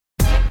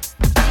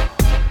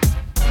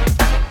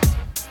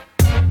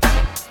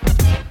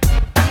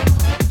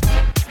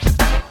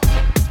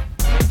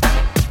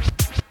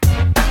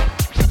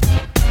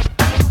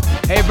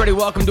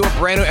welcome to a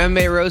brand new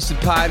MMA Roasted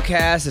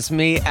podcast. It's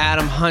me,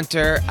 Adam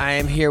Hunter. I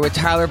am here with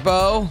Tyler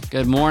Bowe.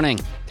 Good morning.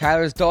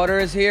 Tyler's daughter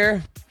is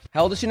here.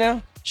 How old is she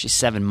now? She's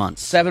 7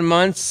 months. 7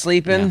 months,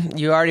 sleeping. Yeah.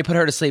 You already put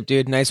her to sleep,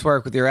 dude. Nice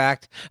work with your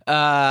act.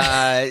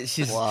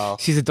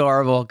 She's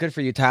adorable. Good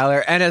for you,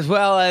 Tyler. And as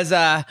well as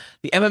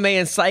the MMA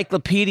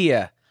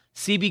Encyclopedia.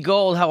 CB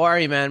Gold, how are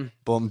you, man?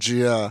 Bom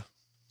dia.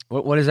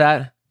 What is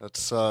that?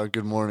 That's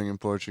good morning in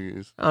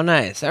Portuguese. Oh,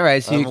 nice. All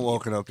right. So I haven't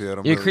woken up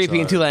yet. You're creepy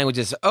in 2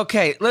 languages.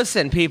 Okay,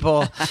 listen,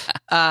 people.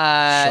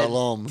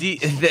 Shalom.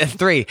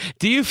 3.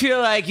 Do you feel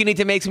like you need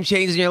to make some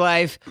changes in your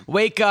life?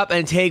 Wake up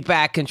and take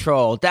back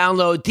control.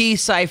 Download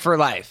Decipher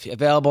Life.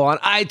 Available on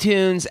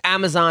iTunes,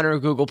 Amazon, or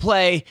Google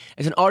Play.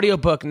 It's an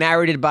audiobook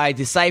narrated by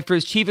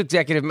Decipher's Chief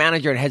Executive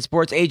Manager and Head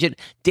Sports Agent,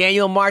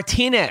 Daniel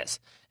Martinez.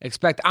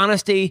 Expect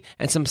honesty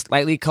and some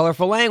slightly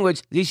colorful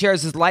language. He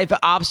shares his life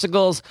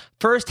obstacles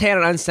firsthand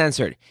and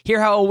uncensored. Hear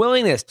how a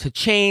willingness to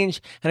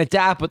change and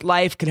adapt with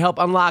life can help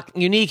unlock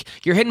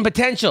your hidden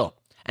potential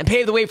and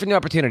pave the way for new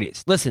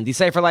opportunities. Listen,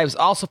 Decipher Life is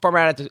also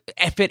formatted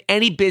to fit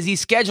any busy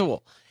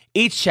schedule.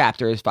 Each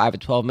chapter is 5 to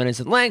 12 minutes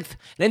in length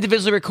and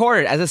individually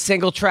recorded as a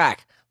single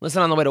track.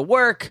 Listen on the way to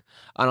work,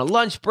 on a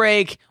lunch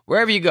break,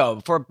 wherever you go,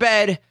 before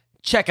bed.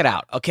 Check it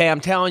out, okay? I'm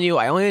telling you,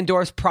 I only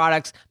endorse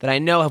products that I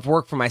know have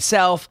worked for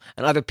myself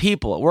and other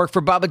people. It worked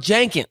for Bubba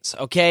Jenkins,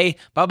 okay?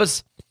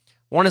 Bubba's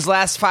won his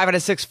last 5 out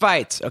of 6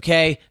 fights,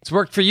 okay? It's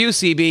worked for you,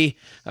 CB.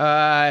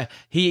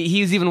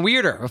 He's even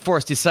weirder before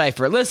it's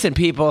Decipher. Listen,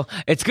 people,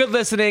 it's good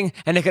listening,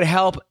 and it could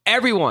help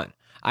everyone.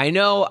 I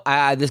know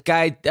this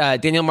guy,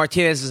 Daniel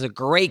Martinez, is a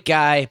great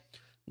guy,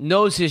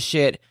 knows his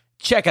shit.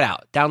 Check it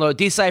out. Download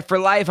Decipher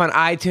Life on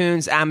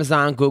iTunes,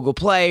 Amazon, Google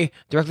Play,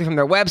 directly from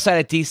their website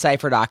at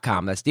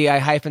decipher.com. That's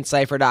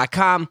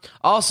di-cipher.com.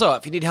 Also,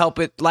 if you need help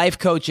with life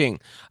coaching,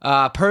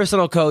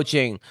 personal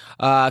coaching,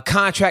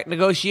 contract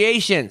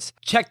negotiations,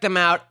 check them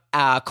out.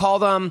 Call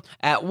them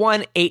at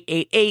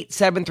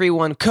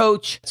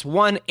 1-888-731-COACH. It's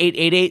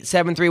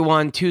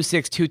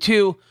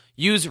 1-888-731-2622.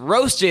 Use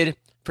ROASTED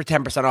for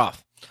 10%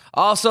 off.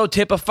 Also,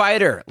 tip a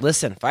fighter.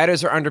 Listen,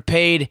 fighters are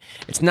underpaid.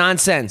 It's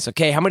nonsense,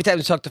 okay? How many times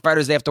we talk to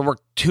fighters, they have to work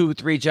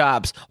 2-3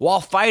 jobs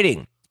while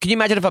fighting? Can you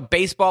imagine if a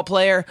baseball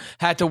player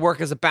had to work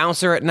as a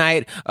bouncer at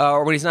night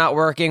or when he's not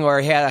working, or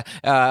he had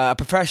a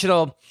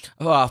professional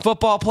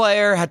football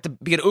player, had to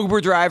be an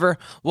Uber driver?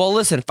 Well,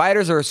 listen,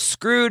 fighters are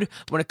screwed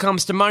when it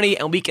comes to money,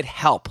 and we could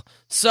help.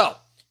 So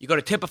you go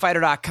to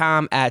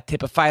tipafighter.com at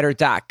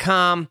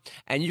tipafighter.com,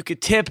 and you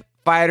could tip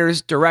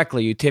fighters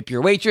directly. You tip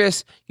your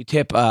waitress, you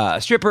tip a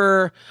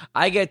stripper,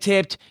 I get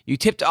tipped, you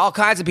tip to all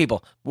kinds of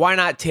people. Why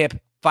not tip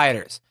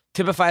fighters?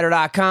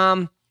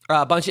 Tipafighter.com.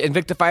 A bunch of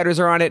Invicta fighters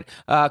are on it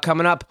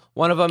coming up.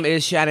 One of them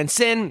is Shannon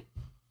Sin.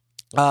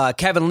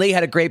 Kevin Lee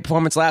had a great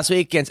performance last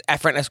week against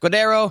Efren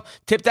Escudero.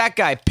 Tip that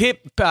guy.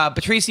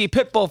 Patrici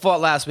Pitbull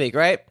fought last week,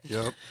 right?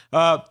 Yep.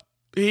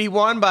 He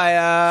won by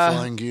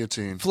Flying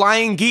guillotine.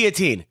 Flying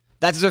guillotine.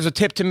 That deserves a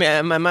tip to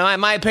me.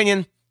 My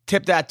opinion,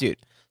 tip that dude.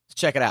 Let's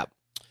check it out.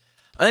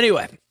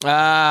 Anyway,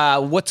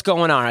 what's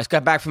going on? I just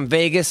got back from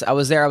Vegas. I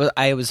was there.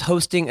 I was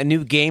hosting a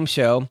new game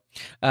show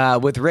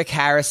with Rick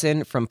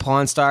Harrison from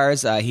Pawn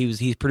Stars.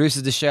 He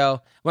produces the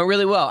show. Went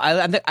really well.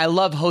 I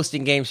love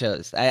hosting game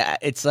shows.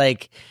 It's a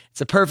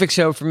perfect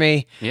show for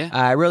me. Yeah.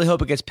 I really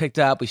hope it gets picked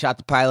up. We shot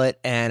the pilot,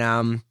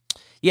 and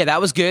yeah,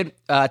 that was good.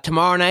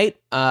 Tomorrow night,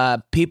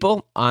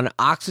 people on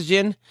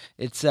Oxygen.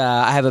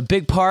 I have a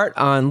big part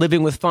on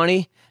Living with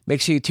Funny. Make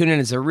sure you tune in.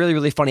 It's a really,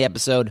 really funny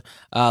episode,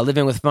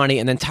 Living with Funny.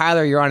 And then,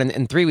 Tyler, you're on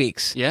in 3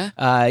 weeks. Yeah?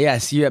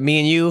 Yes, me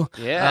and you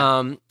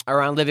Yeah.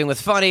 are on Living with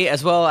Funny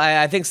as well.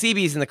 I think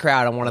CB's in the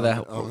crowd on one of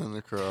the... I'm in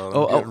the crowd.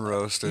 I'm getting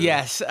roasted.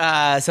 Yes.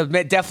 So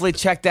definitely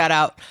check that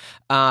out,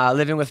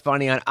 Living with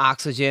Funny on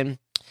Oxygen.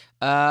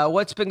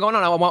 What's been going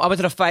on? I went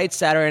to the fight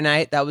Saturday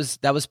night. That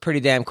was pretty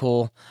damn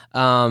cool.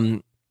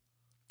 I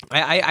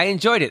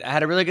enjoyed it. I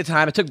had a really good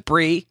time. I took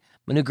Bree,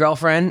 my new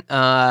girlfriend.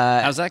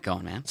 How's that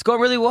going, man? It's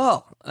going really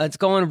well.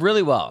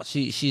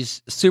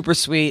 She's super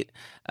sweet,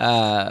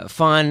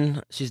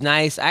 fun. She's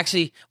nice.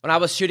 Actually, when I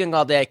was shooting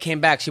all day, I came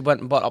back. She went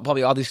and bought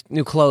probably all these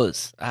new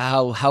clothes.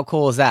 How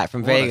cool is that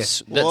from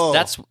Vegas?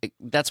 That's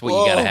what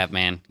you gotta have,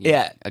 man.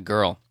 Yeah. A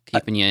girl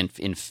keeping you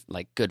in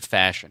like good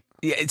fashion.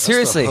 Yeah, That's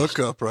seriously. the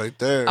hookup right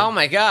there. Oh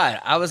my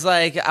God. I was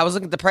looking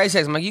at the price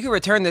tags. I'm like, you can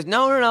return this.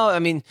 No. I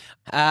mean,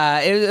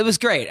 it was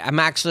great.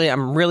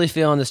 I'm really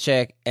feeling this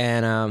chick,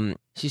 and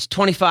she's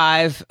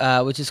 25,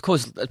 which is cool.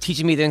 She's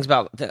teaching me things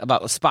about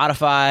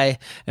Spotify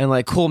and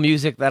like cool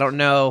music that I don't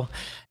know.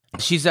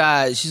 She's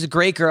a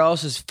great girl.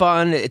 She's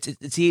fun.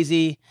 It's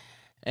easy,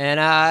 and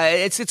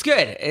it's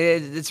good.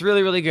 It's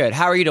really, really good.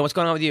 How are you doing? What's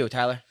going on with you,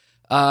 Tyler?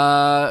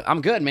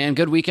 I'm good, man.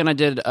 Good weekend. I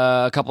did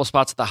a couple of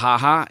spots at the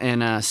Ha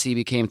and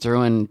CB came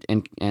through and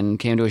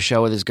came to a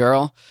show with his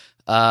girl.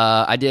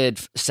 I did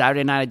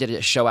Saturday night. I did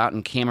a show out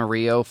in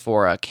Camarillo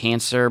for a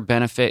cancer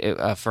benefit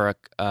for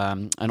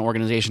an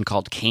organization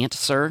called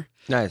Cancer.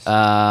 Nice.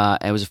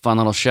 It was a fun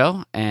little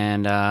show,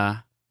 and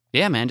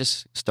yeah, man,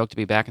 just stoked to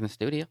be back in the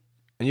studio.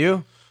 And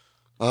you?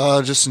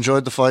 Just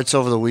enjoyed the fights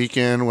over the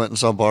weekend. Went and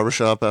saw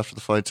Barbershop after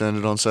the fights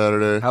ended on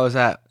Saturday. How was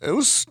that? It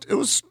was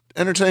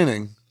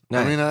entertaining.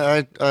 Nice. I mean,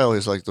 I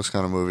always like those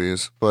kind of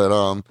movies. But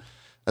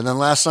and then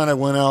last night I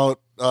went out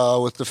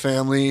with the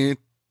family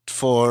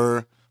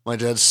for my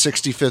dad's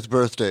 65th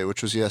birthday,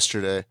 which was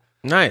yesterday.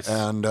 Nice.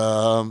 And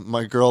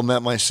my girl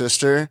met my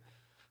sister.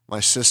 My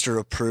sister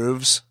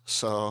approves,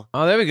 so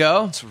there we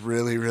go. it's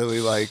really, really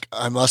like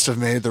I must have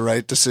made the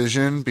right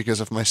decision because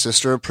if my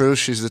sister approves,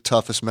 she's the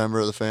toughest member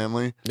of the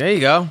family. There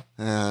you go.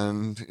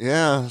 And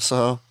yeah,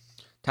 so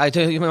I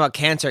told you about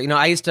cancer. You know,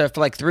 I used to, for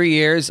like 3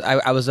 years,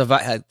 I was a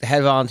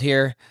head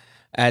volunteer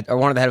or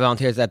one of the head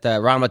volunteers at the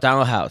Ronald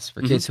McDonald House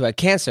for kids who had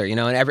cancer. You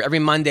know, and every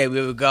Monday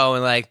we would go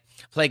and like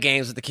play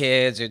games with the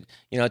kids, or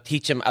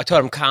teach them. I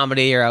taught them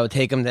comedy, or I would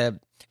take them to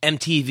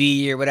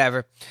MTV or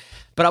whatever.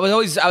 But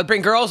I would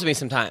bring girls with me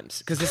sometimes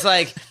because it's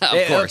like,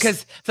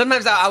 because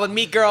sometimes I would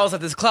meet girls at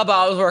this club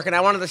I was working.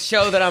 I wanted to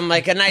show that I'm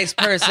like a nice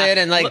person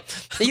and like,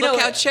 look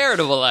how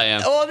charitable I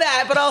am. Well,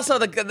 that, but also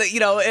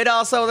it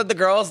also that the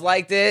girls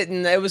liked it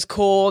and it was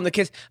cool and the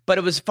kids. But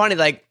it was funny.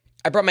 Like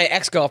I brought my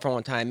ex-girlfriend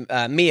one time,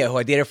 Mia, who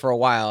I dated for a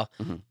while,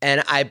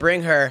 and I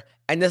bring her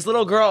and this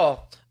little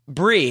girl.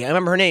 Bree, I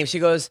remember her name. She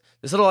goes,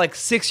 this little like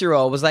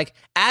 6-year-old was like,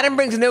 Adam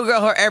brings a new girl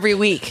here every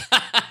week.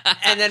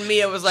 And then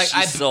Mia was like,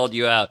 I sold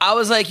you out. I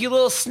was like, you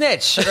little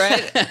snitch,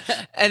 right?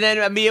 And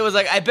then Mia was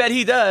like, I bet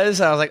he does.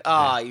 And I was like,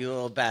 oh, you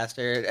little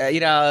bastard.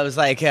 It was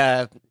like,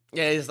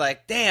 he's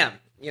like, damn,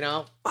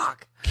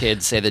 fuck.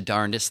 Kids say the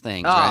darndest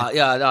things. Oh, right?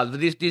 yeah, no,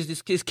 these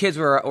kids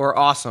were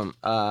awesome.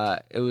 I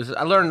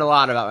learned a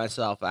lot about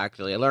myself,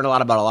 actually. I learned a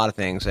lot about a lot of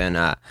things, and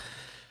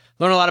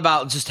learned a lot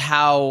about just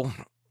how.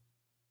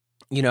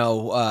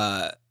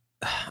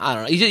 I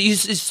don't know. You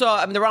saw.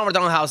 I mean, the Ronald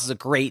McDonald House is a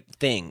great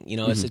thing.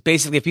 It's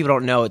basically, if people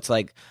don't know, it's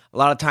like a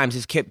lot of times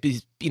these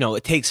kids.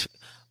 It takes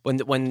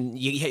when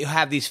you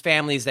have these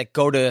families that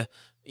go to.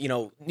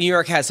 New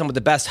York has some of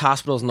the best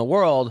hospitals in the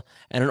world,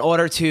 and in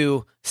order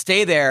to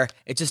stay there,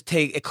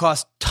 it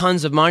costs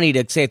tons of money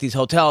to stay at these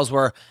hotels.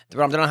 Where the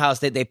Ronald McDonald House,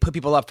 they put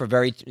people up for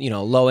very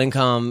low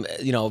income,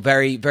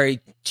 very very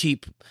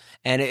cheap,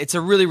 and it's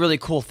a really really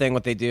cool thing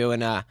what they do,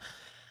 and.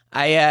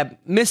 I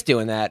miss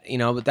doing that,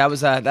 but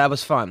that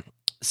was fun.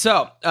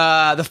 So,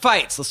 the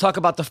fights. Let's talk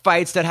about the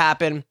fights that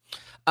happened.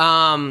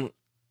 The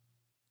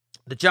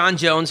Jon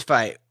Jones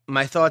fight.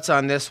 My thoughts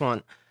on this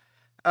one.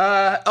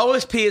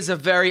 OSP is a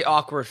very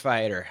awkward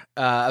fighter.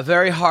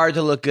 Very hard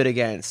to look good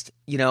against.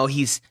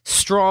 He's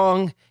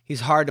strong.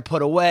 He's hard to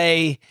put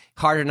away.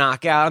 Hard to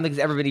knock out. I don't think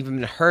he's ever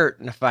been hurt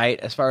in a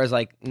fight as far as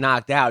like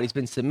knocked out. He's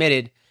been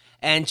submitted.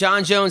 And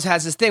Jon Jones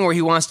has this thing where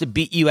he wants to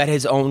beat you at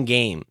his own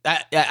game,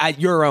 at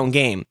your own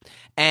game.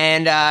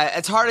 And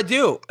it's hard to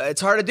do.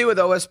 It's hard to do with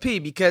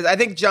OSP because I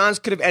think Jones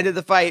could have ended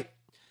the fight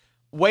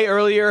way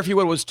earlier if he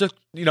was just,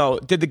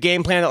 did the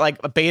game plan that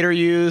like Bader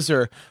used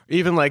or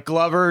even like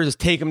Glover, just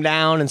take him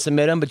down and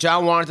submit him. But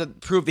Jon wanted to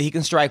prove that he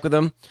can strike with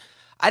him.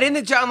 I didn't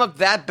think Jon looked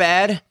that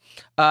bad.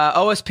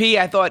 OSP,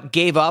 I thought,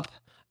 gave up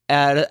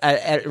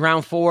at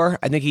round 4.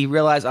 I think he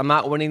realized, I'm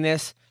not winning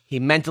this. He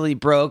mentally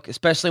broke,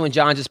 especially when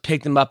Jon just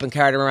picked him up and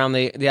carried him around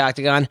the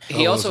octagon.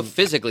 He also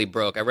physically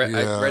broke. I read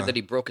that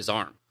he broke his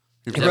arm.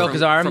 He broke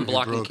his arm? From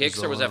blocking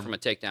kicks, or was that from a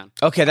takedown?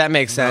 Okay, that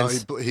makes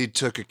sense. No, he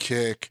took a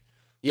kick.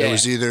 Yeah. It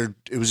was either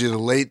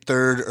late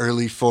 3rd,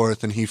 early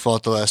 4th, and he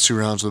fought the last 2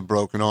 rounds with a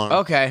broken arm.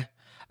 Okay.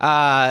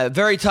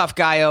 Very tough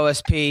guy,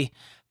 OSP.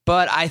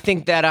 But I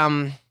think that,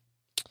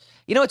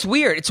 it's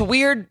weird.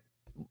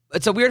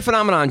 It's a weird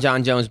phenomenon,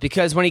 Jon Jones,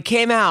 because when he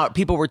came out,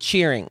 people were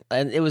cheering,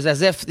 and it was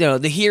as if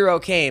the hero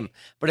came.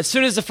 But as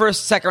soon as the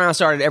second round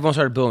started, everyone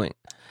started booing.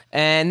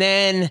 And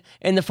then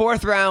in the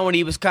 4th round, when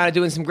he was kind of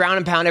doing some ground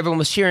and pound, everyone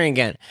was cheering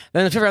again.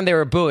 Then in the 5th round, they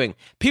were booing.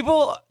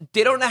 People,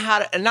 they don't know how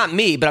to, and not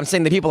me, but I'm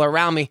saying the people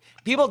around me,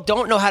 people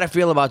don't know how to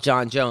feel about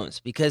Jon Jones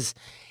because,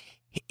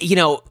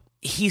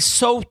 he's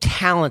so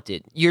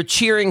talented. You're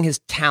cheering his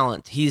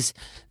talent. He's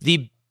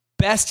the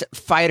best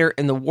fighter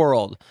in the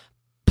world,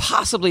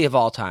 possibly of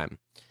all time.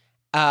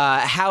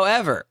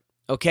 However,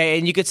 okay,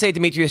 and you could say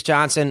Demetrius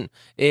Johnson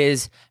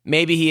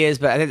maybe he is,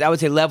 but I would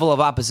say level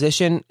of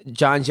opposition,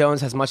 Jon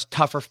Jones has much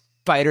tougher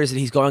fighters that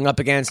he's going up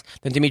against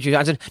than Demetrius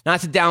Johnson. Not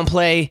to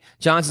downplay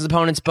Johnson's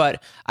opponents,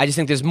 but I just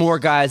think there's more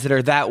guys that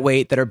are that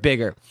weight that are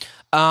bigger.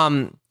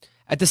 At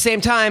the same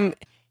time,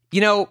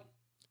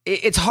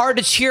 it's hard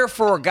to cheer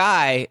for a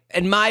guy,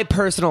 in my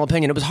personal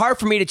opinion, it was hard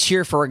for me to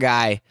cheer for a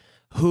guy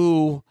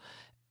who,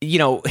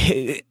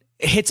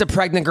 hits a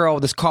pregnant girl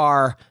with his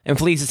car and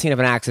flees the scene of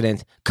an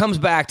accident, comes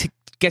back,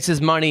 gets his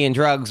money and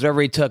drugs,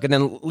 whatever he took, and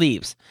then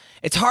leaves.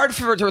 It's hard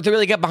to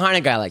really get behind a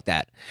guy like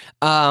that.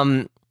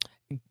 And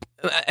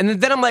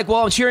then I'm like,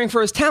 well, I'm cheering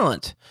for his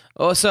talent.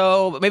 Oh,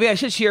 so maybe I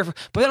should cheer for.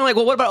 But then I'm like,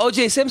 well, what about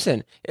O.J.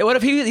 Simpson? What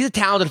if he's a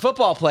talented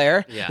football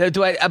player? Yeah.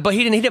 But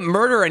he didn't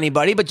murder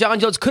anybody. But Jon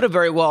Jones could have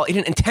very well. He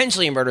didn't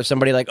intentionally murder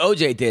somebody like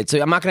O.J. did.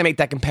 So I'm not going to make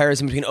that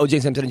comparison between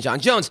O.J. Simpson and Jon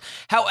Jones.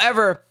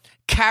 However,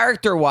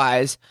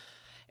 character-wise,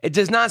 it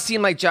does not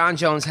seem like Jon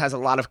Jones has a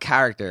lot of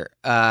character.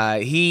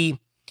 He's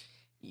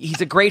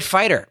a great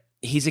fighter.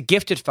 he's a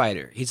gifted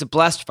fighter. He's a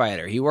blessed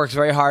fighter. He works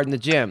very hard in the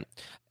gym.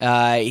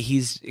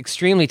 He's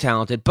extremely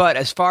talented. But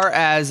as far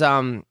as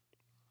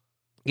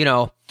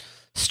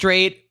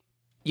straight,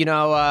 it's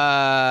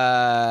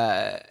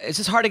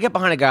just hard to get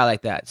behind a guy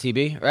like that,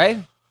 CB,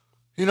 right?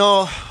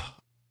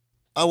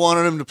 I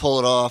wanted him to pull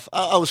it off.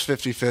 I was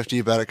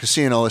 50-50 about it because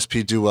seeing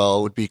OSP do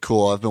well would be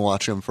cool. I've been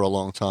watching him for a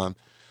long time.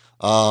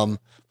 But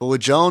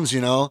with Jones,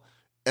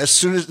 as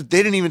soon as they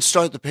didn't even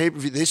start the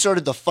pay-per-view, they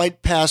started the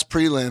Fight Pass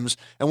prelims,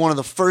 and one of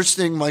the first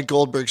thing Mike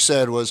Goldberg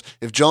said was,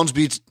 if Jones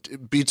beats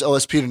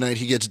OSP tonight,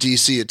 he gets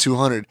DC at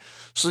 200.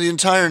 So the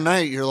entire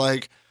night, you're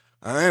like,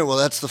 all right, well,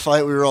 that's the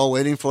fight we were all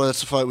waiting for.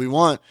 That's the fight we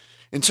want.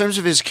 In terms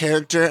of his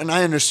character, and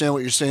I understand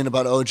what you're saying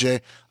about OJ,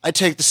 I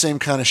take the same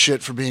kind of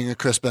shit for being a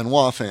Chris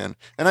Benoit fan.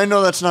 And I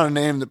know that's not a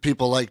name that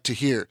people like to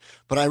hear,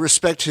 but I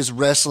respect his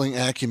wrestling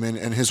acumen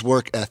and his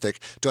work ethic.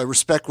 Do I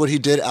respect what he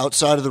did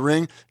outside of the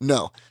ring?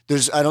 No.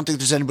 I don't think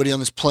there's anybody on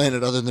this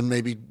planet other than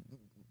maybe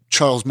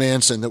Charles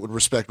Manson that would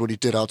respect what he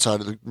did outside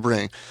of the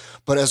ring.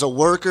 But as a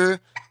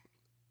worker,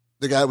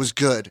 the guy was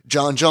good.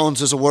 John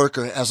Jones as a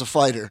worker, as a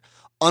fighter,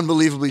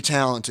 unbelievably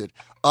talented,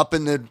 up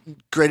in the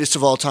greatest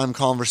of all time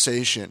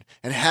conversation,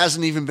 and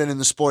hasn't even been in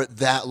the sport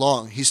that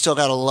long. He's still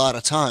got a lot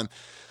of time.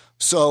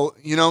 So,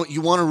 you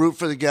want to root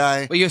for the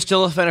guy. Well, you're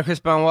still a fan of Chris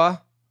Benoit?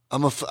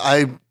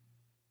 You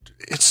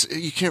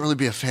can't really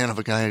be a fan of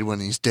a guy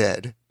when he's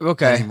dead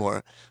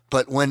anymore.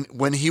 But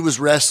when he was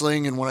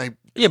wrestling and when I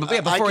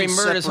before he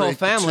murdered his whole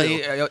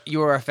family, you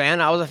were a fan.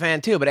 I was a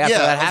fan too. But after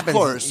that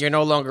happens, you're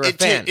no longer a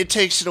fan. It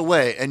takes it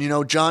away.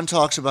 And John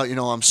talks about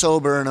I'm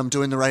sober and I'm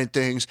doing the right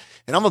things,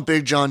 and I'm a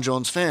big John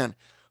Jones fan.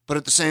 But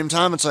at the same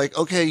time, it's like,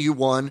 okay, you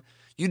won.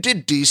 You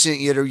did decent.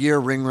 You had a year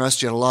of ring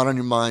rust. You had a lot on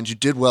your mind. You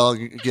did well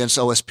against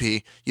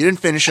OSP. You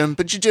didn't finish him,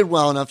 but you did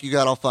well enough. You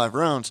got all 5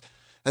 rounds.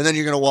 And then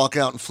you're going to walk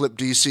out and flip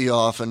DC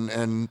off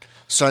and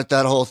start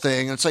that whole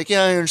thing. And it's like,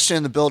 yeah, I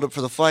understand the buildup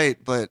for the fight,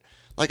 but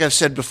like I've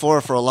said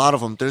before, for a lot of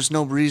them, there's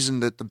no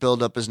reason that the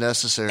buildup is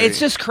necessary. It's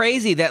just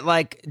crazy that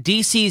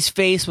DC's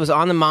face was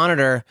on the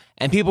monitor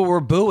and people were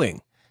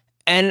booing.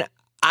 And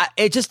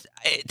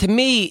to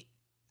me,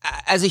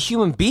 as a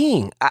human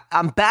being,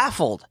 I'm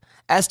baffled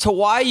as to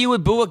why you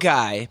would boo a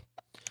guy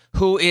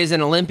who is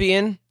an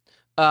Olympian,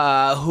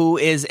 who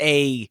is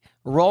a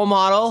role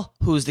model,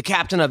 who's the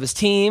captain of his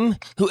team,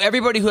 who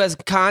everybody who has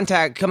come in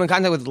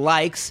contact with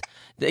likes.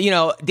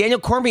 Daniel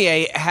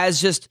Cormier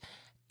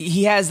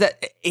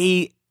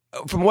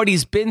from what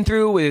he's been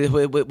through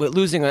with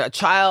losing a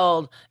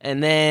child,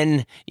 and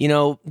then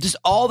just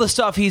all the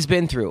stuff he's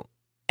been through,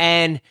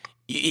 and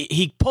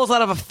he pulls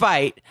out of a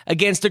fight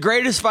against the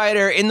greatest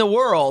fighter in the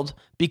world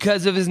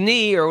because of his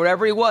knee or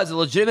whatever he was, a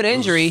legitimate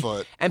injury,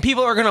 and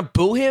people are going to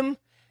boo him,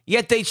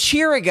 yet they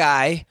cheer a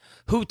guy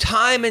who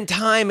time and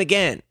time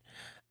again,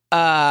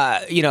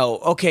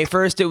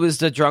 first it was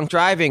the drunk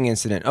driving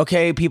incident.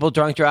 Okay, people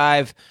drunk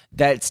drive.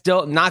 That's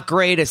still not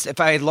great. If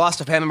I had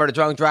lost a family member to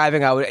drunk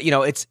driving, I would,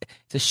 it's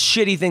a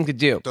shitty thing to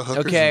do. The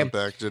hookers in the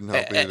back didn't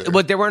help either.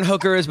 But there weren't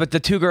hookers, but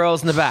the 2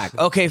 girls in the back.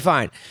 Okay,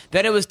 fine.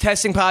 Then it was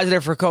testing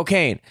positive for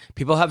cocaine.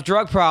 People have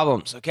drug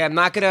problems. Okay, I'm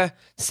not gonna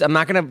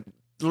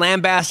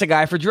lambast a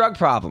guy for drug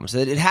problems.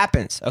 It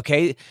happens.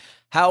 Okay.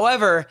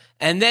 However,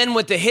 and then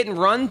with the hit and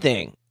run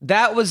thing,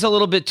 that was a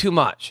little bit too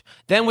much.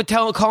 Then with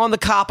calling the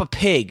cop a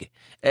pig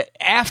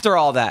after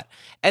all that.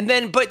 And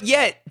then, but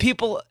yet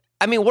people,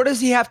 what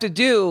does he have to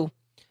do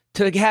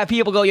to have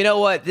people go, you know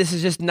what, this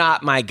is just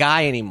not my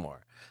guy anymore?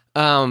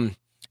 I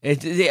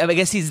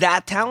guess he's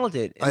that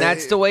talented, and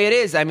that's the way it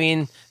is.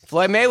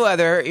 Floyd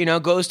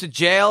Mayweather, goes to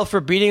jail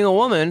for beating a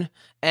woman,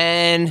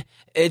 and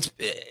it's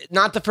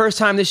not the first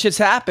time this shit's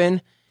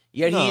happened,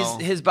 yet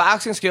his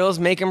boxing skills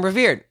make him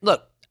revered.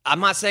 Look, I'm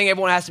not saying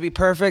everyone has to be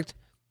perfect,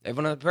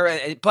 but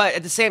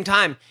at the same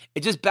time,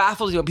 it just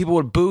baffles you when people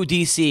would boo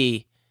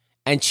DC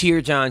and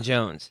cheer John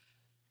Jones.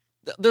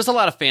 There's a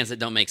lot of fans that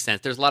don't make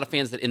sense. There's a lot of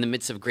fans that in the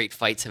midst of great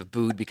fights have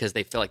booed because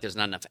they feel like there's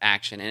not enough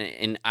action.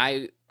 And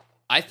I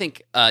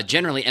think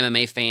generally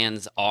MMA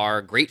fans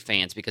are great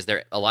fans because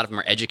a lot of them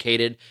are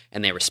educated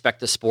and they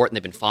respect the sport and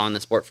they've been following the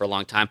sport for a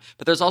long time.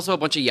 But there's also a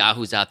bunch of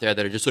yahoos out there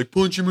that are just like,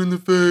 punch him in the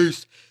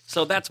face.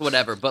 So that's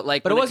whatever. But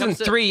it wasn't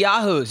 3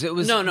 yahoos. It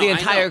was the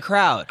entire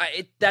crowd.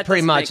 That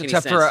pretty much, make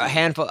except for a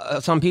handful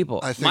of some people.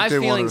 I think they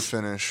wanted to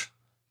finish.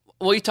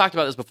 Well, you talked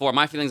about this before.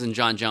 My feelings on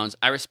John Jones.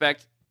 I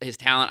respect his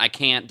talent. I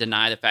can't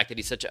deny the fact that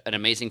he's such an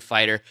amazing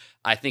fighter.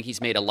 I think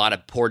he's made a lot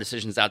of poor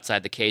decisions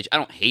outside the cage. I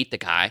don't hate the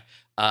guy.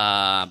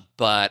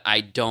 But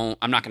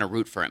I'm not going to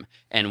root for him.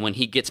 And when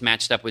he gets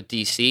matched up with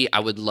DC, I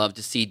would love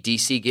to see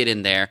DC get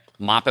in there,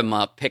 mop him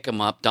up, pick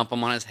him up, dump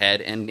him on his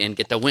head, and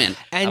get the win.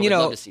 And I would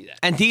love to see that.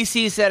 And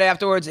DC said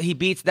afterwards he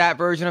beats that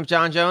version of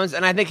John Jones,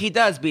 and I think he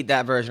does beat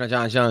that version of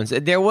John Jones.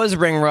 There was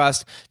ring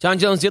rust. John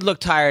Jones did look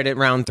tired at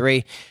round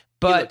 3.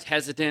 But he looked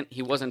hesitant.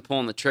 He wasn't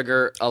pulling the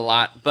trigger a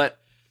lot. But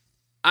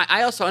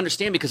I also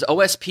understand because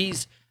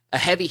OSP's a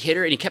heavy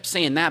hitter, and he kept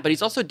saying that, but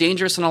he's also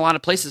dangerous in a lot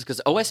of places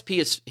because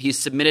he's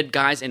submitted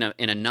guys in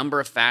a number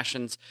of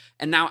fashions,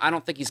 and now I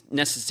don't think he's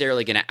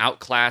necessarily going to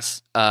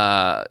outclass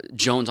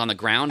Jones on the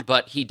ground,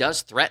 but he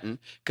does threaten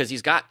because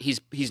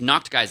he's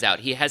knocked guys out.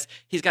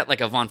 He's got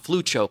like a Von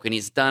Flue choke, and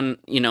he's done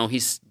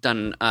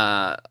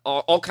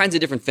all kinds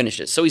of different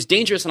finishes, so he's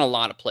dangerous in a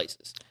lot of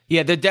places.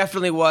 Yeah, there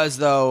definitely was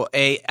though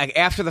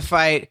after the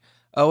fight.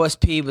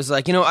 OSP was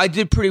like, I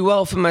did pretty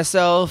well for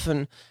myself,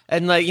 and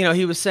like,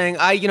 he was saying,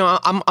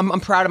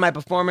 I'm proud of my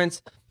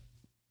performance,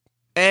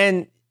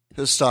 and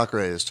his stock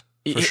raised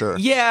for sure.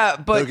 Yeah,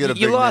 but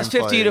you lost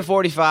 50 to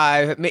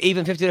 45,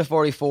 even 50 to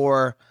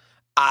 44.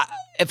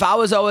 If I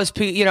was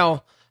OSP,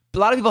 a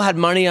lot of people had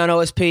money on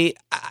OSP.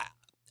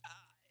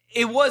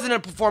 It wasn't a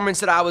performance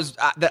that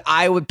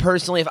I would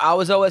personally, if I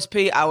was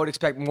OSP, I would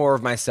expect more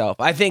of myself.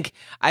 I think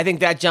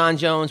that Jon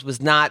Jones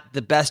was not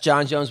the best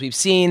Jon Jones we've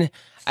seen.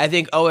 I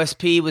think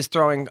OSP was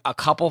throwing a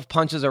couple of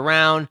punches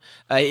around.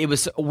 It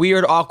was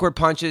weird, awkward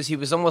punches. He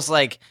was almost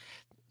like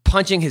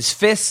punching his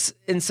fists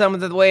in some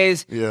of the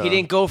ways. Yeah. He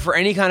didn't go for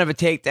any kind of a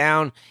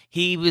takedown.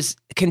 He was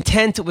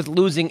content with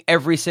losing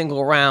every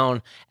single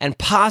round and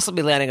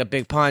possibly landing a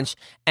big punch.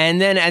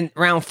 And then at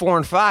round 4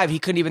 and 5, he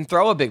couldn't even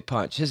throw a big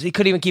punch. He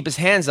couldn't even keep his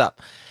hands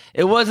up.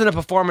 It wasn't a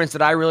performance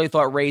that I really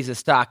thought raised his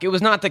stock. It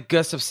was not the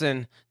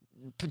Gustafsson,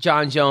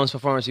 Jon Jones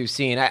performance we've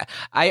seen.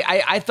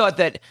 I thought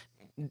that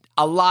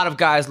a lot of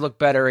guys look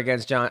better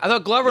against Jon. I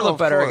thought Glover looked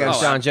better against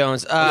Jon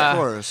Jones. Of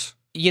course.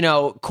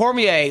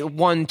 Cormier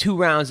won 2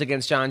 rounds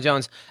against Jon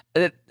Jones.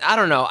 I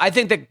don't know. I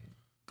think that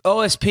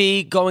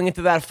OSP going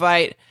into that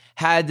fight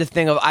had the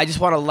thing of, I just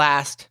want to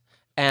last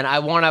and I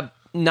want to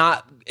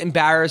not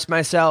embarrass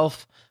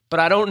myself, but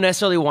I don't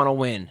necessarily want to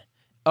win.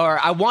 Or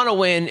I want to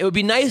win. It would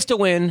be nice to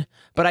win,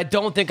 but I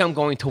don't think I'm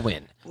going to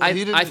win.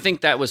 I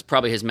think that was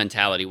probably his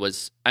mentality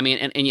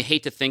and you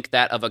hate to think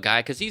that of a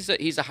guy because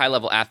he's a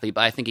high-level athlete,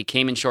 but I think he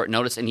came in short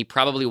notice and he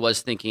probably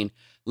was thinking,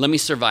 let me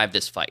survive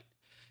this fight.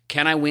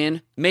 Can I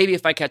win? Maybe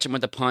if I catch him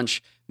with a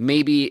punch,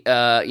 maybe,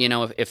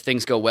 if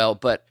things go well,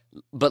 but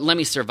let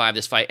me survive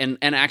this fight. And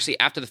actually,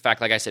 after the fact,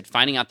 like I said,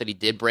 finding out that he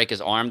did break his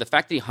arm, the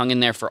fact that he hung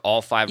in there for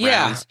all 5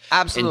 rounds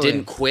absolutely. And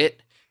didn't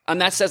quit,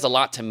 that says a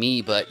lot to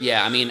me. But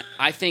yeah,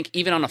 I think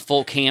even on a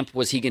full camp,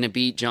 was he going to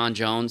beat Jon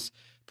Jones?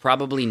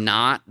 Probably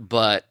not.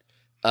 But,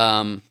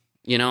 I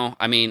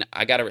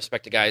got to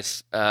respect the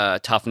guy's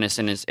toughness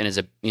and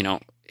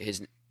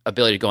his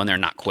ability to go in there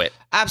and not quit.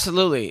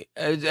 Absolutely.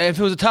 If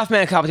it was a tough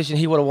man competition,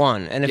 he would have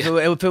won. And if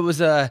it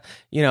was a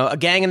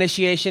gang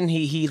initiation,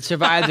 he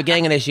survived the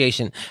gang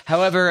initiation.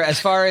 However, as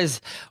far as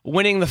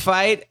winning the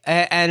fight,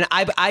 and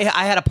I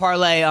had a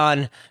parlay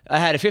I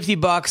had a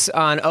 $50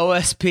 on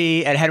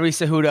OSP and Henry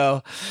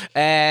Cejudo,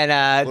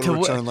 and to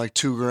return like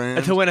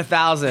 $2,000 to win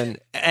 1,000.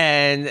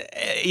 And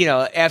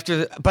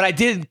but I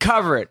did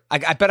cover it.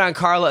 I bet on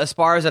Carla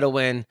Esparza to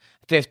win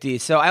 50,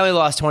 so I only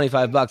lost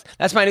 $25.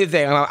 That's my new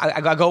thing.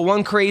 I go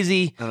one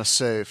crazy and a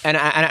safe and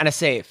a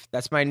safe.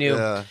 That's my new.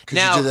 Yeah,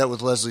 because you did that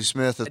with Leslie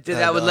Smith. I did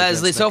that with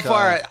Leslie. So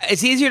far,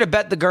 it's easier to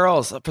bet the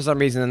girls for some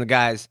reason than the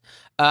guys.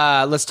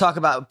 Let's talk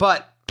about,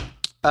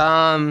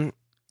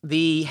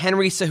 the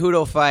Henry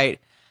Cejudo fight.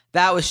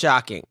 That was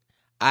shocking.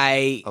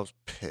 I was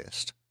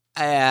pissed.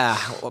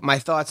 My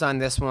thoughts on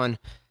this one.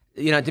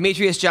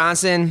 Demetrius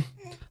Johnson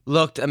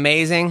looked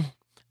amazing.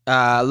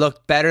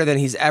 Looked better than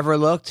he's ever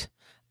looked.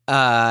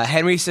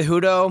 Henry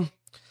Cejudo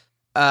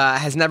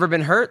has never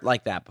been hurt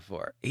like that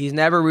before. He's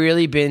never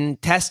really been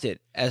tested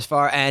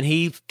and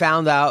he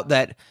found out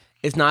that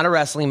it's not a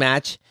wrestling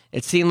match.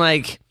 It seemed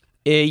like,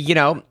 he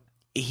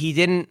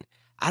didn't.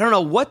 I don't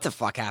know what the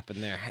fuck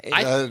happened there.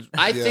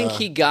 I think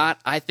he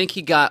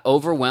got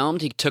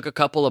overwhelmed. He took a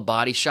couple of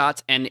body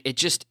shots, and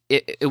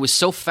it was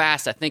so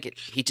fast. I think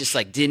he just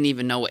didn't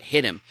even know what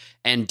hit him.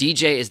 And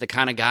DJ is the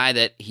kind of guy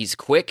that he's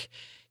quick.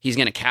 He's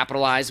going to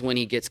capitalize when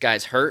he gets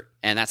guys hurt,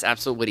 and that's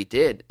absolutely what he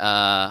did.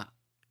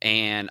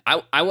 And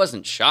I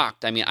wasn't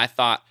shocked. I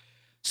thought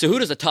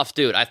Cejudo's a tough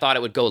dude. I thought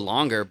it would go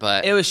longer,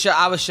 but I was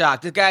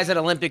shocked. This guy's an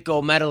Olympic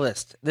gold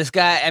medalist. This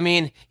guy,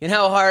 you know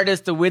how hard it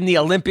is to win the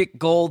Olympic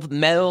gold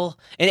medal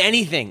in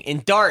anything.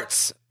 In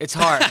darts, it's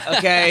hard,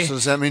 okay? So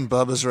does that mean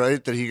Bubba's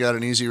right that he got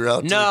an easy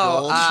route to the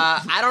gold?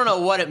 I don't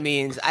know what it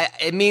means.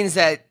 It means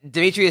that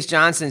Demetrius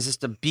Johnson's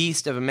just a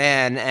beast of a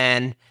man,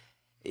 and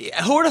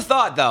who would have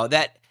thought, though,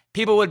 that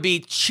people would be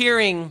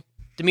cheering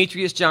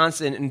Demetrius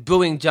Johnson and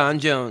booing Jon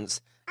Jones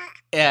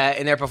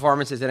in their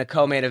performances in a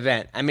co-main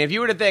event. If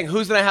you were to think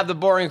who's going to have the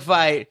boring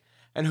fight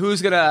and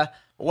who's going to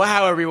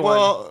wow everyone.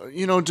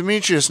 Well,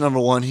 Demetrius, number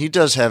one, he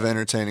does have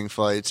entertaining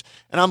fights,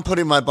 and I'm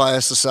putting my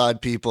bias aside,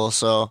 people.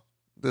 So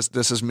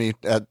this is me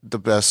at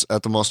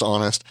the most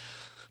honest.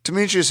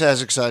 Demetrius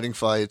has exciting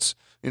fights.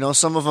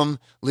 Some of them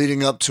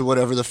leading up to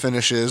whatever the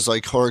finish is,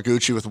 like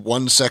Horiguchi with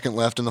 1 second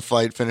left in the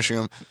fight, finishing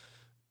him.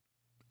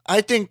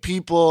 I think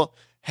people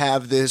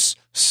have this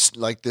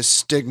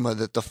stigma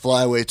that the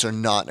flyweights are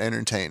not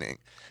entertaining.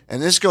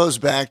 And this goes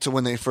back to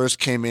when they first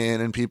came in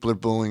and people are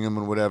booing them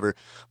and whatever.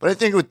 But I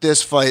think with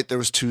this fight, there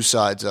was 2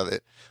 sides of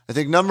it. I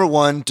think number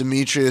one,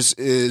 Demetrius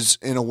is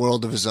in a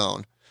world of his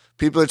own.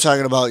 People are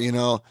talking about,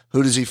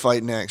 who does he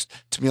fight next?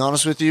 To be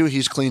honest with you,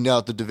 he's cleaned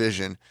out the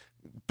division.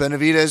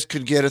 Benavidez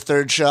could get a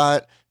third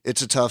shot.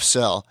 It's a tough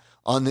sell.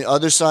 On the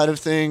other side of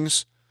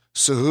things,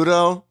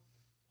 Cejudo,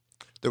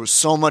 there was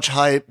so much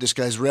hype. This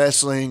guy's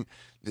wrestling.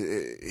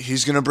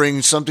 He's going to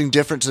bring something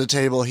different to the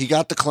table. He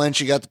got the clinch.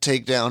 He got the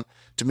takedown.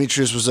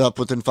 Demetrius was up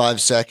within 5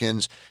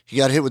 seconds. He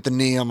got hit with the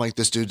knee. I'm like,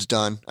 this dude's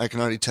done. I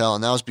can already tell.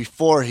 And that was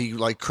before he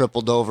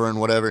crippled over and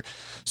whatever.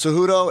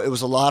 Cejudo, it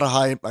was a lot of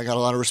hype. I got a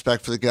lot of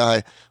respect for the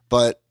guy,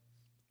 but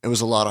it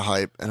was a lot of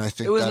hype. And I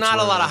think it was not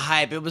a lot of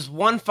hype. It was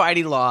one fight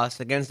he lost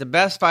against the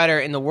best fighter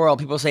in the world.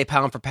 People say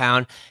pound for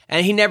pound,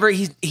 and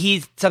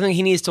he's something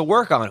he needs to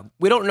work on.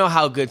 We don't know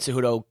how good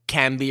Cejudo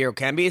can be.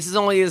 He's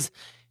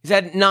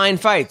had 9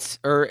 fights,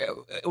 or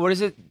what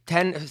is it,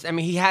 10? I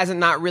mean, he hasn't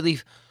not really.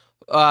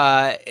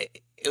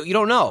 You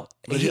don't know.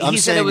 He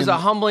said it was a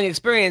humbling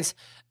experience.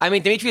 I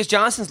mean, Demetrius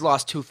Johnson's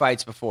lost 2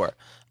 fights before.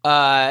 They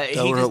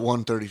were at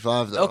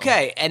 135, though.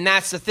 Okay, and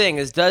that's the thing,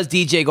 does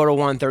DJ go to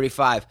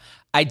 135?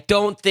 I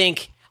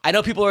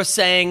know people are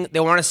saying they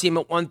want to see him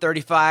at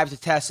 135 to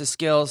test his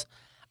skills.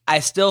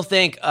 I still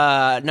think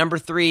number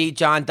 3,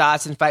 John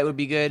Dodson fight would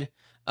be good.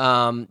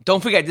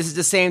 Don't forget, this is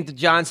the same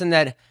Johnson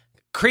that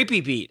Creepy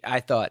beat,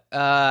 I thought.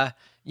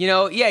 He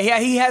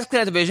has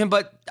cleared the division,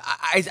 but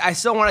I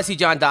still want to see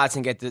John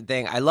Dodson get the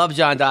thing. I love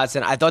John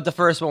Dodson. I thought the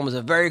first one was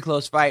a very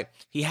close fight.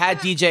 He had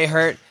DJ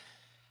hurt,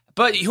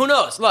 but who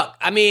knows? Look,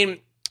 I mean,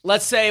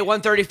 let's say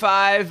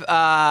 135,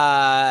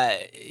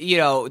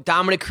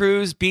 Dominic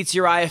Cruz beats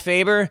Uriah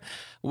Faber,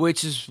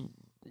 which is,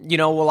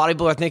 a lot of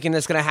people are thinking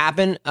that's going to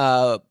happen.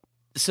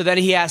 So then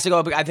he has to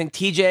go, I think,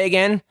 TJ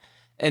again,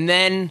 and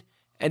then...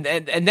 And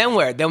then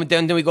where?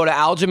 Then do we go to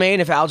Aljamain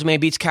if Aljamain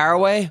beats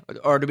Caraway?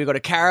 Or do we go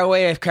to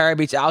Caraway if Caraway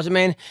beats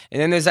Aljamain?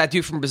 And then there's that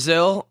dude from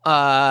Brazil,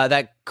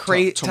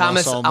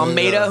 Thomas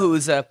Almeida,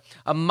 who's a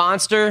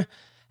monster.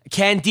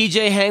 Can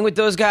DJ hang with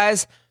those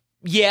guys?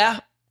 Yeah.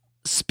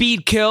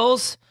 Speed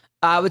kills.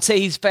 I would say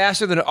he's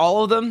faster than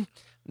all of them.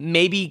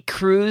 Maybe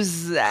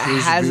Cruz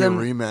has him.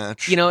 A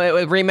rematch.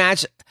 A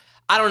rematch.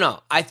 I don't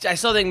know. I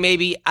still think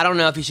maybe, I don't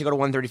know if he should go to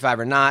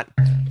 135 or not.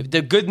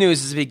 The good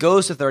news is if he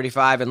goes to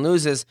 35 and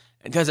loses,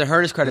 it doesn't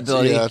hurt his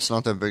credibility. It's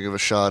not that big of a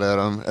shot at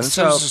him. And in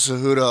terms of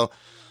Cejudo,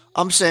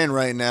 I'm saying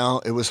right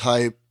now it was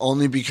hype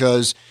only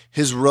because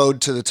his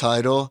road to the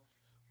title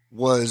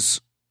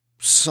was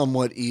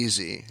somewhat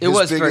easy.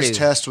 His biggest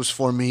test was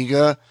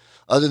Formiga.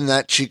 Other than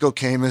that, Chico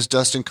Camus,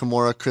 Dustin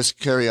Kimura, Chris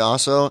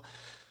Carriaso.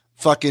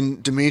 Fucking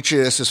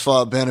Demetrius has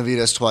fought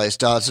Benavidez twice,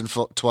 Dodson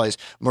twice,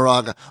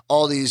 Moraga.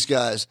 All these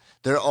guys.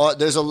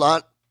 There's a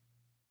lot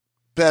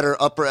better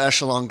upper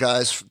echelon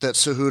guys that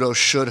Cejudo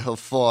should have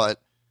fought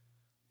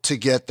to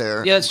get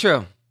there. Yeah, that's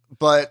true.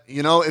 But,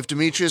 if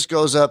Demetrius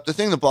goes up, the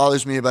thing that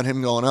bothers me about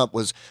him going up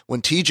was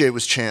when TJ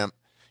was champ,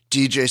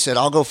 DJ said,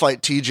 I'll go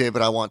fight TJ,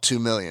 but I want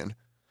 $2 million.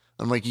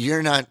 I'm like,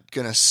 you're not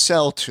going to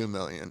sell $2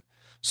 million.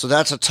 So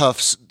that's a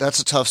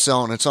tough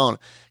sell on its own.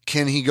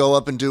 Can he go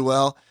up and do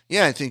well?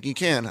 Yeah, I think he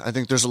can. I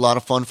think there's a lot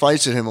of fun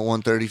fights at him at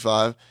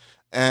 135.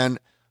 And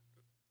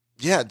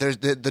yeah, there's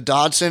the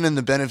Dodson and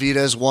the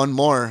Benavidez, one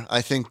more.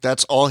 I think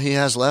that's all he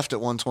has left at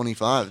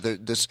 125.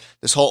 This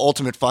whole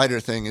Ultimate Fighter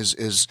thing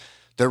is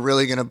they're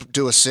really going to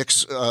do a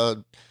 6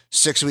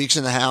 weeks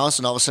in the house,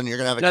 and all of a sudden you're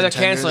going to have a contender. No,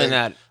 they're canceling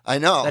that. I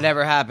know. That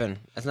never happened.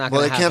 That's not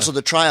going to happen. Well, they canceled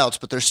the tryouts,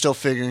 but they're still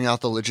figuring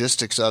out the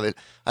logistics of it.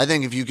 I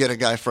think if you get a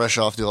guy fresh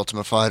off the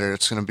Ultimate Fighter,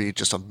 it's going to be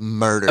just a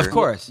murder. Of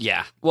course.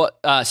 Yeah. Well,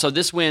 so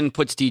this win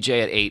puts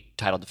DJ at 8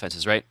 title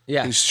defenses, right?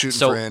 Yeah. He's shooting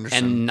for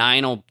Anderson. And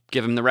 9 will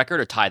give him the record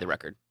or tie the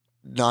record?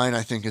 9,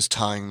 I think, is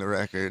tying the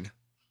record.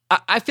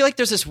 I feel like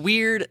there's this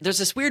weird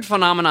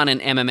phenomenon in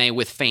MMA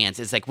with fans.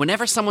 It's like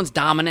whenever someone's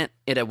dominant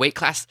at a weight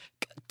class,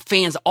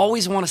 fans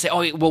always want to say,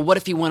 oh, well, what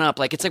if he went up?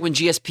 Like, it's like when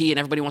GSP and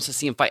everybody wants to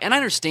see him fight. And I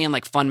understand,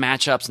 like, fun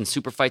matchups and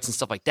super fights and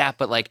stuff like that,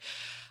 but, like,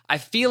 I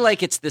feel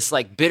like it's this,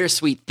 like,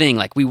 bittersweet thing.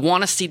 Like, we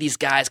want to see these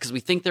guys because we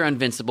think they're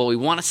invincible. We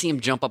want to see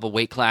them jump up a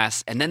weight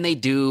class, and then they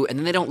do, and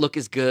then they don't look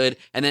as good,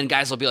 and then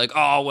guys will be like,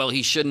 oh, well,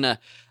 he shouldn't have.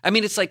 I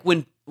mean, it's like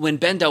when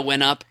Bendo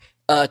went up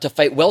to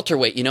fight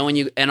welterweight,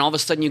 and all of a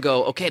sudden you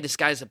go, okay, this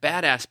guy's a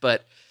badass,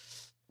 but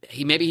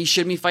maybe he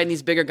shouldn't be fighting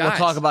these bigger guys.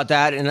 We'll talk about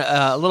that in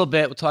a little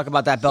bit. We'll talk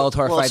about that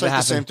Bellator fight it's that like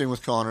happened. The same thing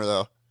with Conor,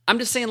 though. I'm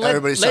just saying, let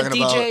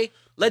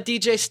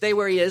DJ stay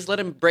where he is.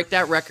 Let him break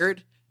that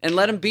record, and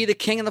let him be the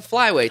king of the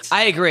flyweights.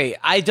 I agree.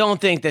 I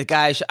don't think that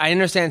guys. I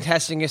understand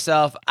testing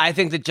yourself. I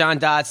think that John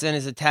Dodson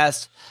is a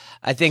test.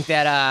 I think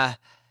that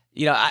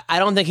I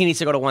don't think he needs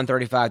to go to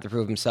 135 to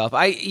prove himself.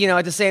 At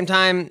the same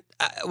time,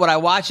 would I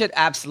watch it?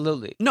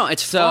 Absolutely. No,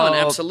 it's fun,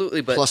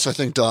 absolutely. But plus, I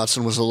think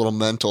Dodson was a little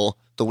mental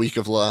the week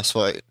of the last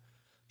fight,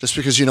 just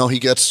because he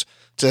gets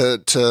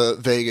to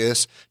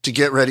Vegas to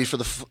get ready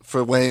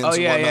for weigh-ins. Oh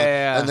yeah, and whatnot,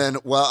 yeah. And then,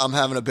 I'm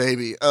having a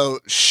baby. Oh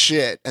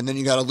shit! And then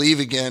you got to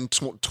leave again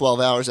 12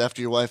 hours after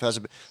your wife has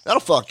a baby. That'll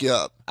fuck you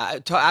up.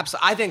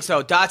 I think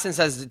so. Dodson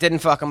says it didn't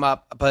fuck him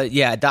up, but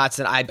yeah,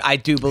 Dodson. I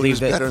do believe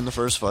he was better in the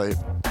first fight.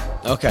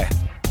 Okay.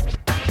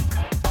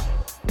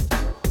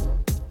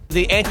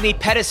 The Anthony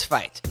Pettis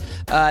fight.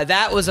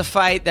 That was a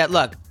fight that,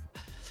 look,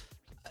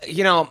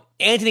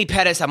 Anthony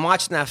Pettis, I'm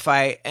watching that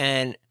fight,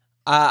 and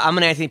I'm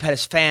an Anthony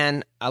Pettis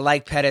fan. I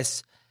like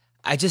Pettis.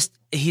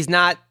 He's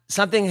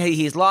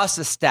lost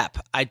a step.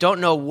 I don't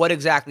know what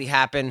exactly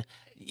happened.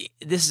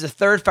 This is the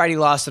third fight he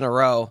lost in a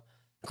row.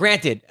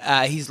 Granted,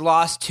 he's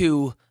lost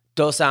to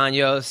Dos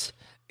Anjos,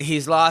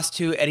 he's lost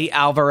to Eddie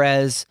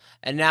Alvarez,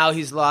 and now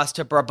he's lost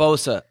to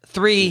Barbosa.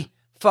 3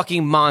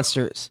 fucking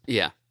monsters.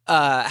 Yeah.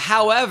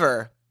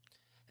 However,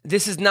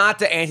 this is not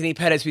the Anthony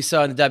Pettis we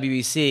saw in the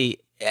WEC.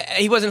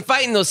 He wasn't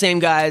fighting those same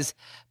guys,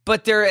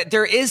 but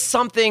there is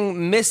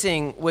something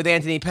missing with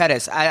Anthony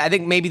Pettis. I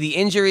think maybe the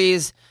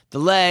injuries, the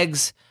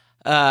legs,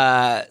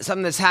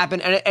 something that's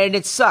happened, and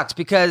it sucks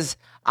because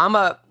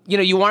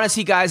you want to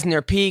see guys in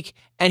their peak,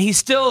 and he's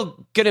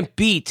still gonna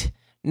beat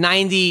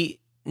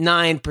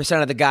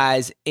 99% of the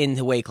guys in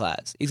the weight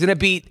class. He's gonna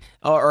beat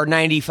or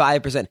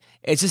 95%.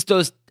 It's just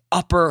those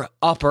upper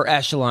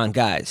echelon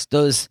guys,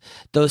 those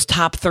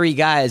top 3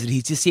 guys that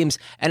he just seems.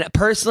 And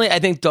personally, I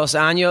think Dos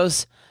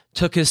Anjos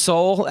took his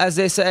soul, as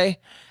they say,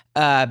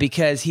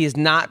 because he has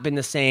not been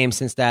the same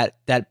since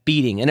that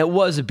beating. And it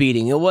was a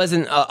beating. It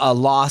wasn't a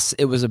loss.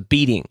 It was a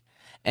beating.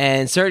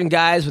 And certain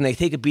guys, when they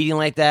take a beating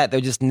like that,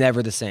 they're just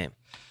never the same.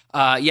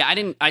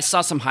 I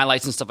saw some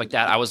highlights and stuff like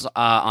that. I was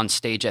on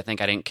stage. I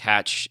think I didn't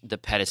catch the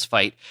Pettis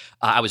fight.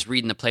 I was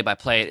reading the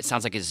play-by-play. It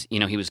sounds like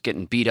he was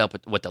getting beat up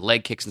with the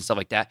leg kicks and stuff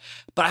like that.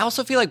 But I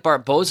also feel like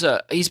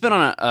Barboza, he's been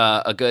on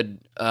a good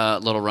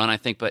little run, I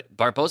think. But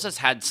Barboza's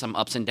had some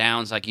ups and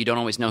downs. Like, you don't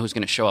always know who's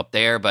going to show up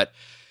there. But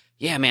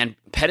yeah, man,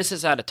 Pettis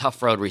has had a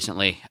tough road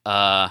recently.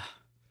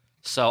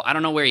 So I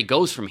don't know where he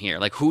goes from here.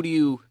 Like, who do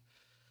you?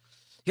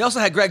 He also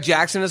had Greg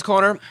Jackson in his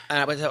corner,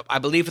 I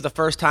believe for the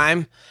first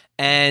time.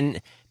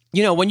 And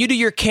when you do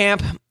your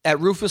camp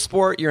at Rufus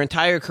Sport your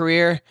entire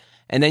career,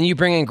 and then you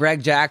bring in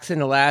Greg Jackson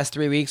the last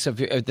 3 weeks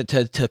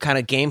to kind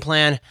of game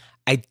plan,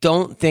 I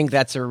don't think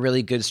that's a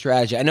really good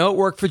strategy. I know it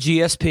worked for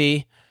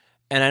GSP,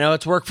 and I know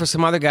it's worked for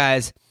some other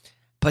guys,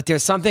 but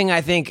there's something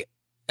I think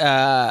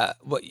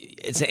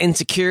it's an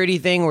insecurity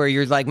thing where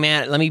you're like,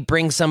 man, let me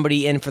bring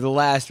somebody in for the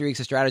last 3 weeks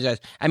to strategize.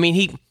 I mean,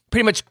 he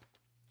pretty much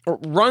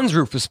runs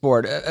Rufus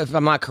Sport, if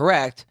I'm not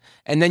correct,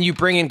 and then you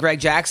bring in Greg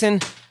Jackson.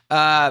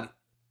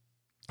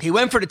 He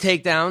went for the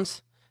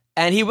takedowns,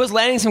 and he was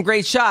landing some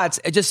great shots.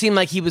 It just seemed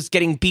like he was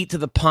getting beat to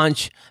the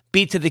punch,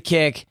 beat to the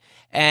kick,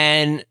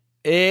 and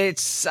I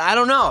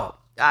don't know.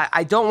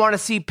 I don't want to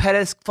see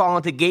Pettis fall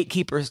into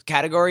gatekeeper's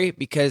category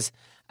because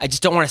I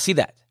just don't want to see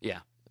that. Yeah.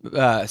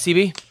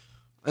 CB?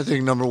 I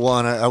think number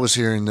one, I was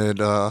hearing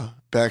that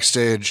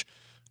backstage,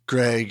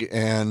 Greg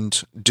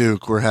and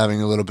Duke were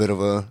having a little bit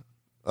of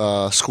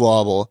a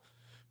squabble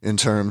in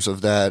terms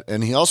of that.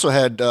 And he also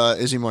had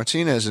Izzy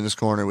Martinez in his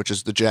corner, which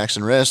is the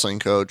Jackson wrestling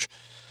coach.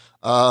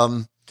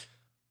 But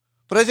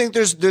I think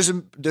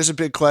there's a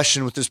big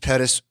question with this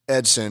Pettis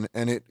Edson,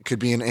 and it could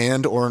be an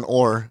and or an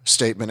or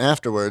statement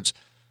afterwards.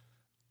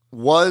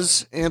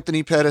 Was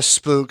Anthony Pettis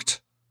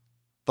spooked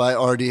by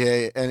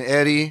RDA and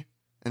Eddie,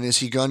 and is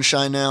he gun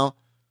shy now?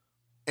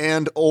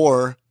 And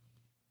or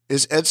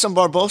is Edson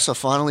Barbosa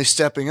finally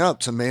stepping up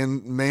to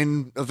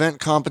main event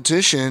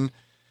competition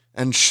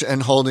and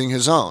holding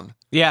his own?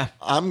 Yeah.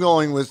 I'm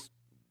going with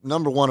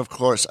number one, of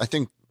course. I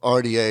think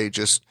RDA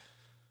just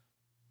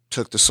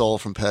took the soul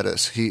from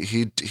Pettis.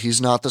 He's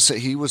not the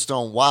same. He was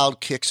throwing wild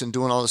kicks and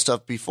doing all this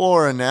stuff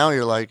before, and now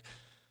you're like,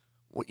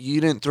 well,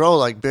 you didn't throw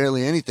like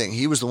barely anything.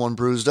 He was the one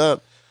bruised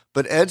up.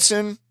 But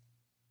Edson's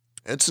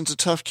a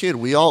tough kid.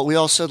 We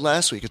all said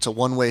last week it's a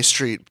one-way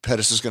street.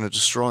 Pettis is going to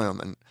destroy him,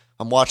 and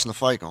I'm watching the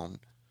fight going.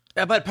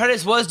 Yeah, but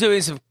Pettis was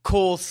doing some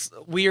cool,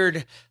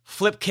 weird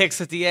flip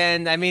kicks at the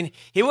end. I mean,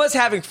 he was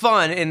having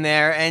fun in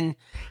there, and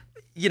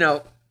it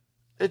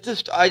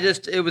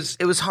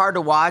was hard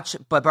to watch.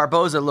 But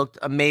Barboza looked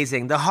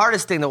amazing. The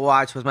hardest thing to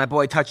watch was my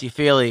boy Touchy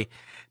Feely,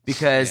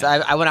 because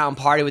I went out and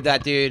partied with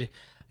that dude.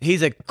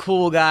 He's a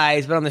cool guy.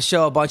 He's been on the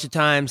show a bunch of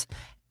times,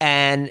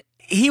 and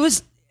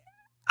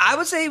I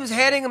would say he was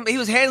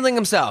handling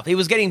himself. He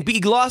was getting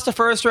beat. He lost the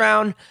first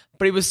round,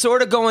 but he was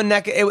sort of going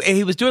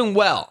he was doing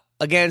well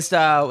against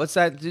what's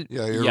that?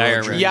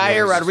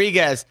 Yair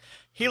Rodriguez.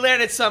 He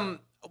landed some,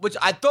 which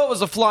I thought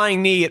was a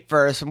flying knee at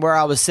first from where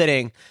I was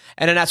sitting,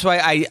 and then that's why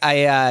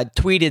I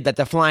tweeted that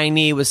the flying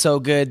knee was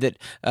so good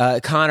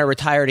that Conor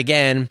retired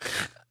again.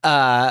 But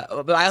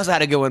I also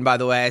had a good one, by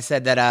the way. I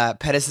said that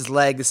Pettis'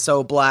 leg is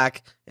so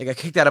black, it got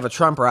kicked out of a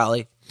Trump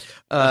rally.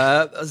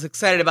 I was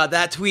excited about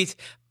that tweet,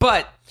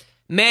 but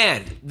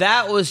man,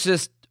 that was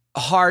just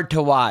hard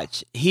to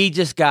watch. He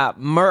just got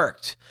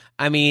murked.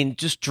 I mean,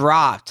 just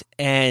dropped.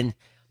 And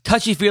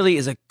Touchy Feely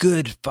is a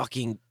good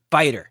fucking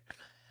fighter.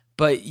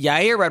 But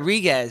Yair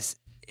Rodriguez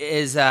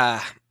is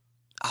a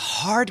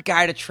hard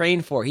guy to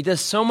train for. He does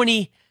so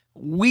many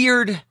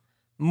weird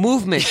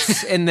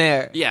movements in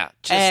there. Yeah.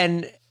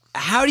 And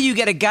how do you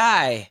get a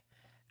guy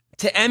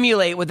to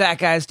emulate what that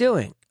guy's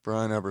doing?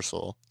 Brian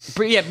Ebersol.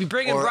 Yeah, you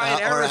bring in Brian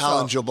Ebersol. Or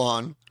Alan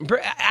Jobon.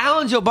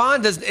 Alan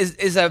Jobon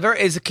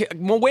is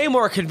way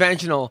more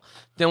conventional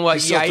than what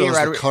He still Yair throws the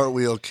Rodriguez.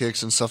 cartwheel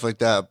kicks and stuff like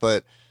that.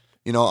 But,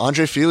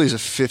 Andre Feely's a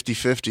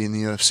 50-50 in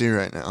the UFC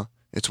right now.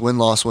 It's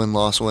win-loss,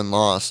 win-loss,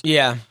 win-loss.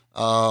 Yeah.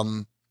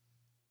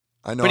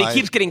 I know, But he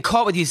keeps getting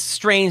caught with these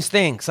strange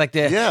things, like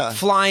the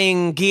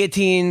flying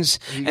guillotines,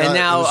 and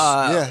now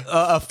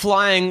a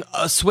flying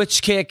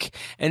switch kick,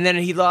 and then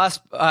he lost,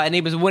 and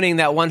he was winning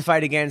that one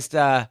fight against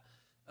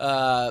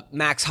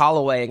Max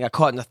Holloway and got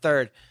caught in the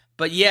third.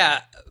 But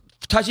yeah,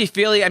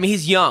 touchy-feely. I mean,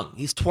 he's young.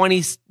 He's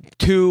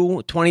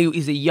 22, 20.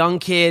 He's a young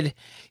kid.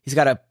 He's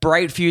got a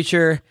bright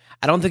future.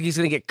 I don't think he's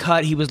going to get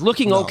cut. He was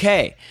looking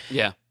okay.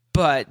 Yeah.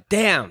 But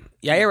damn,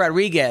 Yair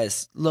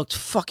Rodriguez looked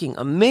fucking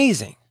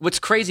amazing. What's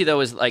crazy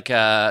though is like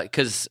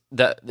because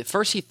the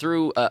first he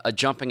threw a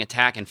jumping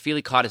attack and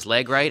Feely caught his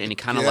leg right, and he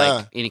kind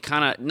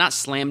of not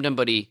slammed him,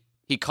 but he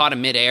caught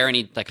him midair and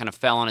he like kind of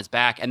fell on his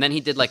back, and then he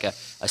did like a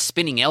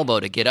spinning elbow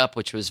to get up,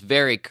 which was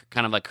very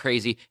kind of like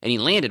crazy, and he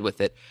landed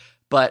with it.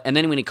 And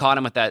then when he caught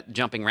him with that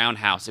jumping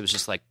roundhouse, it was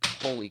just like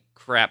holy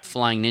crap,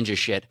 flying ninja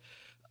shit.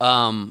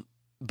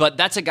 But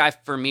that's a guy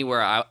for me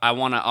where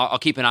I'll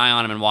keep an eye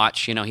on him and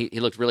watch. You know, he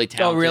looked really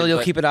talented. Oh, really?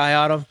 You'll keep an eye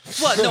on him?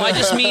 Well, no, I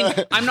just mean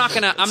I'm not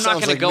gonna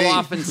like go me.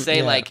 off and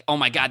say like, oh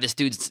my god, this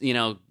dude's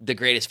the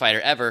greatest fighter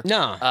ever.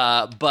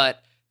 No.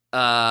 But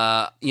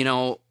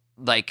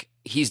like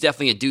he's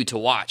definitely a dude to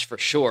watch for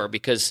sure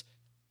because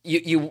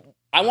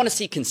I want to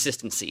see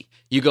consistency.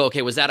 You go,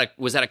 okay, was that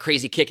a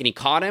crazy kick and he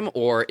caught him,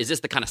 or is this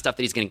the kind of stuff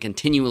that he's going to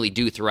continually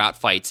do throughout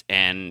fights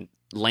and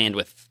land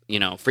with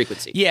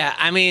frequency? Yeah,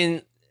 I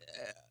mean.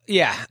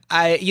 Yeah,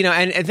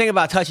 and think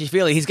about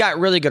touchy-feely. He's got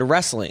really good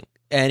wrestling,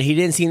 and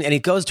he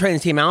goes to train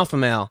his team Alpha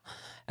Male,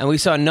 and we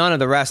saw none of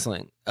the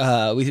wrestling.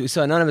 We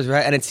saw none of his,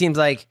 and it seems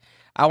like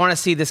I want to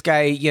see this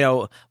guy,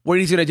 what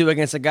he's going to do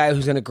against a guy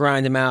who's going to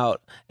grind him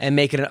out and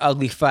make it an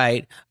ugly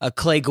fight, a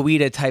Clay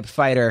Guida type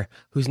fighter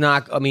who's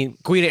not,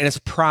 Guida in his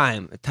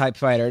prime type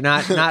fighter,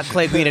 not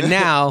Clay Guida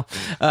now.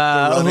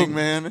 Running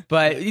man.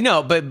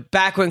 But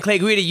back when Clay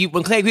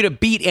Guida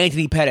beat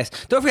Anthony Pettis,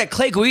 don't forget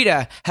Clay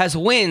Guida has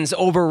wins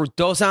over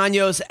Dos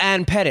Anjos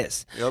and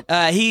Pettis. Yep.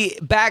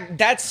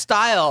 That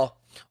style,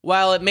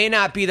 while it may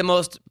not be the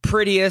most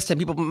prettiest and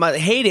people might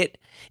hate it,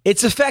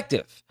 it's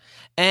effective.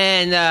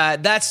 And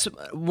that's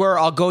where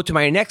I'll go to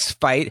my next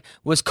fight,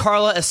 was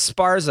Carla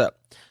Esparza.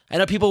 I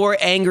know people were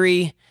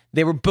angry.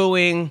 They were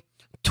booing.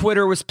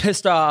 Twitter was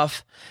pissed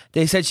off.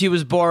 They said she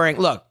was boring.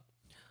 Look,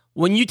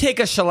 when you take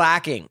a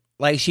shellacking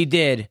like she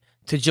did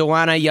to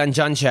Joanna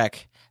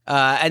Jędrzejczyk,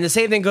 and the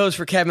same thing goes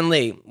for Kevin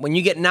Lee, when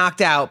you get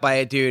knocked out by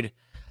a dude,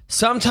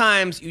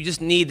 sometimes you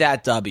just need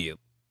that W.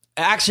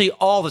 Actually,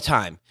 all the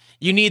time.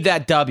 You need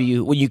that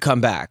W when you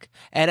come back.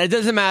 And it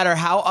doesn't matter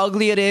how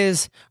ugly it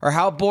is or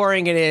how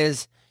boring it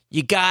is,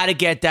 you got to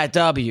get that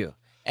W.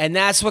 And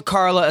that's what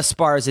Carla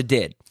Esparza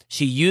did.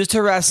 She used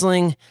her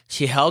wrestling.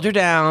 She held her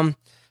down.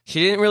 She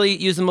didn't really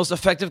use the most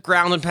effective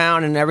ground and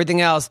pound and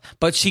everything else,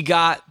 but she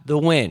got the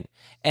win.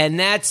 And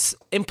that's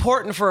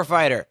important for a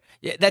fighter.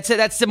 That's it.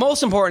 That's the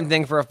most important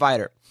thing for a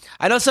fighter.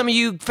 I know some of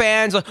you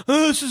fans are,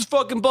 oh, this is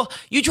fucking bull.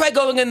 You try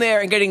going in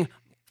there and getting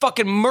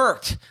fucking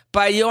murked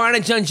by Joanna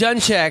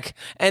Jędrzejczyk,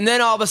 and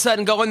then all of a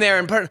sudden go in there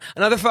and put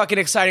another fucking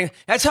exciting.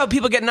 That's how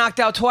people get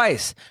knocked out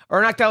twice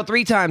or knocked out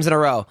 3 times in a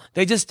row.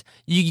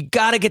 You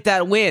got to get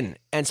that win,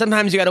 and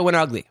sometimes you got to win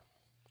ugly.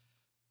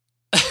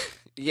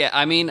 Yeah,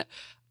 I mean,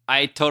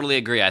 I totally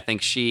agree. I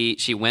think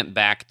she went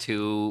back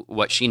to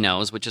what she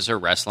knows, which is her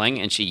wrestling,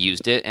 and she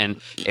used it.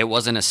 And it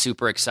wasn't a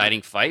super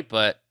exciting fight,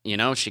 but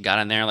she got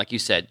in there, like you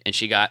said, and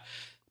she got.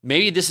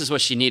 Maybe this is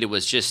what she needed,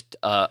 was just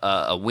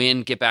a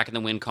win, get back in the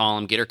win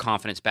column, get her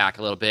confidence back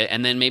a little bit,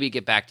 and then maybe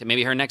get back to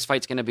maybe her next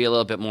fight's going to be a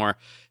little bit more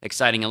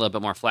exciting, a little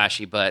bit more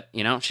flashy. But,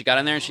 she got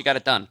in there and she got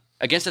it done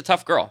against a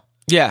tough girl.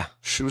 Yeah.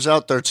 She was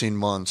out 13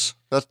 months.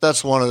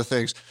 That's one of the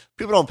things.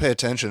 People don't pay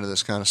attention to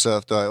this kind of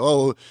stuff. They're like,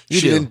 oh,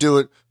 she didn't do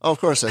it. Oh, of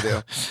course I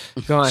do.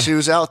 Go on. She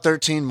was out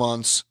 13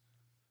 months.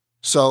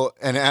 So,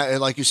 and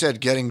like you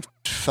said, getting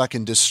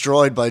fucking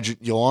destroyed by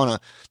Joanna,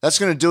 that's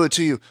going to do it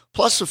to you.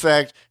 Plus the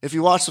fact, if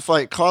you watch the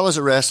fight, Carla's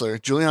a wrestler.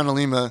 Juliana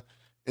Lima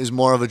is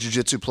more of a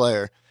jiu-jitsu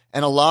player.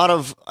 And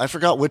I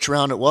forgot which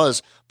round it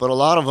was, but a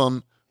lot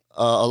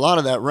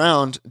of that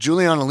round,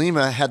 Juliana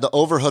Lima had the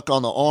overhook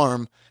on the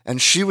arm,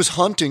 and she was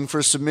hunting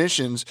for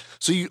submissions.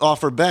 So you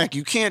offer back.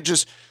 You can't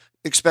just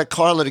expect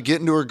Carla to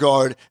get into her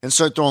guard and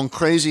start throwing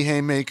crazy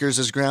haymakers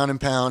as ground and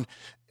pound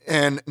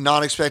and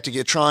not expect to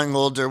get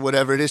triangled or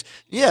whatever it is.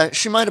 Yeah,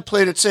 she might have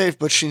played it safe,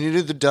 but she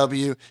needed the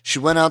W. She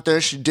went out there.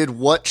 She did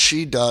what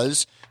she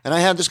does. And I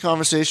had this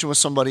conversation with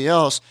somebody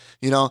else.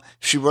 If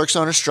she works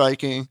on her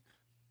striking,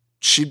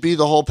 she'd be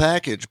the whole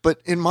package.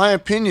 But in my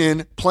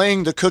opinion,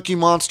 playing the Cookie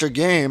Monster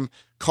game,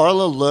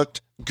 Carla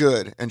looked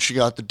good, and she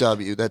got the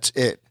W. That's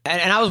it.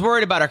 And I was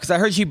worried about her because I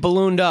heard she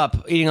ballooned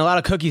up, eating a lot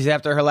of cookies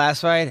after her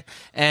last fight.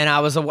 And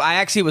I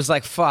actually was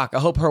like, fuck, I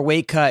hope her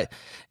weight cut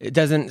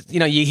doesn't,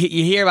 you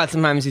hear about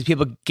sometimes these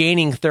people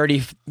gaining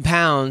 30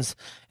 pounds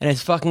and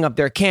it's fucking up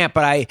their camp.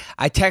 But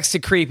I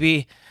texted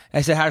Creepy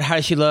I said, how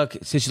does she look? She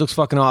said, she looks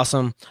fucking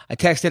awesome. I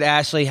texted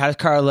Ashley, how does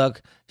Cara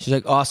look? She's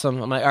like,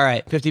 awesome. I'm like, all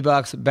right,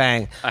 $50,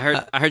 bang. I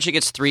heard she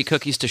gets 3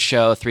 cookies to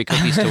show, 3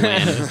 cookies to win,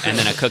 and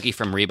then a cookie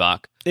from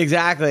Reebok.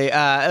 Exactly.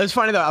 It was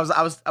funny though.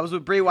 I was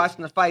with Brie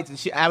watching the fights,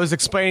 and I was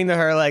explaining to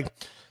her like,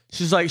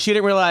 she's like, she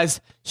didn't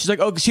realize. She's like,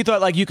 oh, she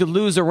thought like you could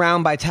lose a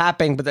round by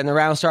tapping, but then the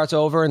round starts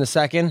over in the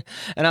second.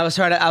 And I was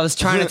trying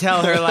to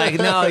tell her like,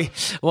 no,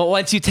 well,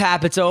 once you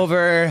tap, it's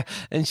over.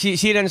 And she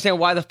didn't understand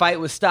why the fight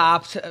was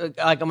stopped.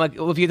 Like I'm like,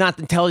 well, if you're not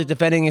intelligent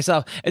defending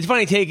yourself, it's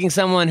funny taking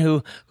someone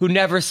who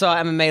never saw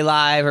MMA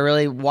live or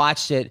really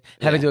watched it,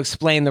 having to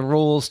explain the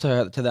rules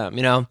to them.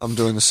 You know, I'm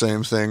doing the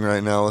same thing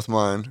right now with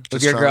mine. With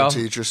Just your trying girl?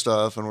 to teach her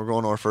stuff, and we're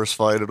going to our first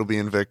fight. It'll be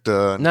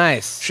Invicta. And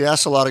nice. she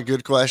asks a lot of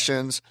good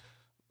questions.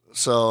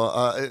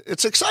 So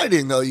it's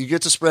exciting, though. You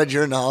get to spread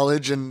your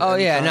knowledge and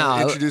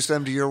introduce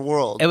them to your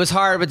world. It was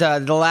hard with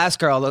the last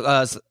girl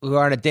we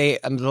were on a date.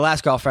 The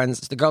last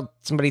girlfriends, the girl,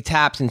 somebody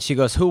taps and she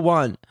goes, "Who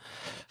won?"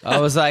 I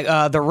was like,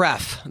 "The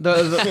ref,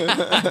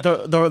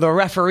 the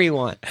referee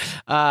won."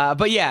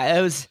 But yeah,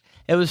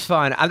 it was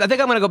fun. I think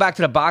I'm gonna go back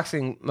to the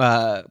boxing. Even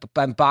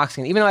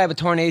though I have a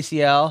torn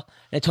ACL, and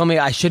they told me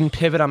I shouldn't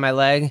pivot on my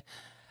leg.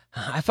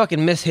 I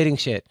fucking miss hitting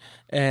shit,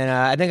 and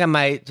I think I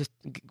might just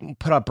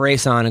put a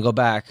brace on and go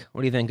back.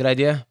 What do you think? Good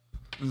idea?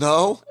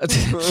 No.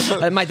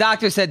 My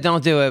doctor said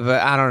don't do it,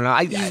 but I don't know.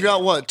 You've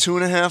got what,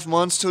 2.5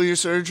 months till your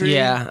surgery?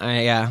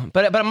 Yeah.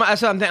 But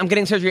I'm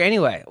getting surgery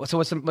anyway. So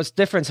what's the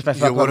difference if I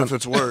fuck what up? if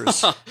it's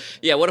worse?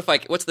 Yeah, what's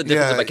the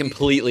difference if I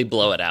completely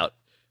blow it out?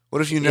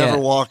 What if you never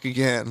walk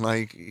again?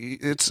 Like,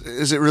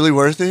 is it really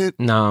worth it?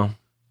 No.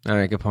 All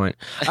right, good point.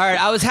 All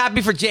right, I was happy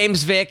for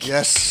James Vick.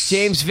 Yes.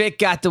 James Vick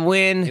got the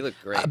win. He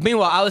looked great.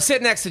 Meanwhile, I was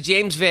sitting next to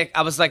James Vick.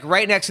 I was like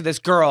right next to this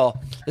girl.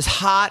 This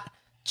hot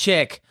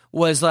chick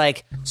was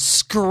like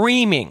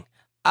screaming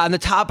on the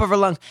top of her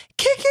lungs,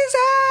 "Kick his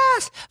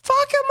ass!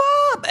 Fuck him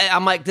up!" And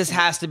I'm like, this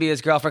has to be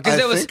his girlfriend. I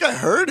think I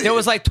heard it. There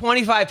was like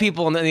 25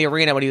 people in the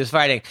arena when he was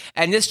fighting.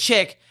 And this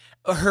chick,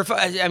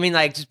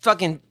 just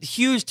fucking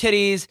huge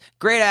titties,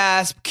 great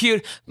ass,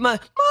 cute.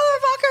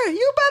 Motherfucker,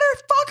 you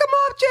better fuck him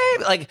up,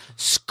 James. Like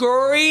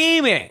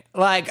screaming.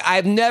 Like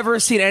I've never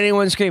seen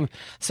anyone scream.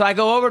 So I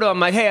go over to him,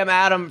 like, "Hey, I'm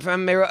Adam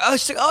from Mayro." Oh,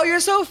 she's like, "Oh, you're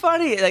so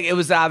funny." Like it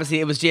was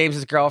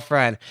James's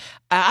girlfriend.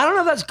 I don't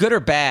know if that's good or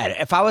bad.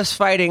 If I was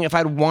fighting, if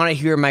I'd want to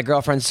hear my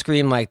girlfriend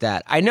scream like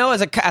that. I know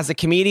as a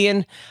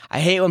comedian, I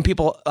hate when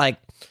people like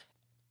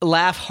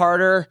laugh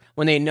harder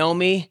when they know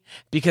me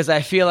because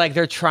I feel like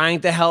they're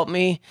trying to help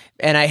me,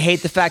 and I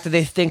hate the fact that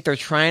they think they're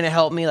trying to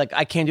help me. Like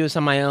I can't do this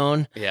on my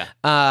own. Yeah.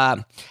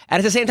 And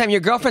at the same time,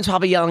 your girlfriend's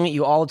probably yelling at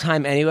you all the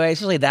time anyway.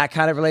 Especially that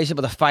kind of relationship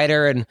with a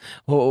fighter and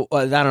I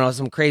don't know,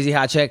 some crazy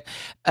hot chick.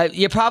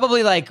 You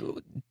probably like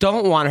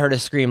don't want her to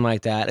scream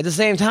like that. At the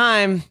same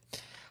time,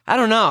 I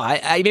don't know.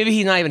 Maybe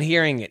he's not even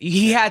hearing it.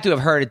 He had to have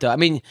heard it though. I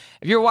mean,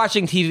 if you're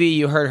watching TV,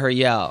 you heard her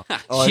yell.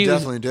 I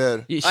definitely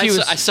did.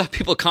 I saw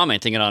people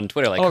commenting it on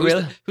Twitter. Like,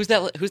 really? Who's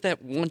that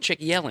one chick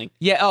yelling?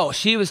 Yeah. Oh,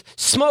 she was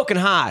smoking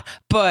hot,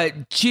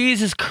 but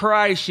Jesus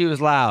Christ, she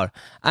was loud.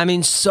 I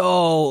mean,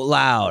 so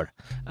loud.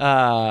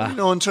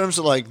 In terms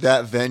of like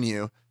that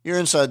venue, you're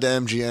inside the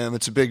MGM.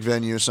 It's a big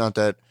venue. It's not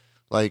that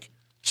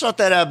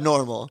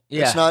abnormal.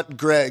 Yeah. It's not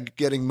Greg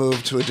getting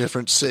moved to a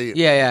different seat.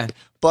 Yeah.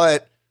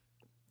 But,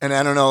 and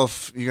I don't know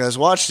if you guys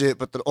watched it,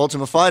 but the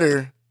Ultimate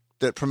Fighter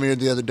that premiered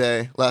the other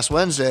day, last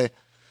Wednesday,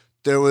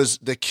 there was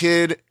the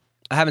kid.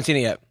 I haven't seen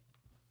it yet.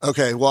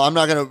 Okay, well, I'm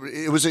not going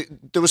to.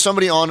 There was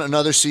somebody on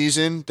another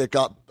season that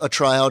got a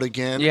tryout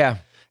again. Yeah.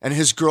 And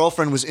his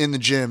girlfriend was in the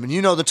gym. And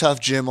the tough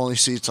gym only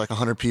seats like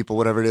 100 people,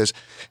 whatever it is.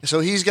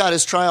 So he's got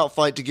his tryout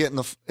fight to get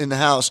in the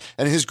house.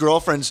 And his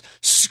girlfriend's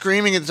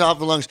screaming at the top of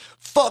her lungs,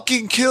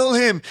 "Fucking kill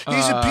him.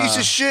 He's a piece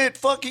of shit.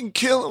 Fucking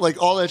kill him."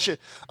 Like all that shit.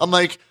 I'm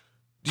like,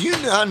 do you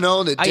not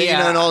know that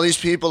Dana and all these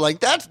people,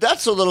 like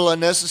that's a little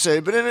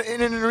unnecessary. But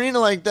in an arena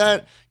like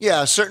that,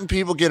 yeah, certain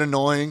people get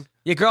annoying.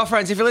 Your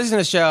girlfriends, if you're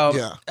listening to the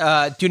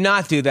show, do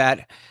not do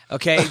that.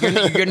 Okay,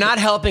 you're not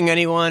helping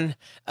anyone.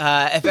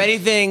 If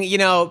anything,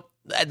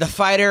 the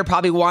fighter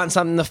probably wants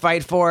something to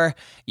fight for.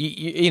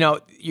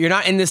 You're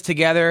not in this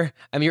together.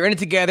 I mean, you're in it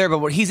together,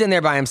 but he's in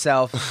there by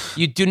himself.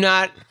 You do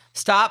not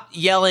stop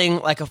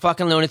yelling like a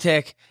fucking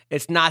lunatic.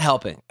 It's not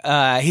helping.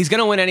 He's going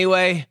to win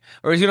anyway,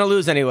 or he's going to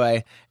lose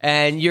anyway.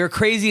 And your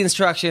crazy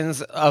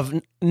instructions of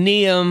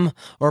knee him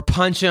or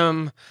punch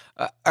him,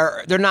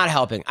 they're not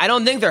helping. I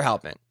don't think they're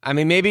helping. I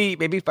mean,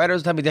 maybe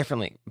fighters tell me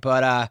differently,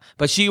 but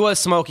she was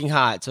smoking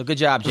hot. So good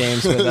job,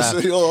 James. With, so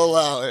you'll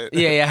allow it.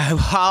 Yeah.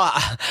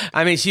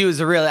 I mean, she was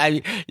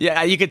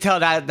you could tell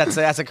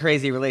that's a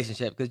crazy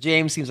relationship because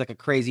James seems like a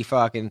crazy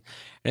fuck and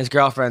his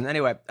girlfriend.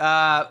 Anyway,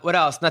 what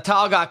else?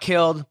 Natal got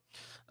killed.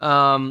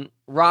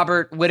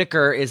 Robert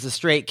Whitaker is the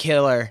straight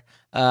killer.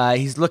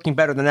 He's looking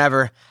better than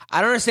ever.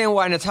 I don't understand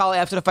why Natal,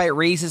 after the fight,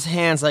 raised his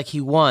hands like he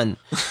won.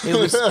 It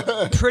was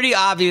pretty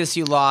obvious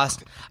you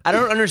lost. I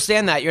don't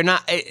understand that. You're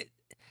not...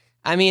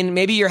 I mean,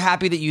 maybe you're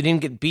happy that you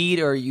didn't get beat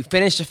or you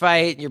finished the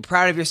fight. You're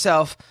proud of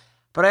yourself.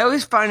 But I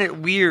always find it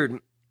weird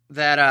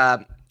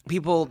that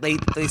people, they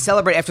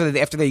celebrate after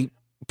they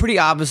pretty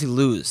obviously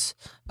lose.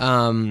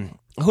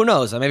 Who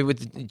knows? Maybe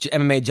with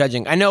MMA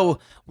judging. I know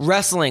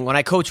wrestling, when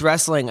I coach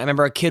wrestling, I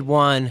remember a kid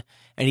won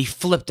and he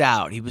flipped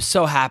out. He was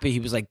so happy. He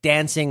was like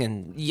dancing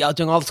and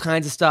doing all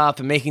kinds of stuff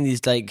and making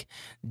these like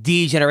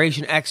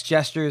D-Generation X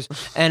gestures.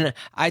 And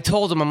I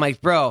told him, I'm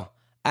like, bro,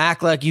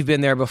 act like you've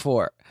been there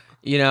before,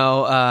 you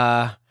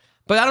know?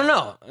 But I don't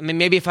know. I mean,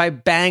 maybe if I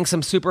bang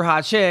some super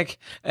hot chick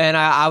and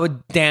I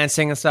would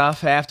dancing and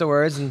stuff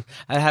afterwards, and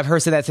I'd have her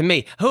say that to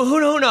me.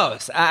 Who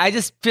knows? I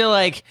just feel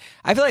like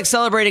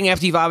celebrating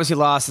after you've obviously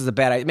lost is a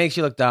bad idea. It makes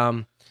you look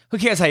dumb. Who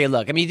cares how you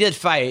look? I mean, you did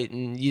fight,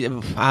 and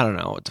I don't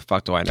know. What the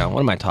fuck do I know? What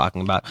am I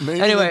talking about?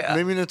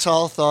 Maybe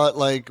Natal thought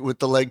like with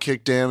the leg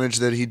kick damage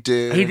that he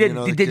did. He did.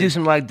 He did do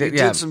some leg. He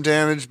did some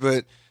damage,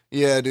 but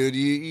yeah, dude,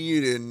 you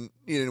didn't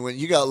win.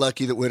 You got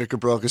lucky that Whitaker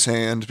broke his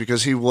hand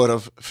because he would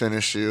have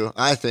finished you.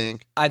 I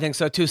think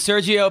so too.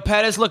 Sergio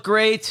Pettis looked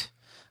great.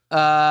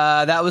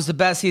 That was the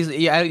best.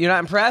 You're not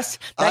impressed?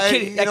 That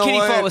kid he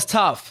fought was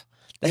tough.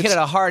 That kid had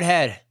a hard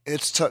head.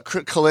 It's tough.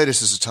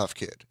 Kalidas is a tough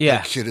kid. Yeah,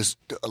 that kid is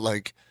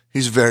like.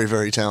 He's very,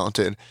 very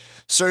talented.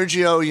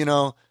 Sergio, you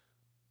know,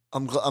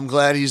 I'm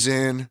glad he's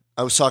in.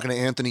 I was talking to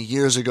Anthony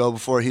years ago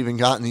before he even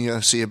got in the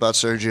UFC about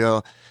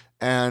Sergio,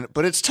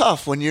 but it's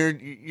tough when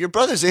your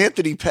brother's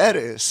Anthony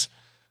Pettis,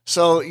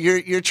 so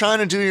you're trying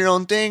to do your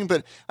own thing.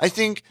 But I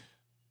think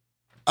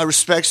I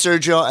respect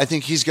Sergio. I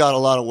think he's got a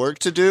lot of work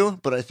to do,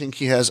 but I think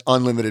he has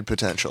unlimited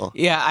potential.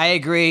 Yeah, I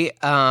agree.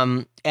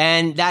 And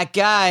that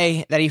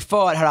guy that he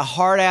fought had a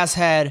hard ass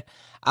head.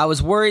 I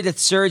was worried that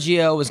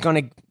Sergio was going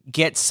to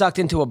get sucked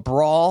into a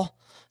brawl,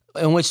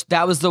 in which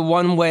that was the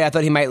one way I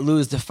thought he might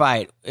lose the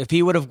fight. If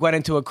he would have went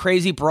into a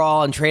crazy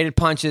brawl and traded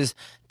punches,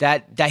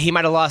 that he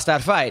might have lost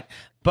that fight.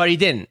 But he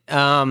didn't.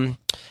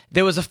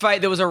 There was a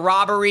fight. There was a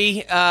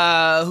robbery.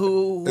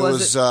 Who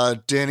was it? It was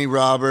Danny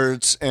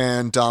Roberts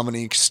and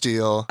Dominique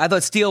Steele. I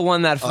thought Steele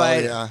won that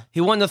fight. Oh, yeah. He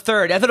won the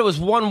third. I thought it was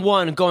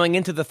 1-1 going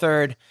into the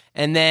third,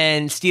 and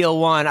then Steele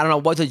won. I don't know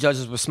what the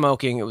judges were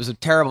smoking. It was a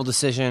terrible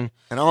decision.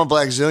 And I'm a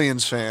Black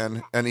Zillions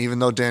fan, and even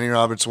though Danny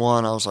Roberts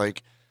won, I was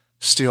like,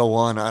 Steele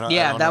won. I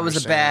don't that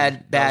was a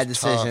bad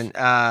decision.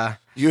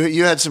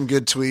 You had some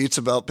good tweets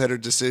about better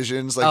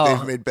decisions, like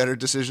they've made better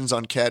decisions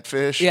on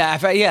Catfish. Yeah,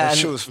 that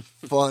shit was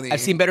funny.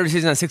 I've seen better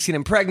decisions on 16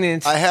 and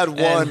Pregnant. I had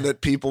one that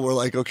people were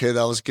like, "Okay,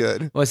 that was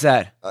good." What's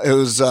that? It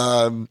was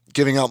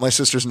giving out my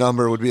sister's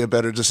number would be a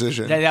better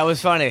decision. That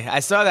was funny.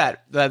 I saw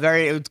that.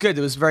 It was good.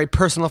 It was very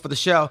personal for the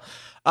show.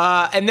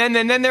 And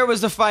then there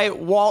was the fight,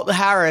 Walt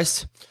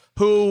Harris,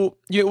 who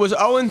was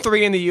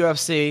 0-3 in the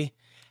UFC.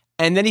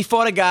 And then he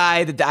fought a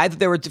guy that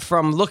they were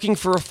from Looking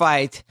for a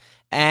Fight,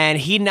 and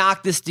he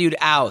knocked this dude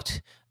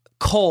out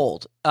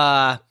cold.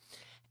 And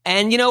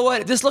you know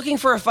what? This Looking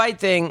for a Fight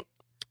thing,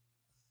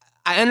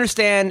 I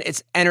understand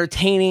it's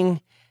entertaining.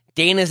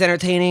 Dana's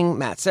entertaining.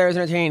 Matt Serra's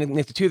entertaining.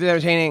 Nick the Tooth is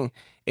entertaining.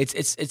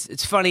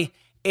 It's funny.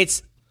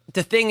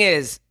 The thing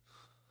is,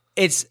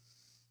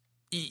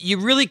 you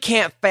really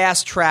can't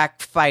fast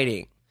track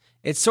fighting.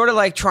 It's sort of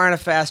like trying to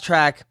fast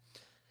track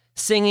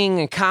singing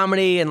and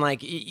comedy, and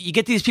like you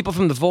get these people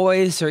from The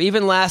Voice or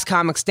even Last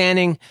Comic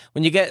Standing,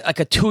 when you get like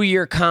a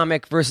 2-year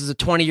comic versus a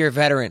 20-year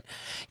veteran.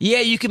 Yeah,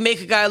 you can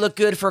make a guy look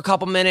good for a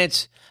couple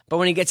minutes, but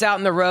when he gets out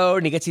on the road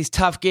and he gets these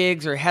tough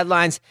gigs or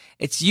headlines,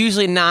 it's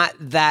usually not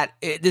that.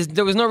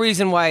 There was no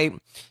reason why,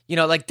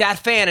 like that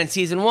fan in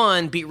season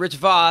 1 beat Rich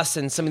Voss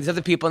and some of these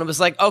other people, and it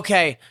was like,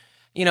 okay,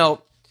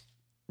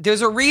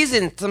 there's a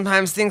reason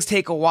sometimes things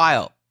take a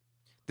while.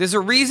 There's a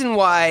reason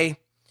why,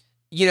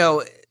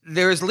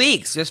 there's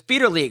leagues, there's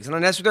feeder leagues,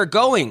 and that's where they're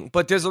going.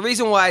 But there's a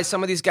reason why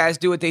some of these guys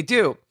do what they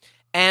do.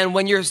 And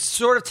when you're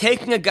sort of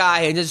taking a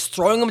guy and just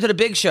throwing him to the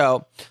big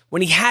show,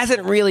 when he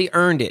hasn't really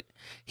earned it,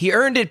 he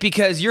earned it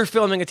because you're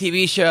filming a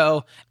TV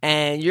show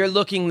and you're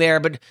looking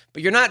there, but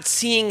you're not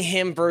seeing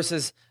him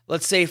versus,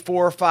 let's say,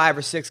 4 or 5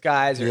 or 6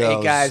 guys or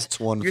 8 guys. It's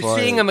one you're fight.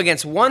 Seeing him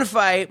against one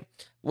fight,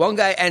 one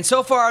guy. And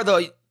so far,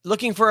 though,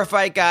 Looking for a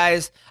Fight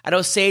guys, I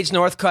know Sage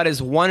Northcutt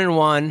is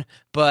 1-1,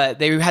 but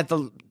they had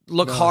to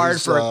look hard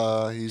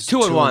for he's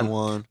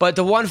 2-1. But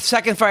the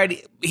second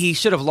fight he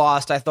should have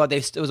lost. I thought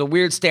it was a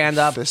weird stand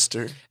up.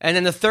 Fister. And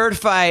then the third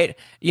fight,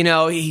 he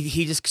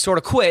just sort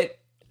of quit.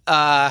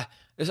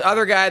 This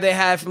other guy they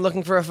had from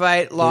Looking for a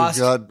Fight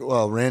lost.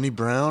 Randy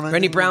Brown.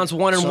 Randy Brown's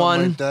 1-1.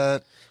 Like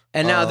that.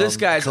 And now this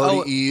guy's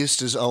Cody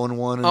East is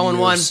 0-1 in the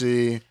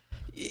UFC.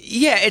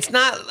 Yeah, it's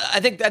not. I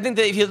think that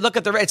if you look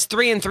at it's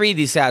 3-3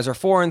 these guys, or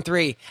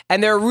 4-3,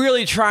 and they're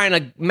really trying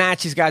to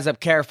match these guys up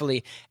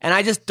carefully. And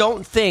I just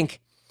don't think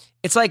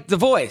it's like The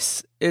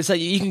Voice. It's like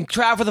you can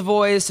try for The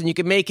Voice and you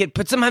can make it,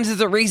 but sometimes there's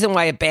a reason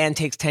why a band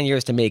takes 10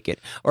 years to make it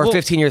or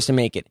 15 years to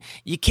make it.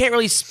 You can't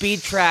really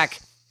speed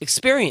track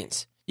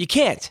experience. You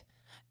can't.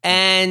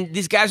 And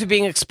these guys are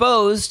being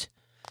exposed,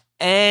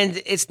 and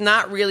it's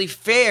not really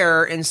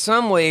fair in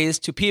some ways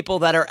to people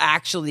that are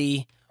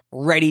actually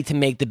ready to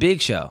make the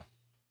big show.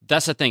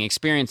 That's the thing.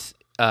 Experience.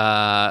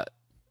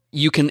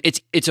 You can.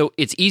 It's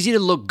easy to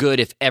look good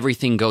if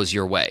everything goes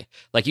your way.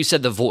 Like you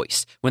said, The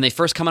Voice. When they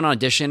first come on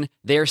audition,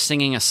 they're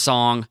singing a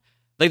song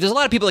Like, there's a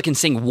lot of people that can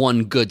sing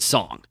one good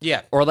song.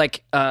 Yeah. Or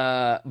like,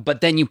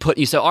 but then you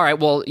say, all right,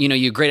 well,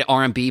 you're great at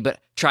R&B, but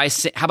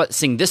how about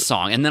sing this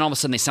song? And then all of a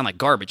sudden they sound like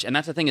garbage. And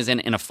that's the thing is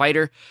in a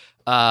fighter,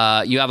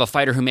 you have a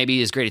fighter who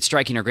maybe is great at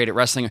striking or great at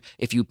wrestling.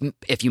 If you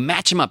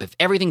match them up, if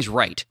everything's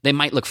right, they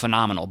might look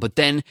phenomenal. But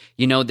then,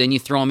 then you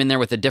throw them in there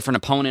with a different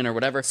opponent or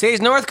whatever.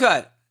 Sage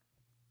Northcutt.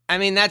 I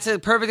mean, that's a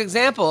perfect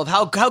example of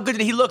how good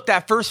did he look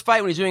that first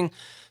fight when he was doing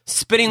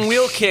spinning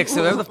wheel kicks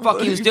or whatever the fuck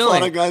he was doing. He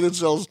fought a guy that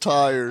sells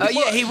tires.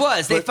 Yeah, he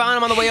was. They found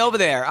him on the way over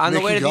there.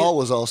 Mickey Gall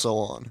was also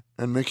on.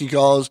 And Mickey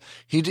Gall's,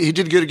 he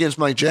did good against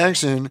Mike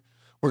Jackson.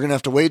 We're going to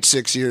have to wait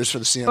 6 years for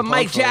the CM But Punk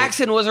Mike fight.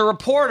 Jackson was a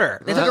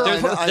reporter.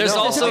 There's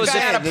also a guy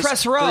had a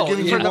press row. They're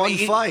giving you one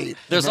fight.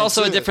 There's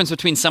also a difference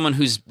between someone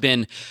who's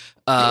been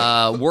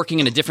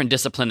working in a different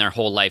discipline their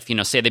whole life.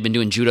 Say they've been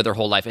doing judo their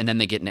whole life and then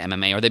they get into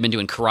MMA, or they've been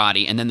doing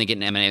karate and then they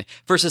get into MMA,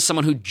 versus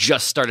someone who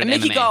just started and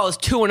MMA. Mickey Gall is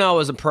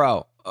 2-0 as a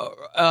pro.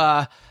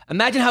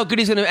 Imagine how good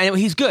he's going to. And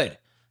he's good,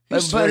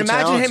 but imagine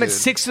talented. him at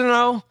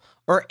 6-0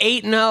 or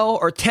 8-0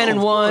 or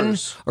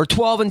 10-1 or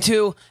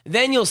 12-2.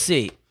 Then you'll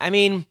see. I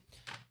mean,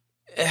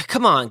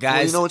 come on,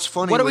 guys. Well, it's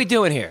funny. What are we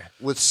doing here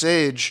with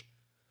Sage?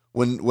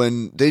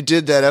 When they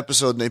did that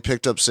episode and they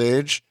picked up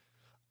Sage,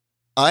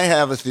 I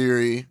have a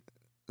theory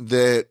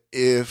that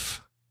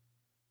if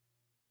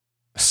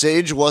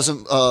Sage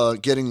wasn't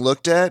getting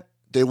looked at,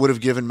 they would have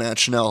given Matt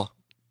Schnell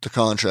the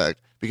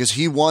contract because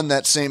he won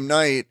that same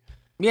night.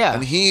 Yeah,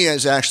 and he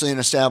is actually an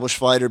established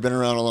fighter, been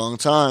around a long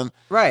time.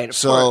 Right.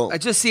 So it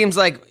just seems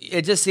like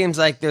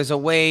there's a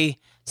way.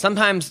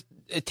 Sometimes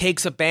it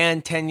takes a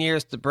band 10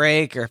 years to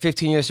break, or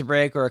 15 years to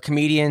break, or a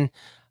comedian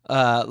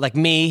like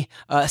me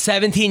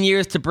 17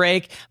 years to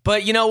break.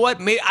 But you know what?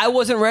 I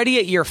wasn't ready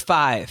at year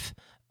 5.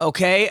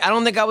 Okay, I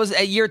don't think I was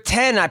at year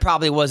 10. I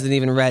probably wasn't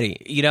even ready.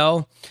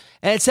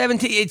 And at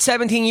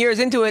 17 years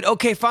into it,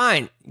 okay,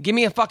 fine. Give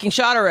me a fucking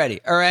shot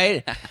already, all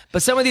right?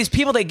 But some of these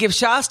people, they give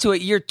shots to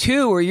it year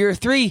 2 or year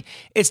 3,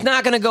 it's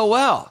not going to go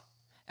well.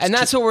 And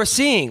that's what we're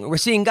seeing. We're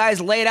seeing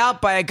guys laid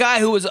out by a guy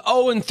who was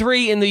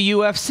 0-3 in the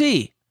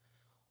UFC.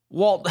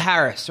 Walt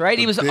Harris, right?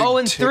 He was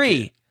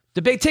 0-3.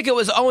 The big ticket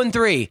was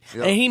 0-3.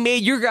 Yep. And he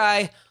made your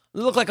guy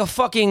look like a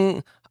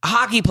fucking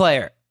hockey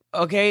player,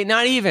 okay?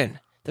 Not even.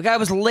 The guy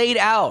was laid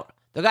out.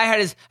 The guy had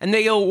his, and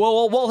they go,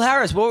 well, Walt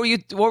Harris, what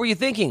were you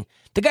thinking?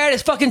 The guy had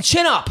his fucking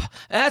chin up.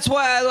 And that's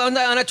why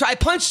I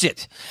punched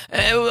it.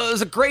 It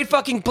was a great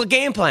fucking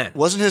game plan.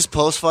 Wasn't his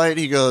post-fight,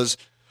 he goes,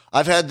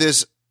 I've done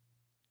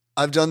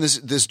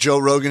this Joe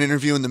Rogan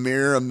interview in the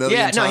mirror a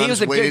million times, he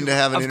was waiting to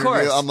have an interview.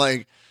 Course. I'm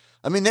like,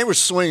 they were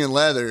swinging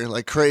leather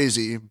like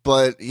crazy,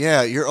 but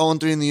yeah, you're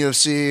 0-3 in the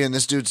UFC, and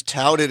this dude's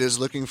touted as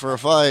looking for a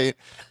fight.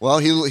 Well,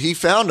 he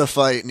found a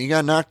fight, and he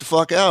got knocked the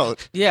fuck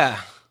out. Yeah.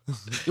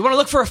 You want to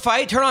look for a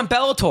fight? Turn on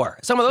Bellator.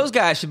 Some of those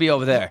guys should be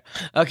over there.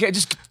 Okay,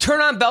 just turn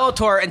on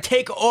Bellator and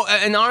take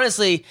Bubba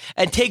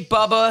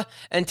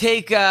and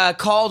take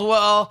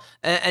Caldwell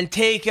and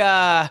take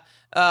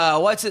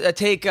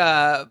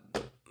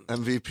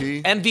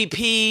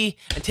MVP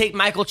and take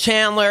Michael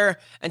Chandler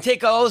and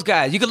take all those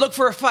guys. You could look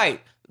for a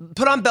fight.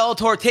 Put on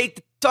Bellator. Take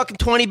the fucking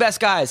 20 best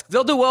guys.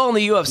 They'll do well in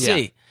the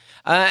UFC.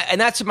 Yeah. And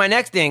that's my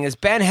next thing is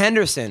Ben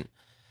Henderson.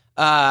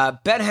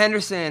 Ben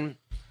Henderson.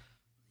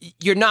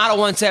 You're not a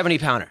 170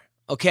 pounder,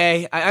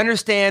 okay? I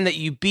understand that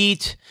you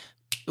beat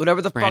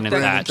whatever the Brandon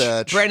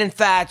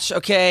Thatch,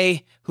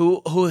 okay?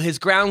 Who his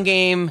ground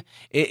game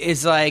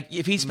is like,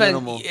 if he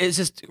spent, it's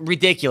just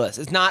ridiculous.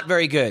 It's not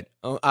very good.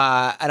 And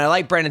I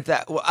like Brandon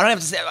Thatch. Well, I don't have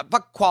to say, I'm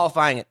fuck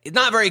qualifying it. It's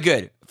not very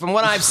good from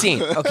what I've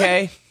seen,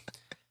 okay?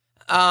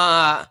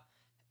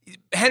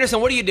 Henderson,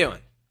 what are you doing?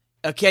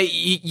 Okay,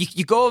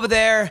 you go over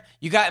there.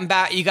 You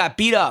got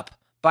beat up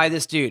by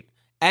this dude,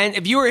 and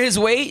if you were his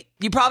weight,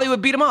 you probably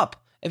would beat him up.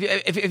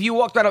 If you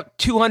walked around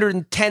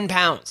 210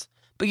 pounds,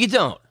 but you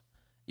don't.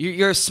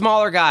 You're a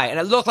smaller guy, and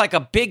it looked like a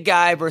big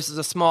guy versus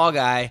a small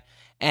guy,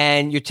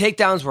 and your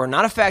takedowns were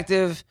not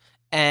effective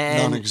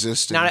and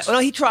non-existent.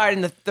 Well, he tried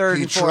in the third.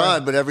 He and fourth.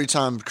 tried, but every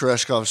time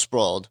Koreshkov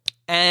sprawled.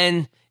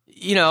 And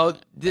I'll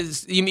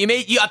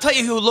tell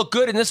you who looked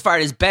good in this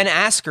fight is Ben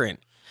Askren.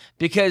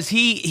 Because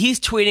he's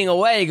tweeting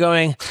away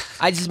going,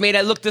 I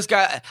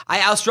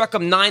outstruck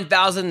him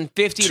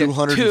 9,050 to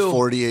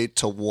 248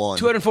 to 1.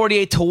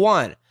 248 to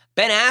 1.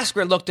 Ben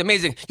Askren looked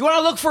amazing. You want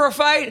to look for a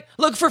fight?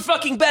 Look for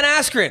fucking Ben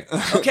Askren,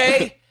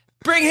 okay?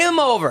 Bring him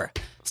over.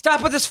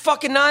 Stop with this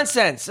fucking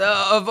nonsense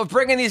of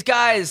bringing these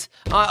guys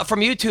from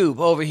YouTube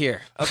over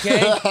here,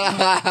 okay?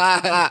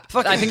 I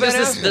think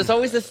there's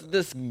always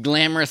this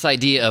glamorous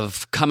idea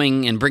of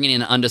coming and bringing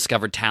in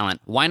undiscovered talent.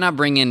 Why not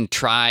bring in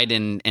tried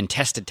and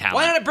tested talent?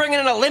 Why not bring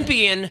in an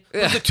Olympian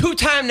who's a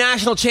 2-time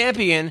national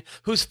champion,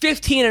 who's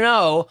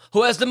 15-0,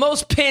 who has the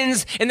most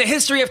pins in the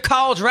history of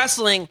college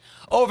wrestling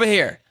over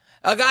here?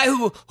 A guy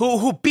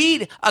who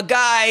beat a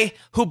guy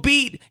who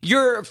beat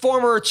your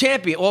former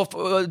champion. Well,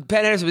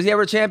 Ben Anderson, was he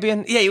ever a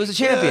champion? Yeah, he was a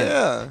champion.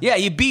 Yeah,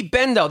 you beat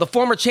Bendo, the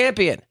former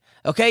champion.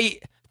 Okay?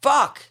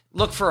 Fuck.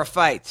 Look for a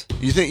fight.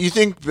 You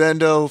think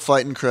Bendo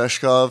fighting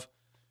Koreshkov,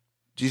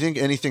 do you think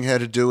anything had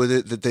to do with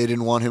it that they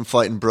didn't want him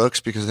fighting Brooks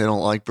because they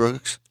don't like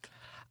Brooks?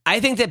 I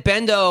think that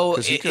Bendo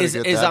 'Cause he couldn't is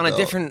get that on a belt.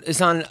 different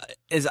is on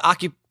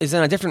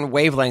a different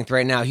wavelength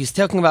right now. He's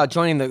talking about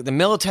joining the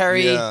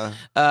military. Yeah.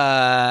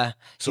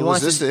 So he was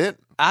wants this to- it?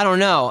 I don't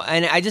know,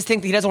 and I just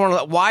think that he doesn't want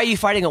to. Why are you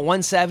fighting at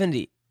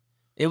 170?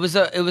 It was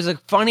a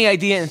funny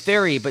idea in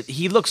theory, but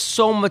he looks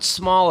so much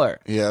smaller.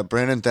 Yeah,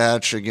 Brandon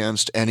Thatch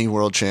against any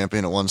world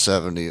champion at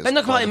 170. Is Bendo could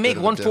quite probably a make bit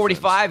of a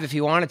 145 if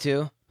he wanted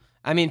to.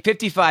 I mean,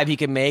 55 he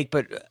could make,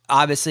 but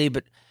obviously,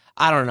 but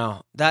I don't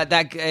know.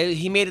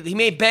 He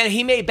made Ben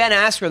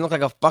Askren look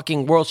like a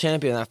fucking world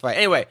champion in that fight.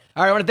 Anyway,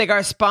 all right, I want to thank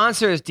our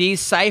sponsors,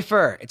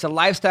 Decipher. It's a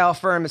lifestyle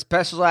firm that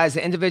specializes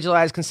in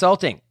individualized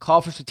consulting.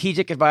 Call for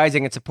strategic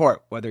advising and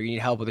support, whether you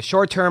need help with a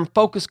short-term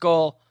focus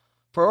goal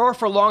or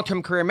for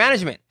long-term career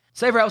management.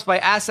 Decipher helps by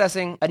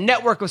accessing a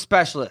network of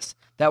specialists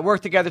that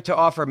work together to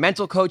offer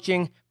mental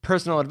coaching,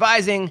 personal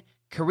advising,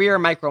 career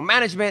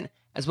micromanagement,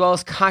 as well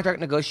as contract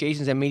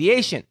negotiations and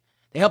mediation.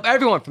 They help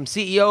everyone from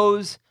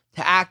CEOs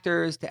to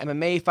actors, to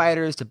MMA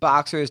fighters, to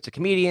boxers, to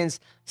comedians,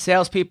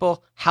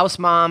 salespeople, house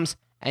moms,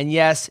 and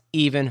yes,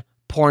 even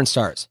porn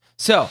stars.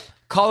 So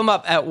call them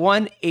up at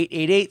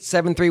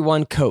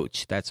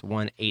 1-888-731-COACH. That's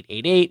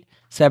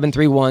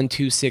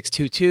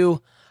 1-888-731-2622.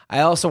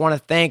 I also want to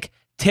thank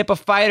Tip a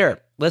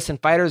Fighter. Listen,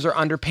 fighters are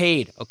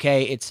underpaid,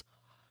 okay? It's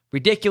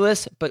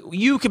ridiculous, but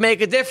you can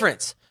make a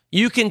difference.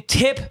 You can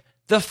tip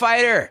the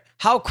fighter.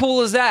 How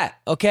cool is that,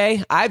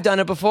 okay? I've done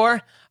it before.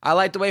 I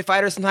like the way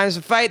fighters sometimes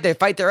fight. They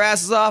fight their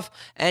asses off.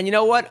 And you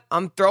know what?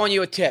 I'm throwing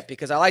you a tip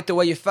because I like the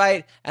way you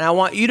fight. And I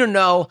want you to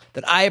know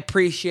that I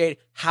appreciate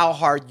how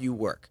hard you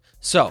work.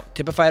 So,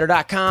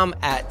 tipafighter.com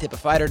at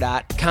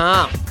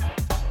tipafighter.com.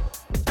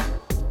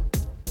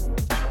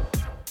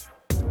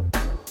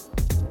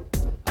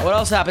 What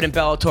else happened in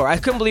Bellator? I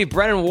couldn't believe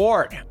Brennan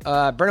Ward.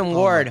 Brennan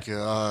Ward. Oh,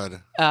 my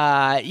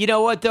God. You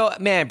know what, though?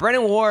 Man,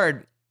 Brennan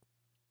Ward,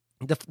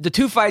 the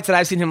two fights that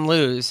I've seen him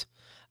lose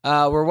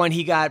were when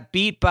he got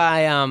beat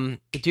by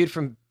the dude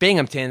from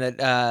Binghamton, that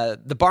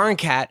the Barn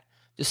Cat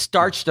just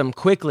starched him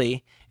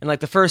quickly in like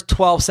the first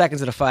 12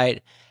 seconds of the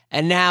fight,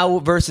 and now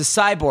versus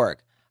Cyborg.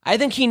 I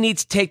think he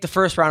needs to take the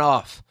first round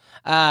off,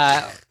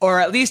 or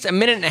at least a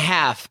minute and a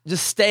half.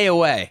 Just stay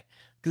away.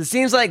 Because it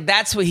seems like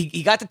that's what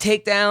he got the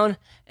takedown,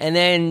 and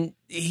then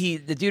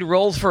the dude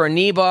rolls for a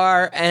knee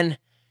bar. And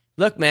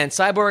look, man,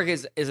 Cyborg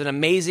is an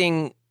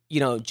amazing,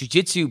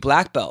 jiu-jitsu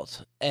black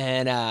belt,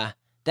 and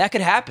that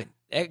could happen.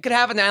 It could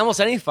happen to almost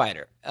any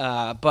fighter,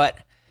 but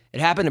it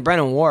happened to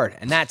Brennan Ward,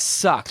 and that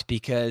sucked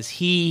because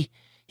he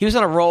was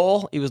on a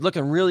roll. He was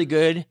looking really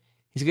good.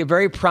 He's a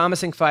very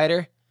promising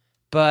fighter,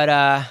 but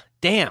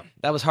damn,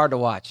 that was hard to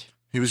watch.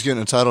 He was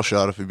getting a title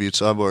shot if he beat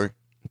Cyborg.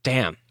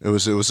 Damn. It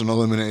was an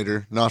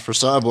eliminator, not for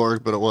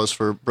Cyborg, but it was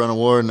for Brennan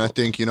Ward. And I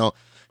think,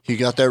 he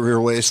got that rear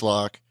waist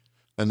lock,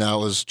 and that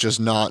was just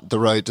not the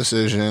right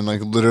decision.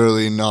 Like,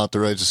 literally not the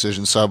right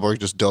decision. Cyborg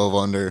just dove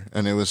under,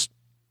 and it was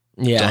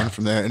done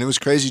from there. And it was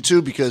crazy,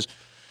 too, because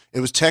it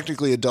was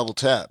technically a double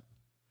tap,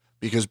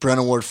 because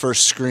Brennan Ward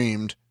first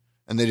screamed,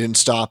 and they didn't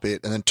stop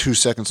it. And then 2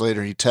 seconds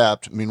later, he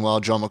tapped. Meanwhile,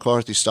 John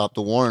McCarthy stopped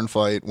the Warren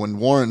fight when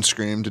Warren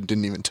screamed and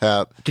didn't even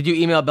tap. Did you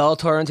email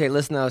Bellator and say,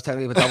 listen, I was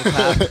technically a double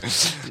tap?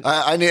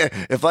 I need,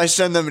 if I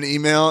send them an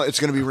email, it's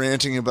going to be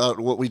ranting about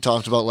what we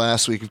talked about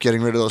last week of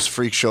getting rid of those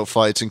freak show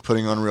fights and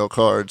putting on real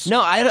cards. No,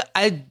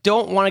 I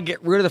don't want to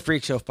get rid of the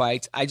freak show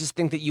fights. I just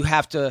think that you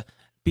have to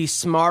be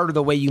smarter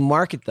the way you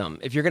market them.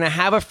 If you're going to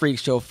have a freak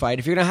show fight,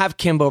 if you're going to have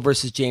Kimbo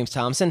versus James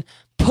Thompson,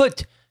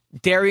 put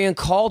Darian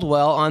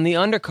Caldwell on the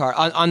undercard,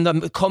 on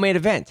the co-main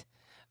event.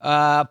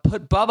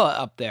 Put Bubba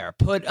up there.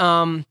 Put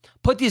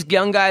these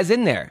young guys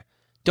in there.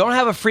 Don't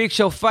have a freak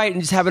show fight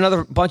and just have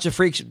another bunch of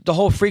the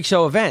whole freak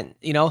show event,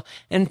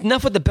 And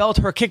enough with the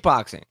Bellator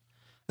kickboxing.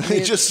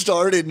 They just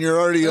started and you're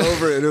already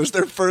over it. It was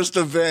their first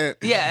event.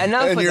 Yeah,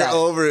 enough and with you're that.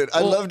 over it.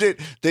 I loved it.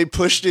 They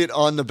pushed it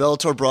on the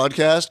Bellator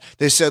broadcast.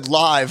 They said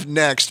live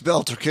next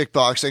Bellator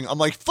kickboxing. I'm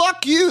like,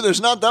 fuck you.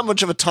 There's not that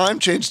much of a time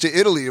change to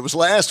Italy. It was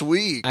last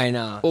week. I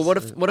know. Well,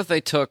 what if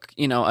they took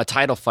a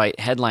title fight,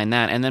 headline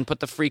that, and then put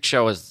the freak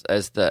show as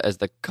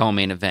the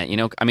co-main event?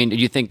 Do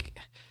you think?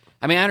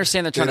 I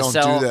understand they're trying to don't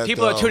sell. do that.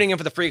 People are though. tuning in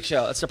for the freak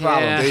show. That's the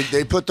problem. Yeah.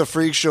 They put the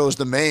freak show as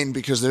the main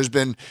because there's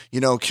been,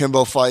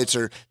 Kimbo fights,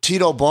 or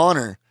Tito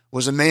Bonner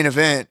was a main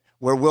event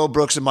where Will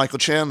Brooks and Michael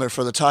Chandler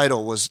for the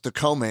title was the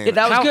co-main. Yeah,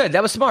 that was good.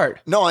 That was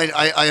smart. No,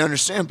 I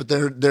understand, but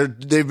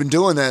they've been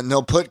doing that, and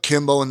they'll put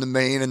Kimbo in the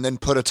main and then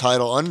put a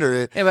title under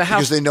it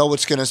because they know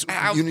what's going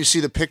to. You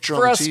see the picture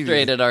on the TV.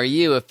 Frustrated are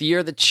you if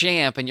you're the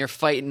champ and you're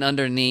fighting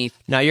underneath?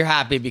 No, you're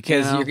happy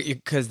because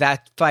because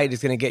that fight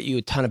is going to get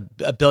you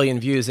a billion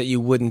views that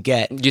you wouldn't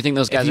get. Do you think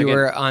those guys if you are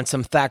were on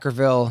some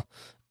Thackerville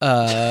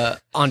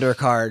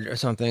undercard or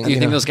something? Do you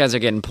think those guys are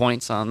getting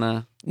points on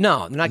the?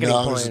 No, they're not getting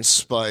No, it was points.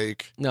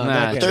 Spike. No,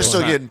 Nah, They're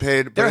still getting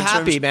paid. but They're in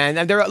happy, terms- man.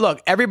 And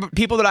look,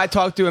 people that I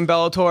talked to in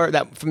Bellator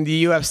that from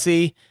the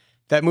UFC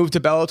that moved to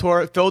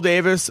Bellator: Phil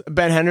Davis,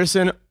 Ben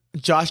Henderson,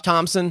 Josh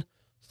Thompson,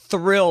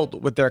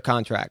 thrilled with their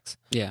contracts.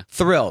 Yeah.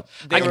 Thrilled.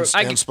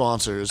 And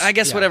sponsors. I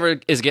guess whatever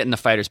is getting the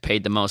fighters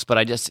paid the most, but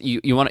I just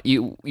you want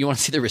to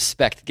see the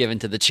respect given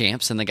to the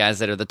champs and the guys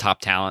that are the top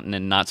talent,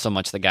 and not so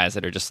much the guys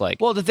that are just like.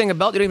 Well, the thing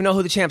about you don't even know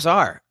who the champs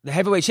are. The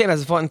heavyweight champ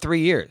hasn't fought in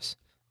 3 years.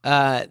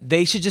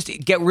 They should just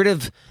get rid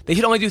of. They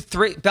should only do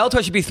 3.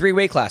 Bellator should be 3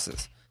 weight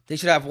classes. They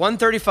should have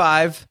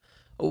 135,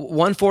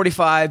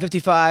 145,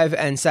 55,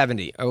 and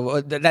 70.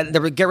 Or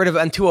get rid of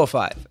and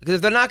 205 because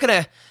if they're not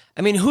gonna.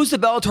 I mean, who's the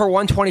Bellator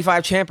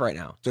 125 champ right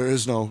now? There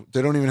is no.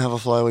 They don't even have a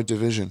flyweight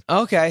division.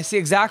 Okay, see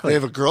exactly. They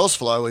have a girls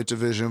flyweight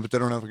division, but they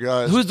don't have a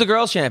guys. Who's the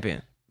girls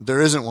champion?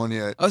 There isn't one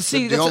yet. Oh,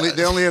 see, they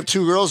only have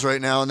 2 girls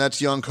right now, and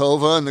that's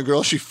Yonkova and the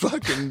girl she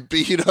fucking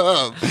beat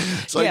up.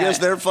 So I guess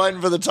they're fighting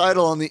for the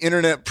title on the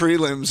internet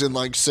prelims in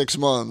like 6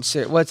 months.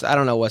 I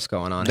don't know what's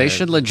going on. They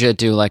should legit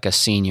do like a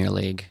senior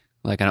league,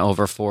 like an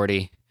over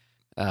 40.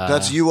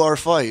 That's UR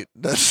Fight.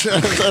 That's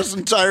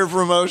entire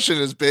promotion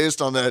is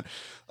based on that.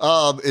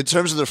 In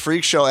terms of the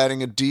Freak Show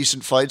adding a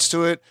decent fights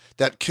to it,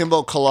 that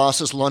Kimbo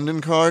Colossus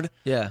London card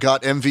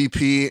got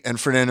MVP and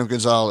Fernando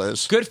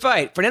Gonzalez. Good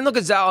fight. Fernando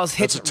Gonzalez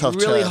hits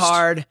really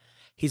hard.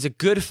 He's a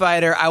good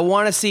fighter. I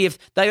want to see if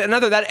that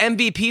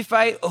MVP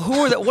fight.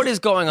 What is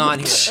going on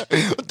here?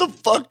 What the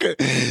fuck?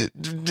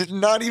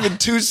 Not even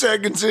 2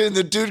 seconds in,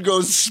 the dude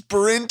goes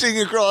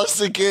sprinting across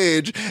the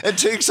cage and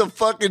takes a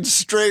fucking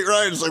straight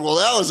right. It's like, well,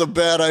 that was a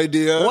bad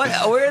idea.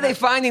 Where are they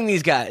finding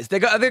these guys? They're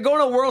going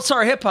to World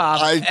Star Hip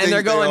Hop and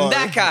they're going,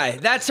 that guy.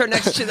 That's our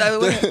next.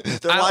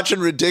 They're watching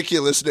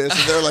Ridiculousness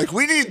and they're like,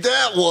 we need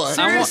that one.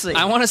 Seriously,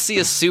 I want to see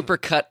a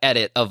supercut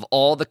edit of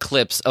all the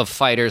clips of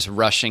fighters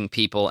rushing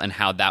people and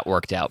how that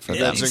worked out for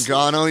them.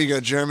 Zingano, you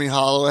got Jeremy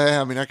Holloway.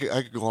 I mean, I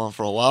could go on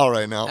for a while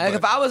right now.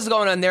 If I was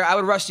going in there, I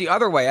would rush the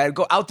other way. I'd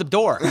go out the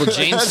door. Well,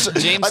 James I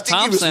think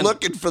Thompson. he was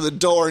looking for the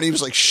door, and he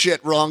was like,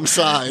 "Shit, wrong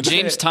side."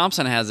 James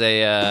Thompson has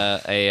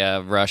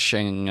a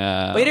rushing.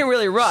 But he didn't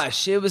really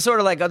rush. It was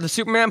sort of like the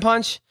Superman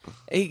punch.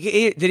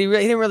 He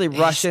didn't really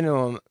rush into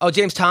him. Oh,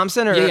 James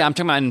Thompson, or yeah, I'm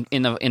talking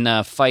about in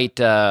the fight.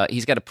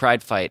 He's got a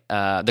pride fight.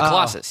 The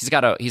Colossus. He's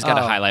got a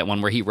highlight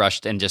one where he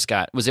rushed and just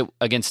got. Was it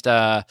against?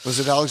 Was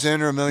it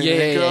Alexander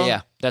Emelianenko?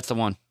 Yeah. That's the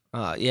one.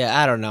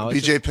 I don't know.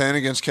 BJ Penn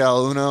against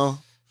Cal Uno.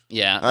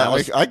 Yeah,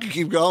 I could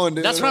keep going.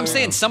 Dude. That's what I'm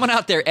saying. Someone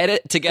out there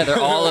edit together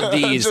all of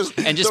these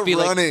and just be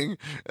running,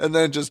 and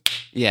then just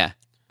yeah.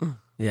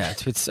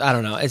 It's I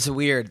don't know. It's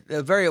weird,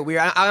 very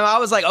weird. I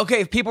was like,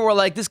 okay, if people were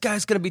like, this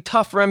guy's gonna be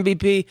tough for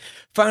MVP.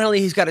 Finally,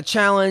 he's got a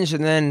challenge,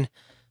 and then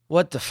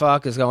what the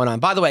fuck is going on?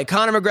 By the way,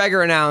 Conor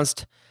McGregor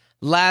announced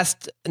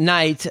last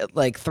night at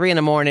like 3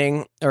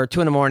 a.m. or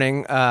 2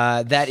 a.m.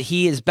 That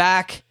he is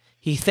back.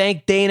 He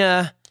thanked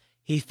Dana.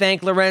 He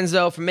thanked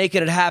Lorenzo for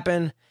making it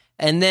happen.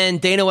 And then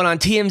Dana went on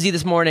TMZ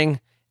this morning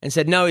and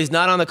said, no, he's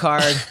not on the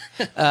card.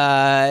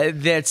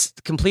 That's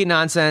complete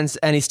nonsense,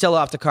 and he's still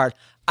off the card.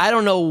 I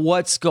don't know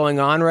what's going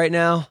on right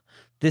now.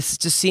 This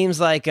just seems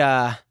like,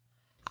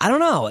 I don't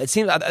know. It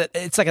seems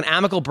it's like an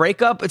amicable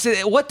breakup.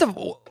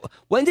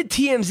 When did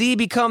TMZ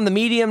become the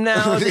medium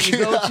now that you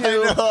go to?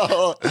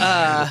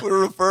 I know.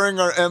 We're referring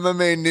our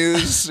MMA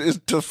news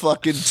to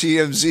fucking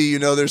TMZ. You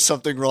know, there's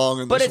something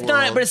wrong in this world.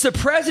 Not. But it's the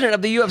president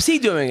of the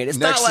UFC doing it. It's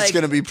Next, not like it's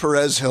going to be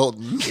Perez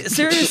Hilton.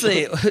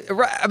 Seriously,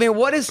 I mean,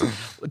 what is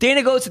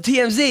Dana goes to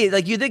TMZ?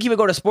 Like, you think he would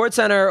go to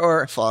SportsCenter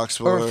or Fox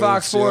Sports? Or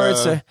Fox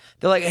Sports? Yeah. Or,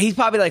 they're like, he's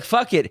probably like,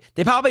 fuck it.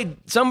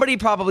 Somebody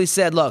probably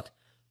said, look,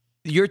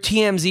 your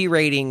TMZ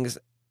ratings.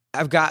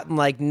 I've gotten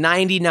like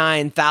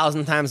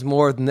 99,000 times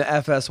more than the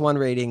FS1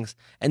 ratings.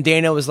 And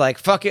Dana was like,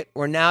 fuck it.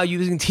 We're now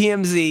using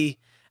TMZ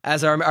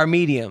as our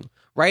medium.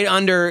 Right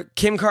under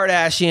Kim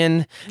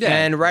Kardashian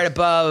and right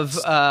above,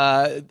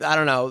 I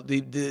don't know,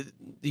 the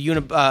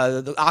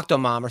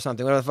Octomom or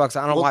something. Whatever the fuck.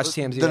 I don't watch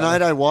TMZ. The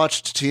night I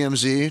watched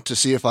TMZ to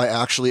see if I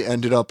actually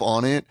ended up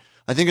on it,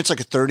 I think it's like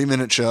a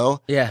 30-minute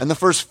show. Yeah. And the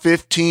first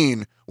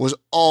 15 was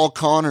all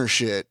Conor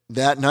shit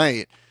that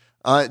night.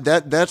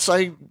 That's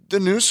like the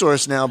news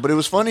source now, but it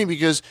was funny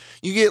because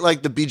you get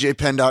like the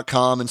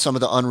BJPenn.com and some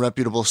of the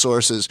unreputable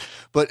sources.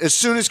 But as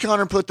soon as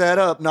Conor put that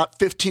up, not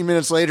 15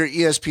 minutes later,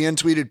 ESPN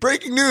tweeted,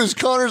 breaking news,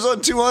 Conor's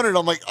on 200.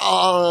 I'm like,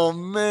 oh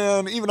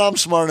man, even I'm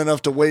smart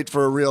enough to wait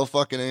for a real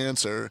fucking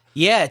answer.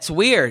 Yeah, it's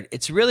weird.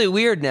 It's really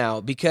weird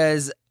now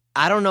because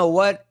I don't know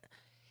what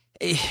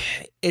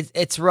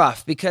it's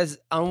rough because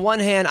on one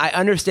hand, I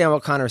understand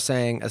what Conor's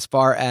saying as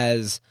far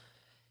as,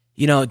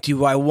 you know,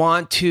 do I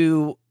want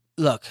to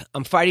look,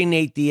 I'm fighting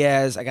Nate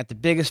Diaz. I got the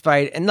biggest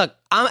fight. And look,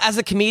 as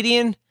a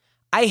comedian,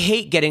 I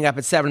hate getting up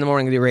at 7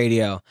 a.m. to do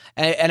radio.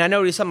 And I know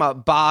he was talking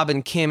about Bob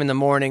and Kim in the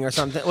morning or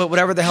something,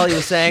 whatever the hell he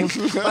was saying.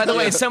 By the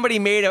way, somebody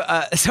made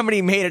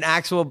an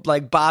actual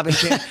like Bob and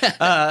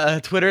Kim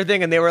Twitter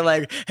thing, and they were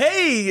like,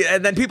 hey,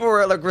 and then people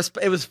were like,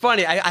 it was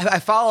funny. I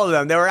follow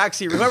them. They were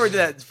actually, remember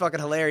that? It's fucking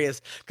hilarious.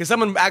 Because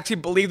someone actually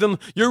believed them,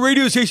 your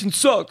radio station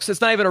sucks.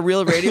 It's not even a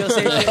real radio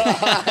station.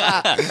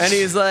 And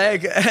he's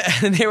like,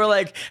 and they were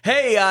like,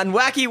 hey, on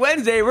Wacky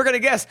Wednesday, we're going to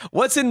guess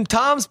what's in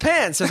Tom's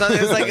pants or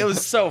something. It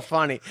was so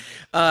funny.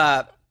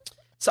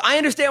 So I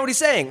understand what he's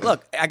saying.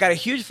 Look, I got a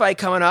huge fight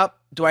coming up.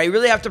 Do I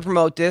really have to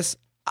promote this?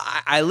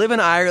 I live in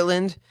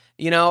Ireland.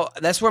 You know,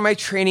 that's where my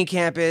training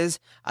camp is.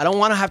 I don't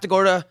want to have to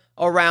go to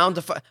around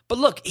to fight. But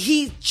look,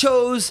 he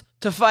chose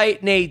to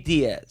fight Nate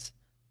Diaz.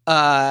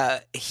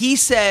 He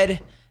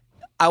said,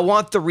 I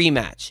want the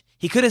rematch.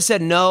 He could have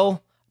said,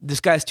 no, this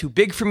guy's too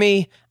big for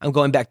me. I'm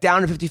going back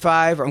down to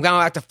 55 or I'm going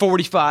back to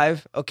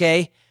 45.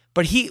 Okay.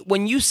 But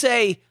when you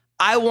say,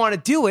 I want to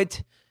do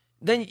it,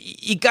 then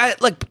you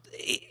got, like,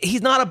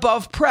 he's not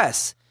above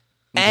press.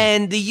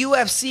 And the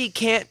UFC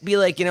can't be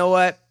like, you know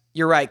what?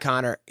 You're right,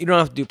 Conor. You don't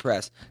have to do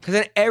press. Because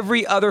then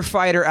every other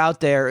fighter out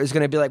there is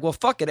going to be like, well,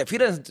 fuck it. If he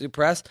doesn't do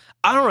press,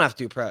 I don't have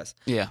to do press.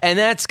 Yeah. And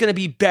that's going to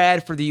be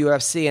bad for the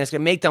UFC, and it's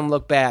going to make them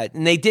look bad.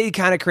 And they did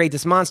kind of create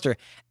this monster.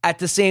 At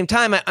the same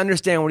time, I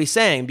understand what he's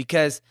saying,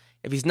 because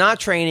if he's not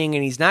training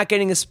and he's not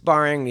getting his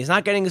sparring, he's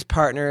not getting his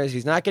partners,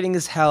 he's not getting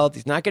his health,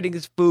 he's not getting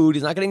his food,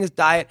 he's not getting his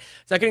diet,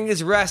 he's not getting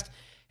his rest,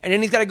 and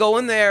then he's got to go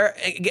in there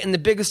and get in the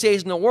biggest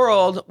stage in the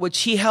world,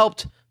 which he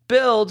helped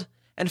build,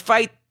 and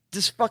fight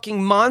this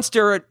fucking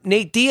monster,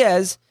 Nate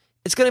Diaz,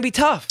 it's going to be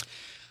tough.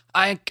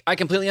 I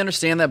completely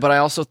understand that, but I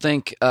also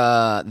think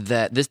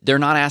that they're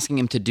not asking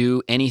him to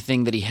do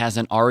anything that he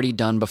hasn't already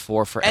done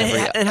before for every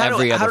other fight.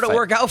 How did it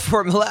work out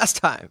for him the last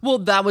time? Well,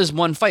 that was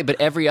one fight, but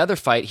every other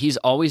fight, he's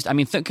always... I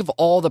mean, think of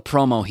all the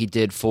promo he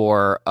did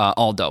for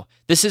Aldo.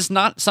 This is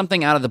not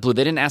something out of the blue.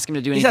 They didn't ask him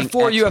to do anything. He's had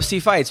 4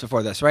 UFC fights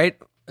before this, right?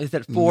 Is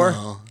that 4?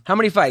 No. How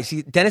many fights?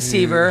 Dennis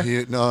Seaver,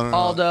 No.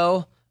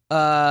 Aldo... He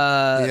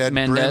had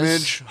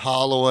Mendez.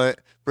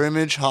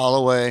 Brimage,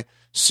 Holloway,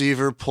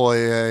 Seaver,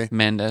 Poirier,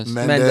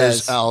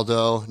 Mendez.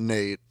 Aldo,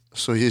 Nate.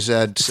 So he's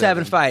had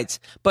 7 fights.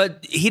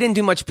 But he didn't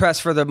do much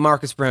press for the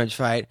Marcus Brimage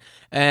fight.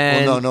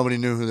 And well, no, nobody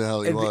knew who the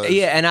hell he was.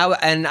 Yeah,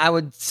 and I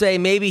would say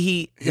maybe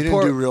he didn't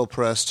do real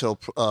press till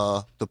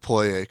the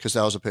Poirier, because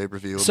that was a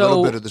pay-per-view. So, a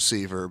little bit of the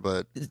Seaver,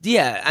 but...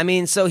 Yeah, I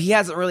mean, so he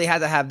hasn't really had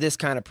to have this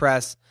kind of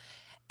press.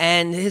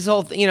 And his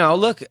whole...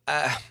 look...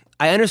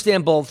 I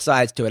understand both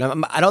sides to it.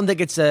 I don't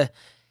think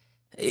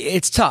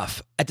it's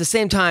tough. At the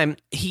same time,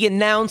 he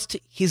announced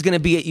he's going to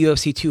be at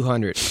UFC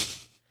 200.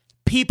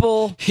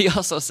 People... He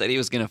also said he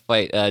was going to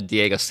fight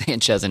Diego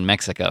Sanchez in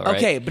Mexico, right?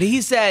 Okay, but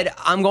he said,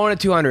 I'm going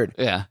to 200.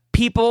 Yeah.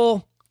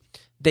 People,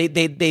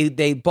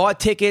 they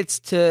bought tickets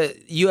to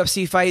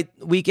UFC fight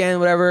weekend,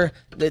 whatever.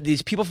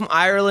 These people from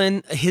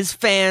Ireland, his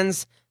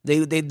fans,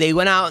 they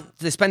went out,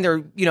 they spend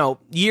their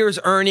year's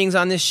earnings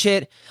on this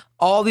shit.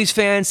 All these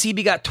fans,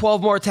 CB got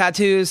 12 more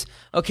tattoos,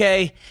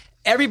 okay?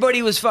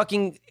 Everybody was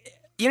fucking...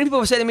 people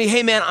were saying to me,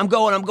 hey man, I'm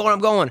going. And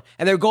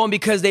they're going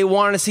because they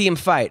wanted to see him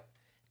fight.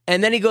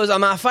 And then he goes, I'm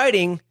not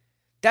fighting.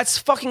 That's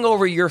fucking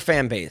over your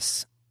fan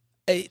base.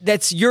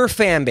 That's your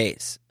fan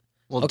base.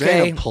 Well,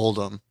 okay? Dana pulled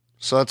him.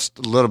 So that's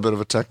a little bit of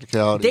a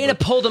technicality. Dana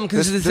pulled him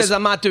because it says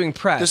I'm not doing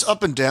press. This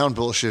up and down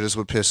bullshit is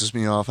what pisses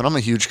me off. And I'm a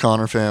huge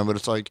Conor fan, but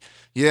it's like,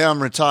 yeah,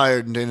 I'm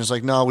retired. And Dana's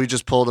like, no, we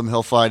just pulled him.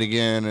 He'll fight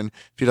again. And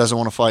if he doesn't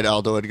want to fight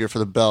Aldo Edgar for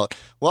the belt,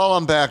 well,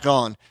 I'm back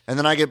on. And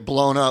then I get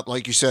blown up,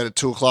 like you said, at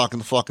 2 o'clock in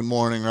the fucking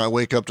morning, or I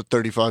wake up to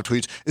 35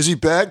 tweets. Is he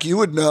back? You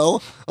would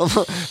know. I'm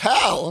like,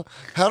 how?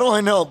 How do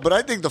I know? But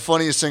I think the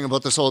funniest thing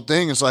about this whole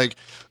thing is like,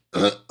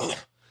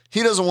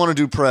 he doesn't want to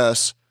do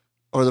press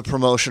or the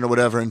promotion or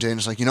whatever, and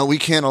Dana's like, we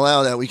can't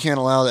allow that. We can't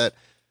allow that.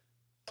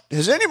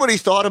 Has anybody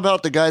thought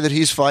about the guy that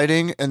he's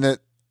fighting, and that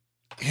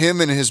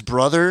him and his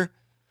brother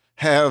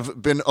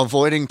have been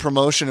avoiding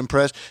promotion and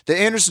press? The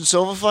Anderson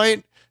Silva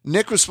fight,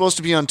 Nick was supposed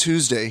to be on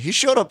Tuesday. He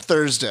showed up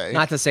Thursday.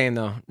 Not the same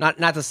though. Not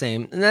the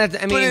same. I mean,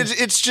 but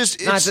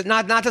it's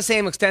not the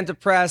same extent of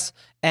press.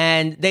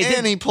 And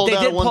he pulled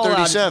out at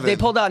 137. They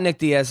pulled out Nick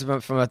Diaz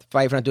from a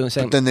fight for not doing the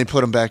same. But then they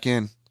put him back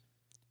in.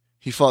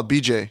 He fought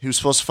BJ. He was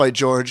supposed to fight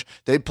George.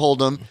 They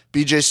pulled him.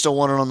 BJ still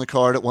wanted on the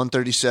card at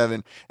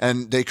 137,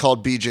 and they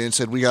called BJ and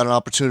said, "We got an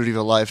opportunity of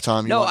a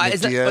lifetime. You want Nick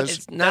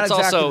Diaz?"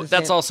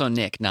 That's also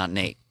Nick, not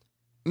Nate.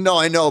 No,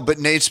 I know, but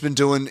Nate's been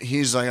doing.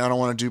 He's like, I don't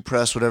want to do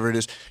press, whatever it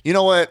is. You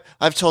know what?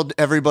 I've told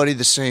everybody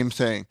the same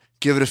thing.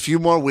 Give it a few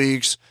more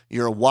weeks.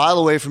 You're a while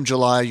away from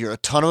July. You're a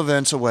ton of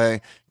events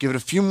away. Give it a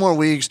few more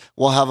weeks.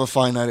 We'll have a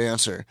finite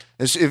answer.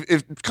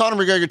 If Conor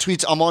McGregor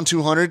tweets, I'm on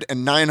 200,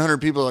 and 900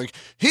 people are like,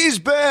 he's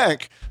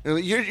back,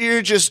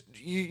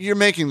 you're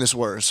making this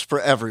worse for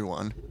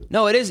everyone.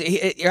 No, it is.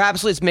 You're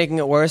absolutely, it's making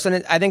it worse.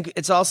 And I think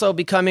it's also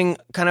becoming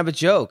kind of a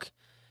joke.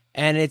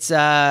 And it's,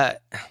 I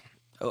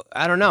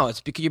don't know.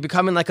 It's because you're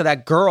becoming like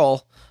that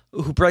girl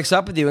who breaks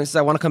up with you and says,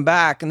 I want to come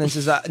back. And then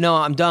says, no,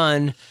 I'm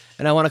done.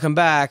 And I want to come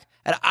back.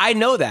 And I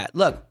know that.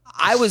 Look,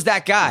 I was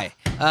that guy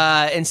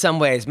in some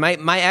ways.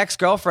 My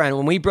ex-girlfriend,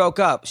 when we broke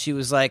up, she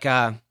was like,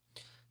 I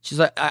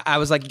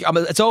was like,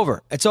 it's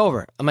over. It's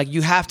over. I'm like,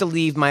 you have to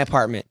leave my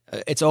apartment.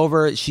 It's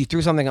over. She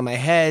threw something on my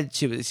head.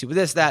 She was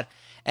this, that.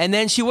 And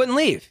then she wouldn't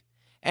leave.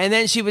 And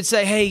then she would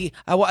say, hey,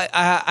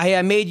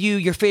 I made you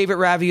your favorite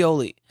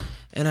ravioli.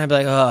 And I'd be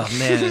like, oh,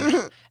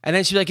 man. And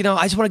then she'd be like,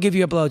 I just want to give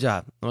you a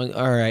blowjob. I'm like,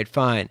 all right,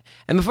 fine.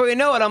 And before you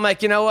know it, I'm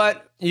like, you know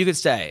what? You could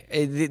stay.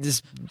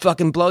 This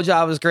fucking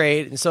blowjob was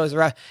great, and so is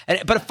the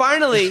but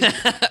finally... Did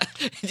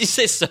you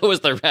say so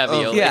was the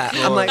ravioli? Yeah,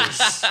 I'm like...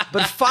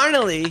 But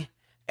finally,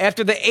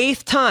 after the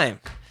 8th time,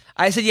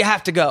 I said, you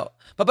have to go.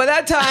 But by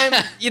that time,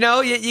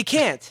 you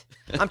can't.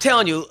 I'm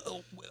telling you,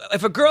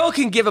 if a girl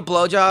can give a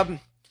blowjob,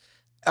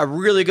 a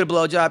really good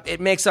blowjob, it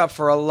makes up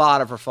for a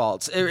lot of her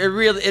faults. It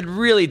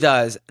really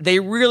does. They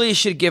really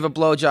should give a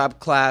blowjob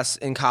class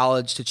in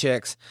college to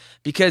chicks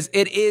because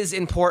it is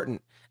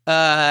important.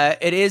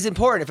 It is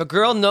important. If a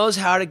girl knows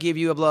how to give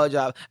you a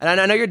blowjob, and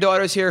I know your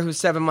daughter's here who's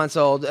 7 months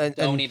old. And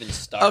Don't even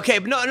start. Okay,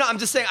 but no, I'm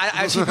just saying.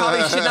 She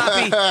probably should not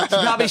be.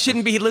 She probably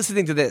shouldn't be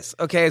listening to this.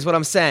 Okay, is what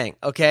I'm saying.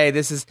 Okay,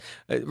 this is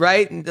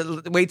right.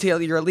 Wait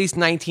till you're at least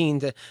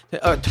 19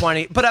 or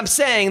 20. But I'm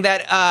saying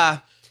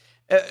that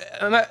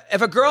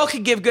if a girl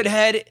can give good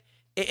head,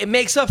 it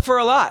makes up for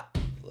a lot.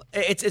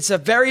 It's a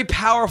very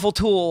powerful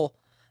tool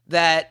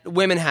that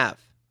women have,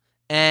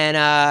 and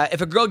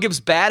if a girl gives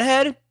bad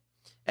head.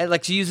 And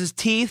like she uses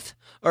teeth,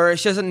 or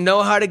she doesn't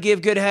know how to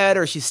give good head,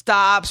 or she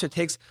stops, or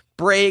takes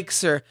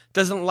breaks, or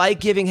doesn't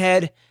like giving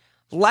head,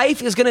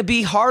 life is going to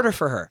be harder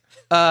for her.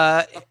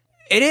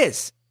 It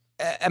is.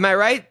 Am I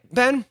right,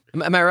 Ben?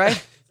 Am I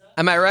right?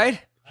 Am I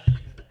right?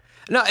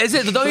 No, is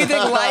it? Don't you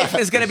think life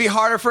is going to be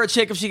harder for a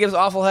chick if she gives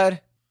awful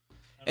head?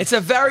 It's a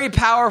very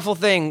powerful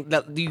thing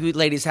that you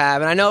ladies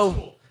have, and I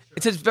know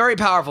it's a very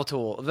powerful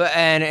tool,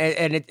 and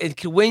it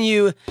can win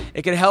you.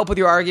 It can help with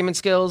your argument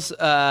skills,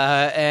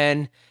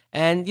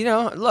 And,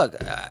 look,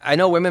 I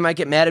know women might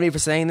get mad at me for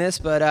saying this,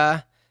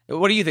 but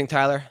what do you think,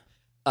 Tyler?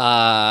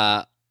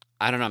 I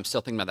don't know. I'm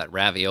still thinking about that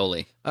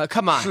ravioli.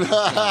 Come on.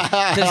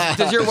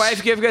 Does your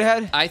wife give good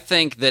head? I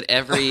think that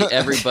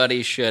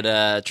everybody should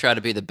try to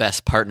be the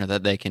best partner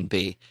that they can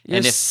be.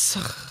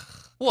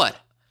 What?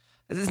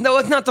 No,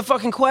 it's not the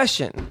fucking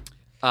question.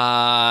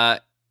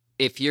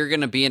 If you're going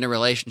to be in a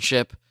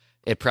relationship,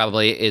 it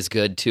probably is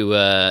good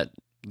to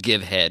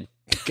give head,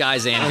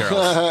 guys and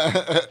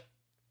girls.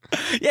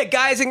 Yeah,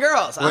 guys and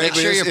girls. Make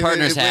sure your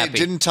partner's happy.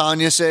 Didn't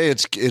Tanya say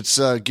it's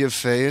give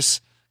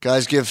face?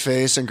 Guys give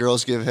face and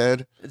girls give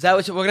head. Is that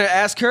what we're going to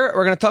ask her?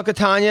 We're going to talk to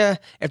Tanya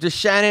after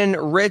Shannon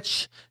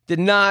Rich did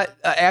not.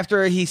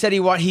 After he said he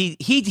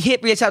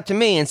reached out to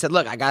me and said,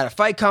 "Look, I got a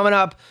fight coming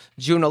up,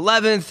 June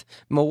 11th,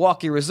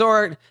 Milwaukee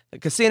Resort, the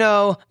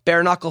casino,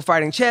 bare knuckle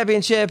fighting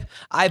championship.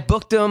 I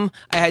booked him.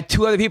 I had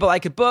 2 other people I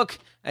could book."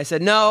 I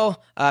said no.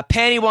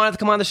 Penny wanted to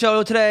come on the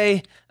show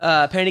today.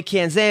 Penny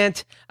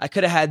Kanzant. I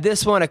could have had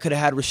this one. I could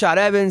have had Rashad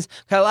Evans.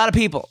 Got a lot of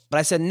people. But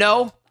I said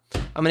no.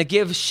 I'm going to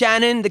give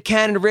Shannon the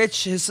Cannon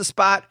Rich his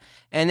spot,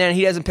 and then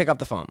he doesn't pick up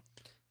the phone.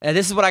 And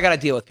this is what I got to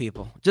deal with,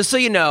 people. Just so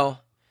you know,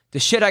 the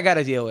shit I got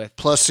to deal with.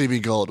 Plus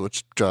CB Gold,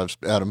 which drives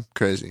Adam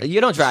crazy.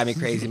 You don't drive me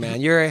crazy,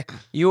 man.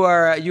 You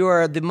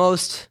are the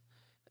most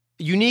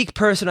unique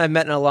person I've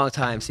met in a long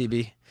time,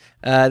 CB.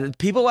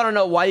 People want to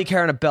know why you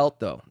carrying a belt,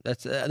 though.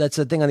 That's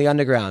a thing on the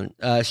underground.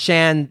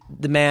 Shan,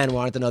 the man,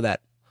 wanted to know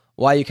that.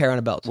 Why are you carrying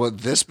a belt? What,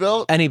 this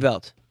belt? Any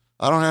belt.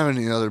 I don't have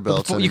any other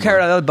belts anymore. You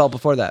carried another belt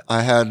before that.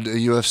 I had a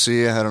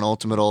UFC. I had an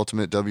Ultimate,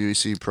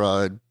 WEC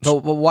Pride.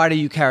 But why do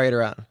you carry it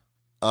around?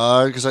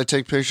 Because I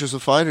take pictures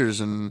of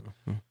fighters and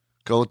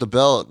go with the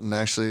belt. And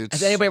actually,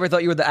 has anybody ever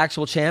thought you were the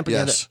actual champ?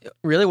 Yes.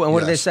 Really? What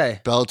did they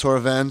say? Bellator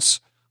events,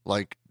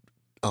 like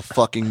a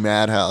fucking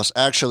madhouse.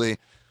 Actually,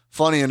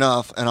 funny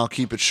enough, and I'll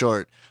keep it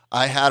short,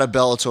 I had a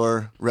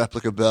Bellator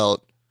replica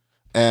belt,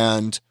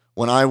 and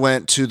when I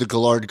went to the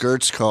Gillard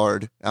Gertz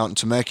card out in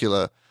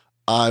Temecula,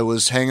 I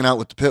was hanging out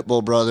with the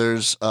Pitbull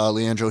brothers,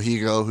 Leandro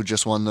Higo, who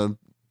just won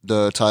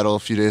the title a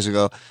few days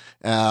ago.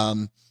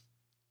 And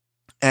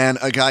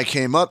a guy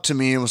came up to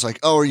me and was like,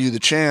 "Oh, are you the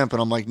champ?"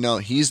 And I'm like, "No,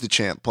 he's the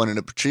champ," pointing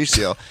at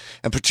Patricio.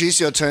 And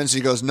Patricio turns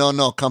and he goes, "No,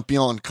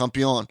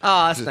 campeón.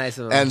 Oh, that's nice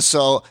of him. And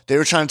so they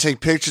were trying to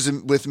take pictures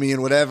with me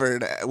and whatever.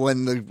 And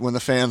when the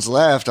fans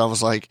left, I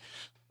was like,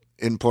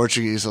 in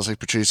Portuguese, I was like,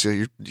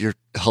 "Patricio, you're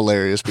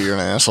hilarious, but you're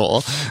an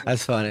asshole."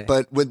 That's funny.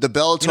 But with the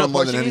Bellator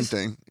more than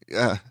anything,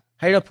 yeah.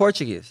 How do you know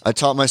Portuguese? I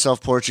taught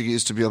myself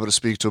Portuguese to be able to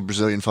speak to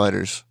Brazilian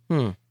fighters.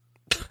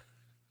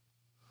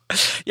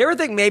 You ever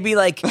think maybe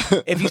like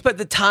if you spent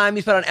the time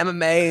you spent on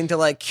MMA into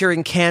like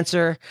curing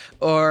cancer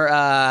or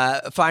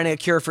finding a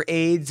cure for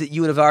AIDS that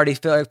you would have already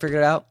figured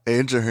it out?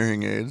 AIDS or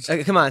hearing aids?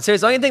 Come on,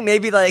 seriously. Don't you think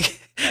maybe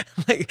like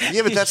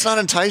yeah, but that's not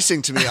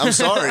enticing to me. I'm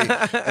sorry.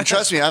 And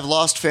trust me, I've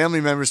lost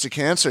family members to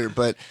cancer,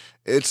 but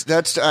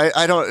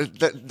I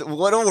don't.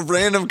 What a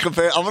random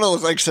compare. I'm gonna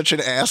look like such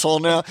an asshole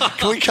now.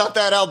 Can we cut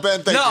that out,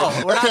 Ben? Thank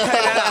you. We're not cutting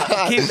that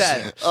out. Keep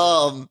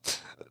that.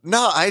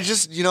 No, I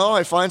just,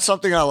 I find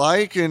something I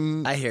like,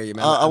 and I hear you,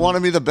 man. I want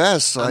to be the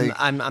best. Like,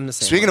 I'm the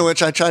same. Speaking of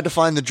which, I tried to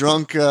find the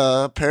drunk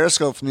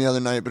Periscope from the other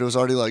night, but it was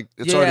already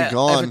already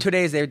gone. After 2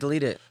 days, they would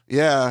delete it.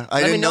 Yeah,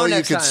 I didn't know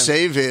you could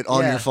save it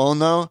on your phone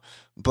though.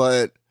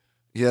 But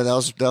yeah,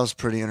 that was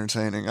pretty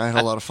entertaining. I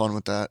had a lot of fun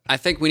with that. I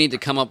think we need to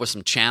come up with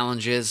some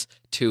challenges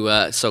to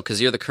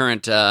because you're the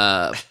current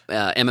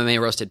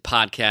MMA Roasted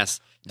podcast.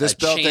 This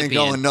belt champion. ain't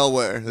going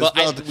nowhere.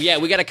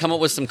 We got to come up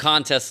with some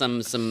contests,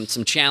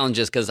 some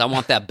challenges because I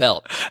want that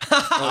belt.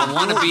 I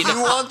want to be you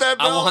want that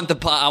belt?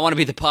 I want to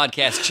be the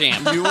podcast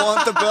champ. You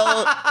want the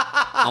belt?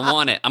 I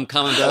want it. I'm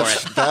coming for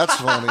it. That's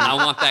funny. I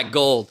want that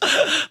gold.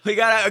 we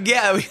gotta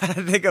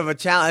think of a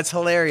challenge. It's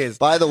hilarious.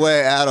 By the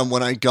way, Adam,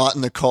 when I got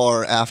in the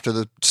car after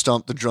the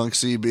Stump the Drunk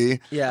CB,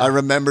 Yeah. I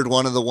remembered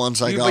one of the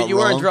ones I got But you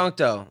wrong. weren't drunk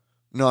though.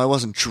 No, I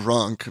wasn't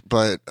drunk,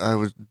 but I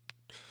was.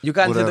 You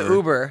got into the Whatever.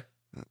 Uber.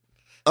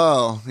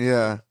 Oh,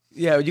 yeah.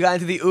 Yeah, you got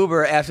into the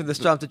Uber after the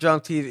Stump the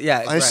Drunk TV.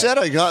 Yeah, I said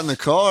I got in the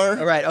car.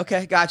 All right.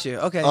 Okay, got you.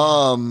 Okay. I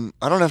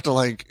don't have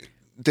to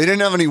they didn't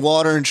have any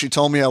water and she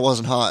told me I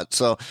wasn't hot.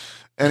 So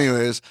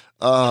anyways,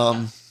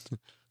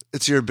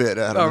 it's your bit,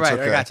 Adam. Oh, It's right.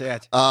 okay. I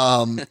got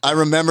you. I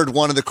remembered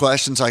one of the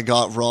questions I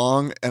got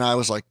wrong and I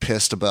was like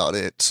pissed about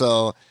it.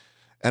 So,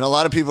 and a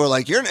lot of people are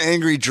like, you're an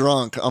angry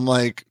drunk. I'm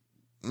like,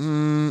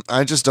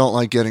 I just don't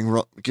like getting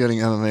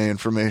MMA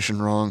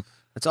information wrong.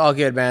 It's all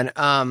good, man.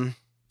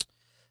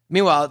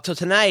 Meanwhile, so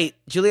tonight,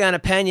 Juliana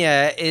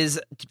Pena is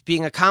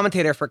being a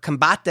commentator for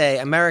Combate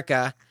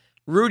America.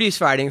 Rudy's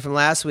fighting from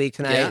last week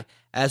tonight,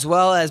 as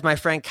well as my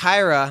friend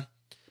Kyra.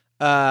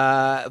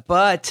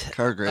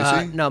 Kyra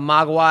Gracie? No,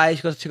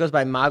 Mogwai. She goes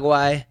by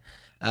Mogwai.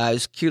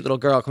 This cute little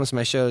girl comes to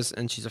my shows,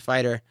 and she's a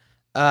fighter.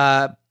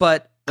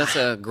 But That's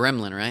a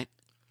gremlin, right?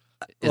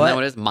 Isn't What? that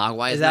what it is?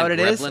 Mogwai? is that what it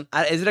is?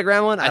 gremlin? Is it a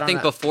gremlin? I don't think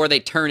know. before they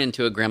turn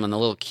into a gremlin, the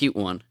little cute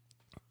one.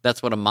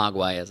 That's what a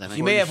Mogwai is, I think.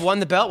 You may have won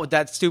the belt with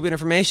that stupid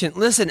information.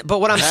 Listen, but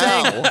what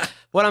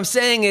I'm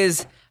saying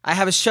is I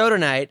have a show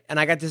tonight and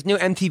I got this new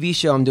MTV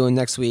show I'm doing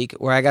next week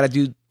where I got to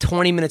do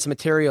 20 minutes of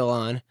material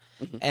on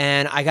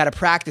and I got to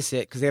practice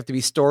it because they have to be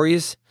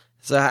stories.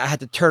 So I had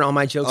to turn all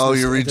my jokes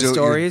into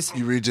stories.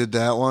 You redid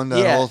that one,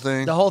 that whole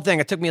thing? The whole thing.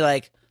 It took me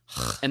like,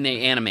 And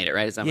they animate it,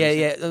 right? Is that what yeah,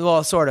 you said? yeah.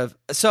 Well, sort of.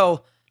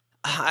 So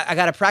I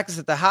got to practice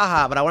at the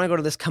haha, but I want to go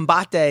to this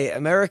Combate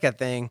America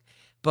thing,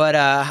 but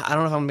I don't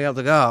know if I'm going to be able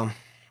to go.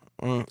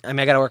 I mean,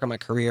 I got to work on my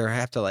career. I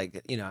have to have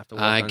to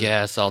work I on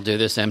guess I'll do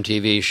this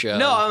MTV show.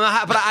 No,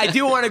 but I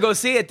do want to go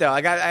see it though.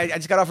 I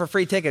just got offered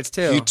free tickets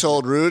too. He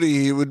told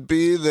Rudy he would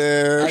be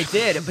there. I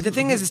did, but the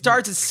thing is, it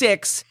starts at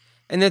 6,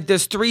 and then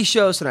there's 3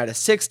 shows tonight: a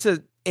 6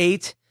 to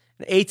 8,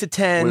 an 8 to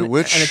 10, Wait,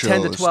 which and a shows?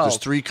 10 to 12. There's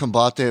 3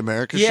 Combate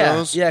America yeah,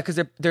 shows? yeah,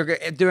 because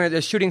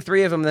they're shooting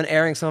 3 of them, then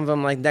airing some of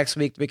them like next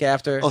week, the week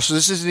after. Oh, so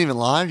this isn't even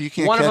live? You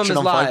can't One of catch them it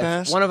is on Fight live.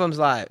 Pass? One of them's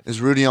live. Is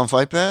Rudy on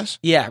Fight Pass?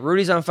 Yeah,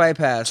 Rudy's on Fight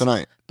Pass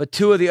Tonight. but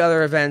 2 of the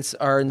other events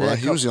are in Well, the.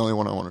 he was the only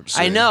one I wanted to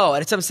see. I know,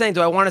 and it's what I'm saying.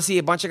 Do I want to see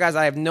a bunch of guys?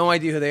 I have no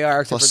idea who they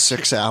are, except Plus for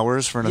 6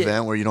 hours for an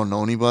event where you don't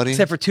know anybody?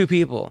 except for 2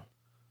 people.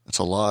 That's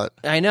a lot.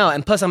 I know,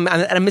 and plus I'm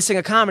missing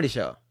a comedy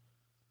show.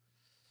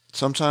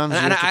 Sometimes you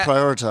And have to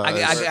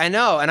prioritize. I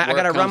know, and I Work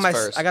gotta run comes my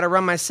first. I gotta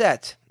run my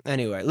set.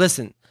 Anyway,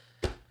 listen,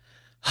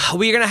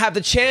 we're gonna have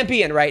the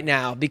champion right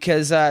now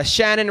because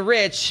Shannon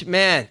Rich,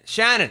 man,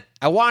 Shannon,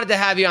 I wanted to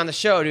have you on the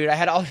show, dude. I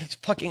had all this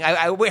fucking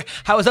I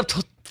was up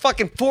till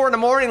fucking 4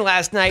 a.m.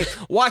 last night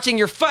watching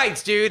your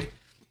fights, dude.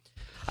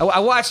 I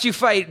watched you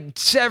fight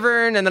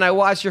Severn, and then I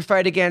watched your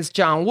fight against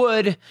John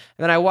Wood, and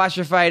then I watched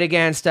your fight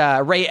against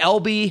Ray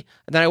Elby,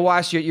 and then I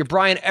watched your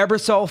Brian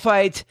Ebersol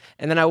fight,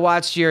 and then I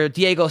watched your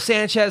Diego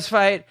Sanchez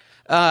fight.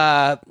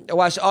 I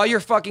watched all your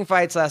fucking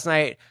fights last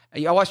night.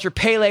 I watched your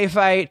Pele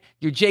fight,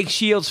 your Jake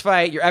Shields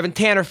fight, your Evan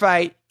Tanner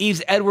fight,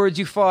 Yves Edwards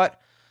you fought,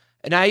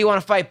 and now you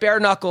want to fight Bare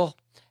Knuckle,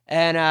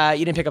 and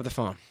you didn't pick up the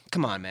phone.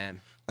 Come on,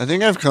 man. I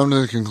think I've come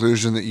to the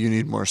conclusion that you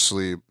need more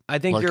sleep. I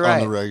think like you're on right.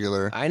 the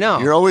regular. I know.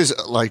 You're always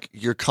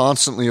you're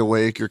constantly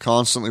awake. You're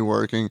constantly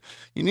working.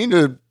 You need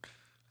to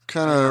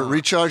kind of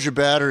recharge your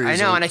batteries. I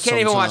know, and I can't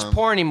even watch sometime.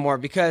 porn anymore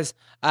because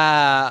You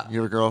have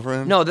a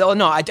girlfriend? no,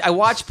 I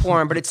watch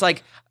porn, but it's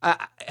like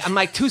I'm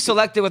like too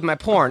selective with my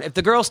porn. If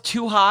the girl's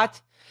too hot,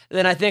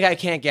 then I think I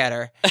can't get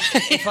her.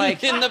 If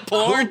like In the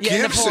porn? Yeah,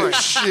 in the Gives porn. a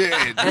shit.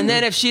 And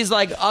then if she's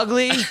like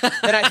ugly,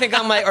 then I think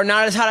I'm like, or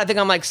not as hot, I think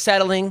I'm like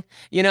settling.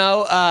 You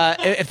know,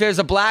 if there's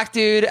a black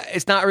dude,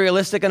 it's not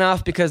realistic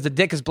enough because the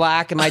dick is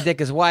black and my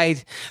dick is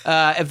white.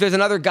 If there's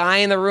another guy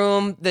in the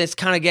room that's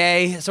kind of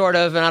gay, sort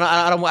of, and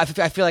I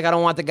feel like I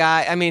don't want the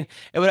guy. I mean,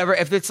 whatever.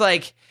 If it's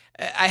like,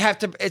 I have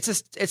to.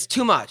 It's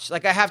too much.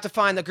 Like I have to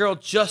find the girl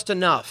just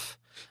enough.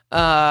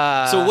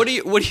 So what do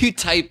you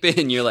type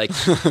in? You're like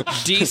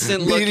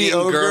decent looking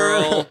Mediocre.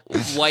 girl,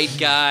 white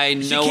guy,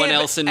 no one can't-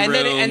 else in and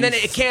room. then, and then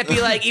it can't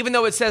be like, even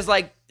though it says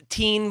like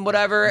teen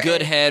whatever,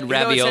 Good head, even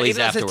though it says- raviolis even though it says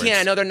afterwards. teen,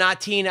 I know they're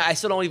not teen. I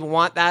still don't even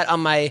want that on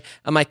my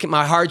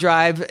hard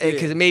drive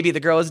because maybe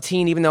the girl is a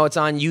teen, even though it's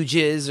on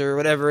UJizz or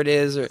whatever it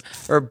is,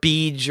 or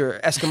Beej or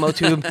Eskimo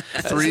Tube.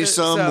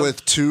 Threesome So-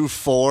 with 2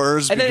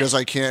 4s And then- because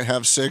I can't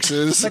have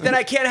 6s. But then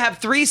I can't have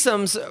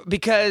threesomes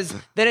because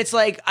then it's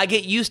like I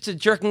get used to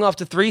jerking off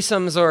to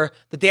threesomes or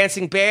the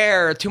dancing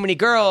bear or too many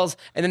girls,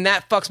 and then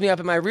that fucks me up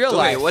in my real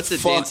life. Wait, what's a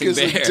Fuck dancing is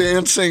bear? a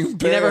dancing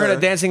bear? You never heard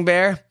of Dancing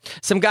Bear?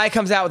 Some guy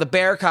comes out with a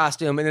bear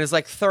costume, and there's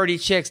like 30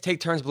 chicks take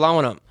turns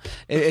blowing him.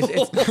 It's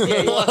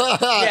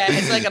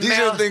like a These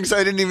male. are things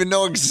I didn't even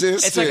know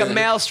existed. It's like a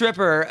male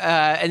stripper,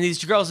 and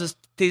these girls just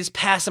just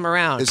pass him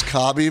around. Is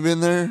Khabib in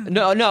there?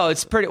 No,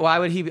 it's pretty. Why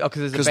would he be? Oh,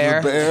 because there's a 'Cause bear.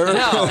 of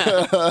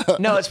the bear?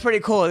 No, it's pretty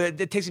cool.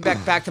 It takes me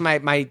back to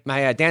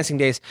my dancing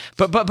days.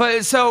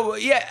 But so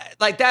yeah,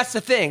 like that's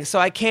the thing. So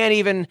I can't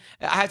even.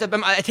 I have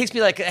to. It takes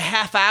me like a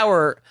half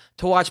hour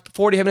to watch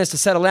 40 minutes to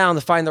settle down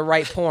to find the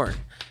right porn.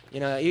 You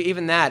know,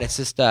 even that. It's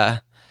just.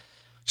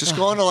 Just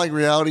go on to like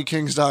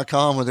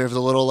realitykings.com where they have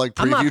the little like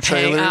I'm not preview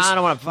paying. trailers. I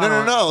don't want to.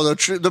 No.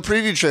 The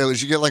preview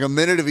trailers. You get like a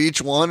minute of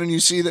each one, and you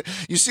see the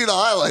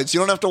highlights. You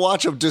don't have to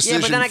watch a decision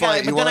Yeah, but then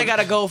fight. I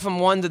gotta go from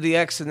one to the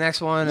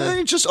next one. Then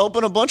you just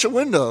open a bunch of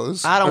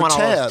windows. I don't or want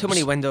tabs. too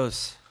many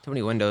windows. Too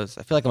many windows.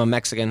 I feel like I'm a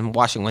Mexican. I'm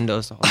washing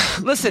windows.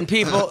 Listen,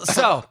 people.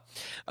 So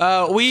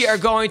we are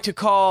going to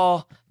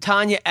call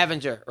Tonya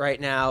Evinger right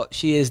now.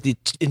 She is the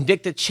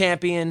Invicta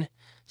champion.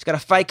 She's got a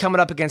fight coming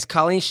up against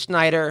Colleen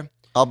Schneider.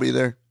 I'll be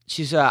there.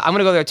 She's. I'm going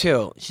to go there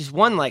too. She's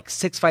won like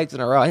 6 fights in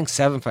a row. I think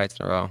 7 fights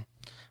in a row.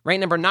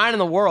 Ranked number 9 in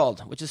the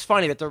world, which is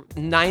funny that the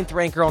 9th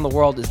ranked girl in the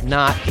world is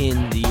not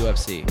in the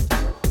UFC.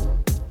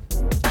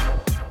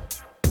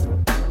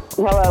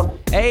 Hello.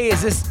 Hey,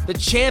 is this the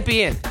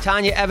champion,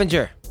 Tonya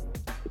Evinger?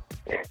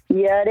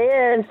 Yeah,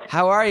 it is.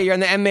 How are you? You're on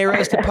the MMA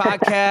Roasted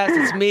podcast.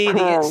 It's me,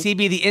 the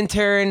CB, the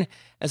intern,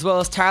 as well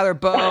as Tyler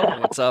Bowe.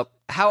 What's up?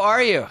 How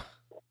are you?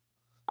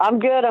 I'm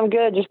good.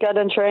 Just got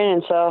done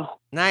training, so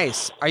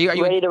Nice. Are you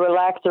ready to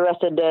relax the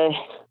rest of the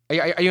day.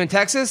 are you in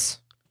Texas?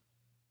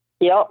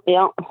 Yep.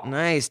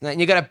 Nice.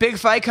 And you got a big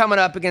fight coming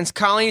up against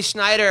Colleen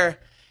Schneider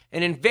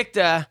in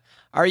Invicta.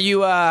 Are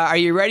you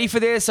ready for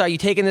this? Are you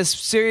taking this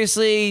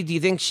seriously? Do you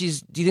think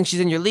she's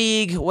in your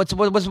league? What's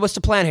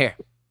the plan here?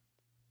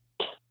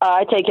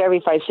 I take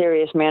every fight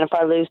serious, man. If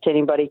I lose to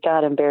anybody,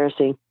 God,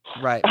 embarrassing.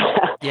 Right.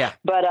 Yeah.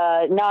 But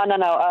no.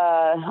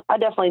 I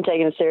definitely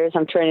taking it serious.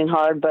 I'm training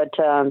hard, but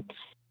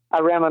I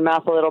ran my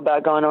mouth a little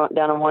about going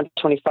down to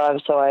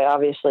 125, so I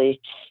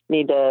obviously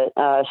need to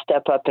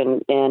step up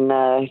and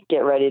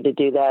get ready to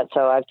do that.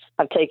 So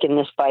I've taken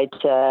this fight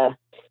a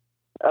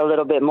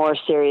little bit more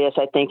serious,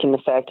 I think, in the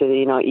fact of,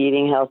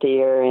 eating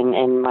healthier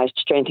and my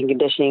strength and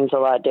conditioning is a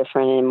lot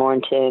different and more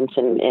intense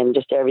and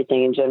just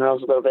everything in general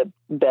is a little bit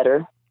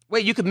better.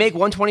 Wait, you could make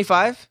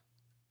 125?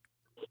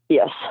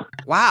 Yes.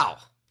 Wow.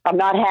 I'm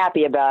not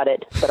happy about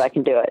it, but I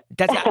can do it.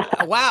 That's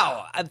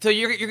wow. So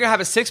you're gonna have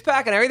a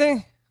 6-pack and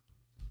everything?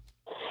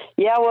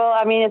 Yeah, well,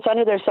 I mean, it's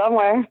under there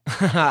somewhere.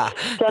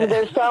 It's under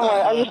there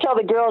somewhere. I just tell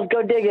the girls,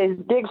 go dig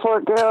it. Dig for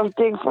it, girls.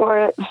 Dig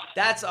for it.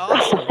 That's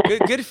awesome.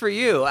 Good for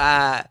you.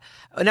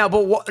 Now,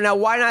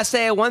 why not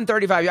say at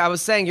 135? I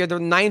was saying you're the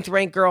 9th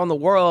ranked girl in the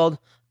world.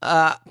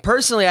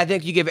 Personally, I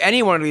think you give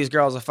any one of these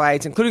girls a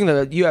fight, including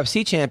the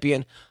UFC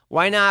champion.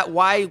 Why not?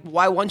 Why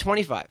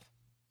 125?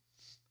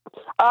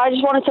 I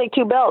just want to take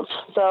 2 belts.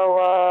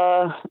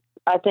 So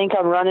I think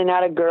I'm running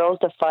out of girls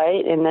to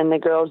fight, and then the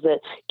girls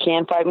that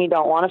can fight me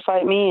don't want to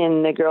fight me,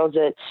 and the girls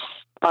that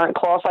aren't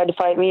qualified to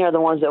fight me are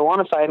the ones that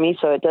want to fight me.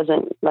 So it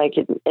doesn't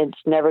it's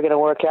never going to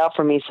work out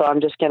for me. So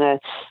I'm just going to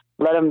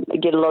let them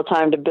get a little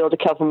time to build a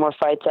couple more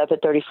fights up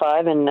at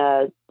 35 and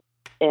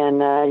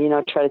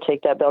try to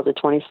take that belt to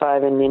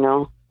 25 and,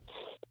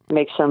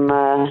 make some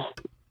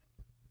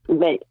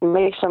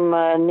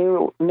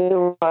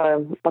new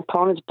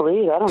opponents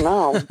bleed. I don't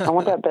know. I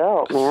want that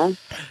belt, man.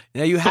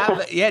 Now you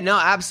have, yeah, no,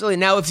 absolutely.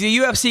 Now, if the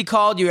UFC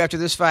called you after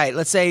this fight,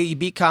 let's say you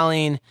beat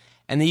Colleen,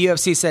 and the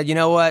UFC said, you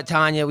know what,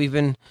 Tonya, we've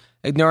been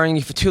ignoring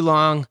you for too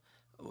long.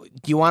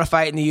 Do you want to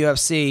fight in the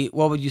UFC?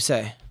 What would you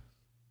say?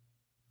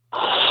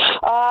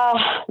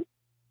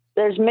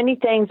 There's many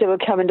things that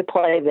would come into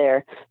play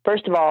there.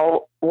 First of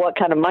all, what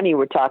kind of money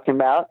we're talking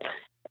about.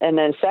 And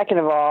then second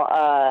of all,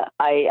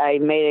 I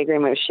made an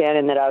agreement with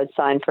Shannon that I would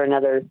sign for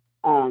another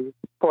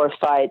 4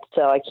 fights.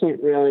 So I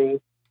can't really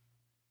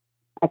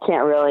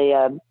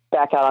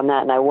back out on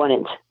that, and I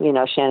wouldn't.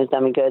 Shannon's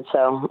done me good,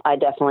 so I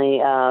definitely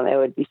it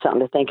would be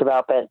something to think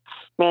about. But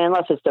man,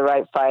 unless it's the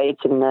right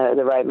fights and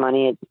the right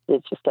money,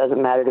 it just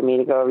doesn't matter to me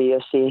to go over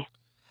UFC.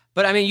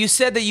 But I mean, you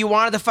said that you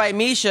wanted to fight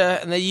Misha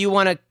and that you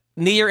want to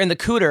knee her in the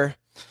cooter.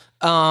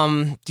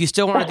 Do you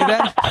still want to do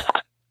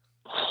that?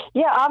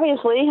 Yeah,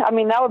 obviously. I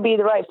mean, that would be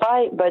the right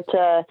fight, but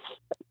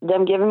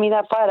them giving me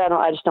that fight,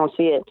 I just don't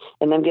see it.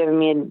 And them giving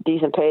me a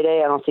decent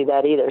payday, I don't see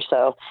that either.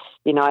 So,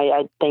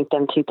 I think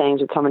them 2 things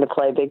would come into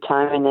play big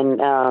time. And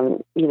then,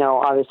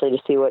 obviously to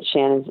see what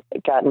Shannon's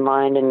got in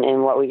mind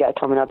and what we got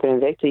coming up in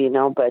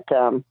Invicta, but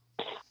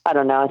I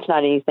don't know. It's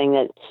not anything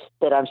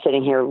that I'm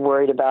sitting here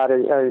worried about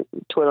or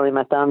twiddling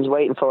my thumbs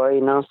waiting for,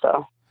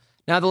 so.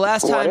 Now, the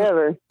last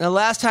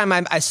time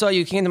I saw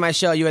you came to my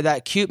show, you had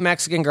that cute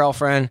Mexican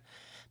girlfriend,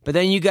 but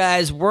then you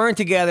guys weren't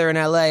together in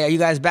LA. Are you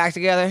guys back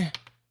together?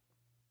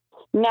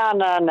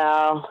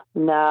 No.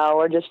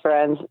 We're just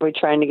friends. We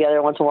train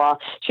together once in a while.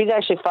 She's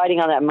actually fighting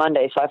on that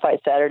Monday, so I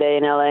fight Saturday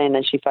in LA, and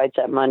then she fights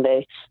that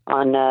Monday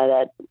on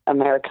that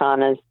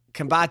Americanas.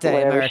 Combate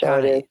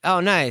Americana. Oh,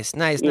 nice.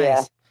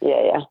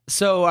 Yeah.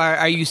 So,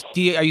 are you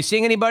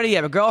seeing anybody? You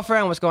have a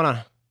girlfriend? What's going on?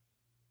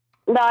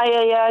 No,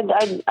 yeah.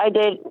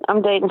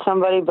 I'm dating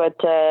somebody, but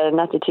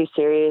nothing too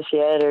serious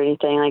yet or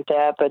anything like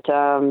that. But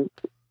I'm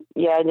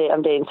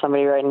dating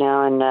somebody right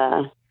now,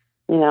 and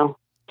you know.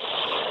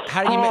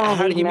 How did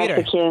you meet her?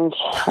 Mexicans.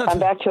 I'm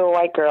back to a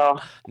white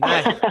girl.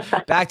 Nice.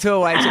 Back to a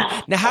white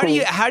chick. Now,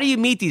 how do you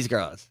meet these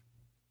girls?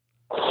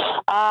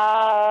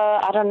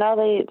 I don't know.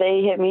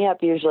 They hit me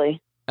up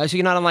usually. Oh, so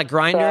you're not on like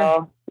Grindr?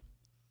 So,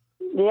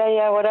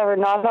 yeah, whatever.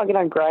 No, I don't get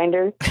on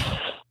Grindr.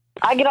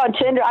 I get on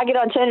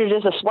Tinder.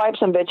 Just to swipe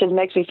some bitches.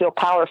 Makes me feel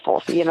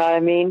powerful. You know what I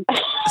mean?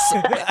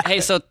 Hey,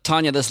 so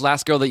Tanya, this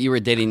last girl that you were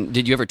dating,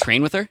 did you ever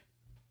train with her?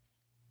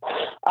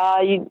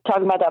 You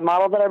talking about that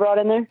model that I brought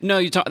in there? No,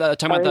 you talking about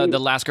the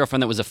last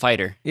girlfriend that was a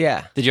fighter.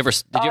 Yeah. Did you ever?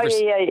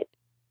 Yeah.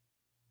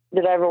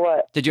 Did I ever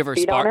what? Did you ever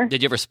beat spar? on her?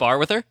 Did you ever spar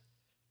with her?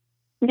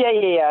 Yeah.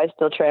 I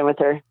still train with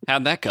her.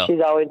 How'd that go?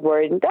 She's always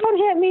worried. Don't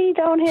hit me. I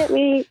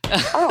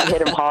don't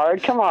hit him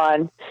hard. Come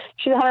on.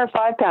 She's a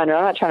 105-pounder.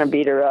 I'm not trying to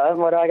beat her up.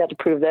 What do I got to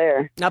prove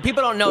there? Now,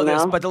 people don't know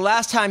this, but the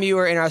last time you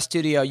were in our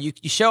studio, you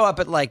show up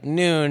at like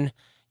noon.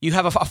 You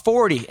have a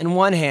 40 in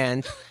one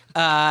hand,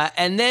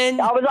 and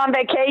then I was on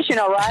vacation.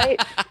 All right.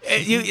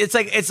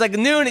 It's like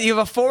noon. You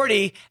have a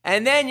 40,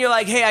 and then you're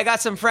like, "Hey, I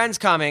got some friends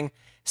coming."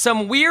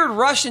 Some weird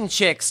Russian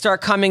chicks start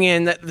coming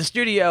in the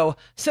studio,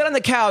 sit on the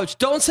couch,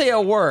 don't say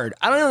a word.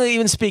 I don't know if they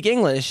even speak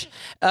English.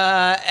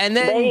 And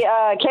then they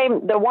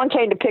came. The one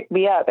came to pick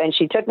me up, and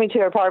she took me to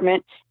her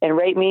apartment and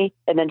raped me,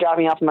 and then dropped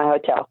me off in my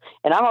hotel.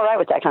 And I'm all right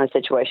with that kind of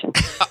situation.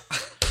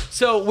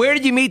 So where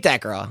did you meet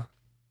that girl?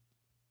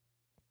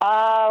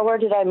 Where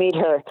did I meet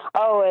her?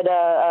 Oh, at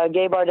a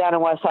gay bar down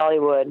in West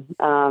Hollywood.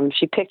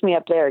 She picked me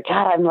up there.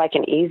 God, I'm like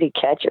an easy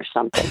catch or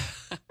something.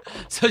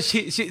 So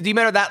do you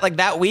met her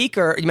that week,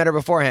 or you met her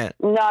beforehand?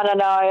 No.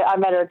 I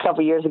met her a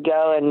couple years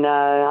ago, and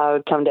I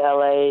would come to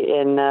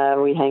LA,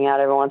 and we hang out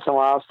every once in a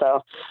while.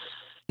 So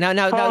now,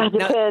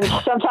 depends.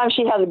 Sometimes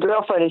she has a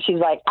girlfriend, and she's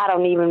like, "I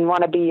don't even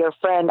want to be your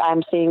friend.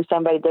 I'm seeing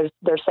somebody."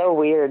 They're so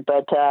weird,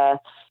 but.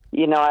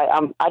 You know,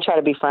 I try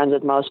to be friends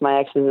with most of my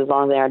exes as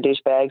long as they aren't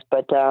douchebags.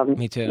 But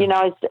me too. You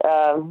know,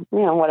 it's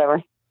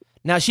whatever.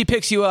 Now she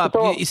picks you up.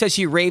 You said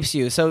she rapes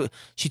you, so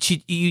she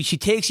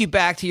takes you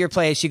back to your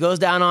place. She goes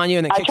down on you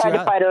and then kicks you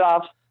out.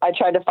 I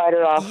tried to fight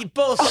her off.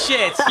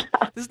 Bullshit.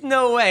 There's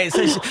no way.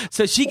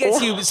 So she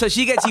gets you. So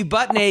she gets you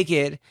butt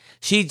naked.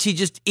 She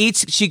just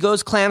eats. She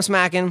goes clam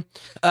smacking.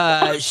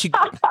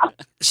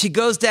 She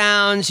goes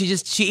down. She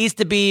eats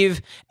the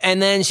beef, and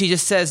then she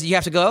just says, "You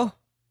have to go."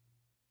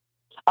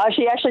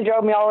 She actually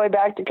drove me all the way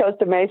back to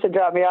Costa Mesa,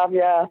 dropped me off.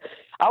 Yeah,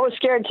 I was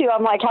scared too.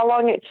 I'm like, how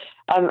long?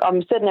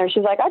 I'm sitting there.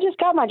 She's like, I just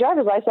got my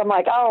driver's license. I'm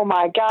like, oh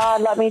my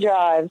God, let me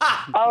drive.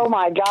 Oh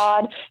my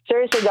God,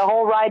 seriously, the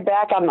whole ride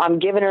back, I'm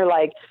giving her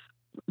like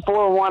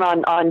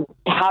 401 on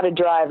how to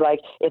drive.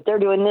 Like, if they're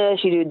doing this,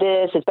 you do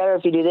this. It's better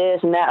if you do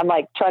this and that. I'm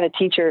like trying to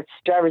teach her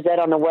driver's ed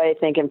on the way,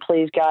 thinking,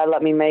 please God,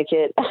 let me make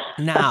it.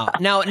 Now.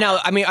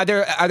 I mean, are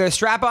there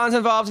strap-ons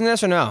involved in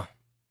this or no?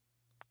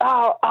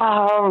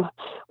 Oh,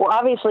 well,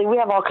 obviously we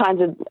have all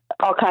kinds of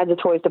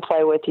toys to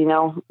play with. You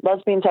know,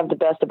 lesbians have the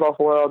best of both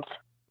worlds.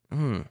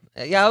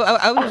 Yeah,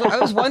 I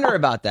was wondering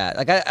about that.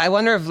 Like, I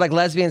wonder if like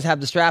lesbians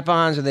have the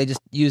strap-ons or they just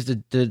use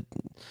the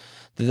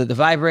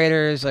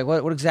vibrators. Like,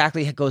 what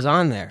exactly goes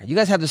on there? You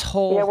guys have this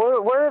whole. Yeah,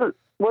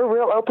 we're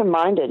real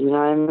open-minded. You know what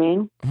I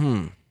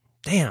mean?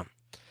 Damn.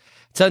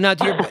 So now,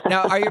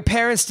 are your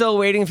parents still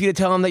waiting for you to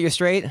tell them that you're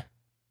straight?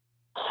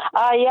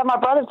 Yeah, my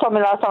brother told me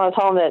last time I was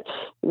home that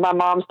my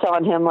mom's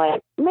telling him,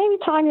 like, maybe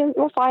Tanya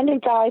will find a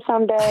guy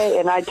someday.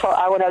 And I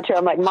went up to her,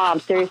 I'm like, Mom,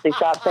 seriously,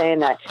 stop saying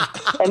that.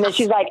 And then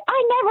she's like,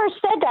 I never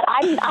said that.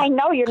 I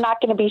know you're not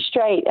going to be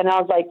straight. And I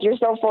was like, you're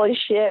so full of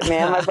shit,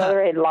 man. My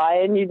brother ain't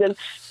lying. You just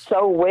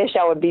so wish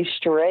I would be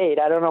straight.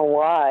 I don't know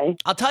why.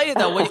 I'll tell you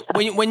though,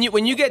 when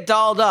you get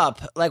dolled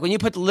up, like when you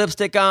put the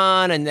lipstick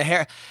on and the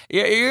hair,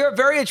 you're a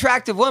very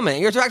attractive woman.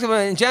 You're attractive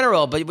woman in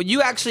general, but when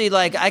you actually,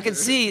 like, I can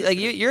see, like,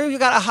 you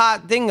got a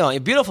hot thing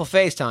going. Beautiful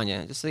face,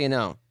 Tanya, just so you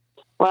know.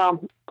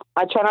 Well,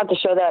 I try not to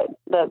show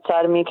that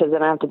side of me because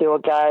then I have to deal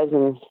with guys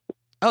and.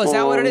 Oh, is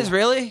that what it is,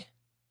 really?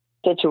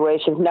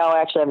 Situations. No,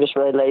 actually, I'm just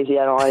really lazy.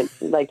 I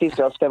don't like these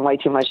girls spend way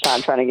too much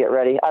time trying to get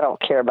ready. I don't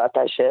care about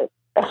that shit.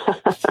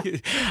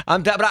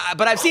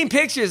 But I've seen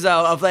pictures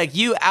though of like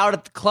you out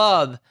at the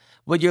club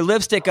with your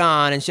lipstick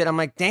on and shit. I'm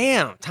like,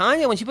 damn,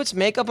 Tanya, when she puts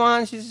makeup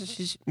on,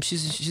 she's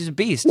a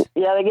beast.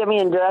 Yeah, they get me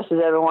in dresses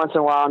every once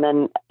in a while, and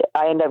then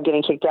I end up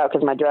getting kicked out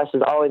because my dress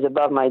is always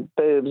above my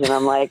boobs, and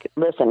I'm like,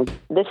 listen,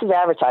 this is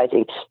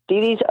advertising.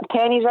 See these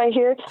panties right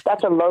here?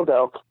 That's a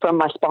logo from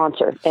my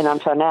sponsor, and I'm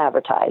trying to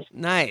advertise.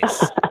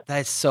 Nice.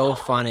 That's so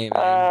funny,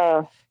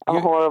 man.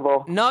 I'm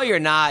horrible. No, you're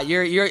not.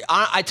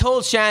 I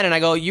told Shannon, I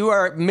go, you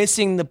are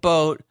missing the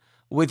boat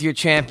with your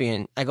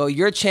champion. I go,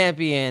 your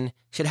champion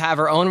should have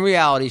her own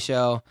reality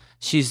show.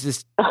 She's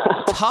this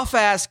tough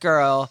ass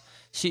girl.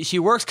 She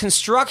works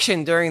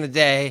construction during the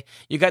day.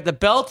 You got the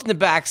belt in the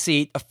back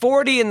seat, a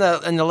 40 in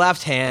the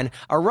left hand,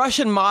 a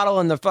Russian model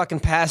in the fucking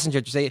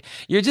passenger seat.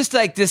 You're just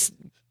like this,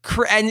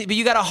 but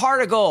you got a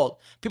heart of gold.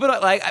 People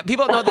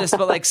don't know this,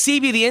 but like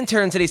CB the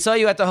intern said he saw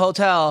you at the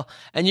hotel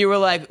and you were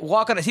like CB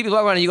walking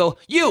around and you go,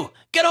 you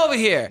get over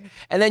here,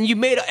 and then you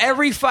made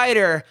every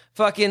fighter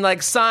fucking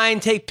like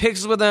sign, take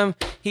pictures with him.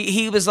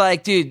 He was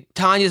like, dude,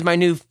 Tanya's my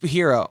new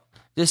hero.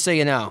 Just so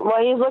you know.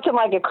 Well, he's looking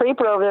like a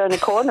creeper over there in the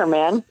corner,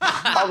 man.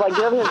 I was like,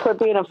 get over here, quit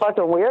being a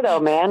fucking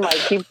weirdo, man.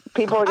 Like,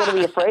 people are going to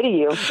be afraid of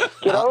you.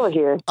 Get over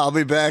here. I'll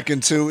be back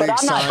in 2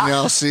 weeks, Tanya.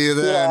 I'll see you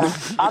then. Yeah,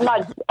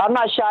 I'm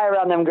not shy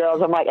around them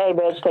girls. I'm like, hey,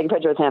 bitch, take a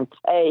picture with him.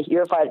 Hey,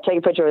 you're a fighter. Take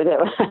a picture with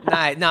him.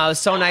 Nice. No, it's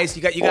so nice.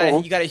 You got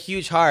a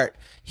huge heart.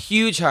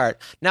 Huge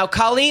heart. Now,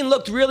 Colleen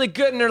looked really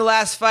good in her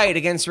last fight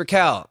against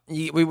Raquel.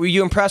 Were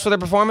you impressed with her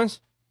performance?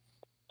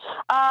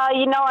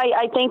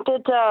 I think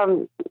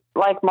that,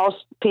 like most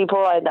people,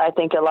 I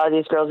think a lot of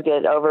these girls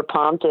get over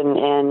pumped,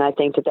 and I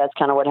think that that's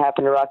kind of what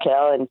happened to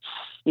Raquel. And,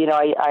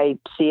 I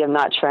see him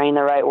not trained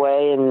the right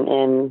way.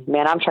 And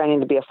man, I'm training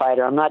to be a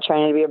fighter. I'm not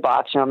training to be a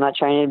boxer. I'm not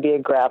training to be a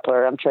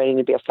grappler. I'm training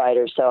to be a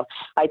fighter. So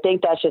I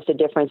think that's just a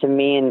difference in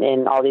me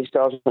and all these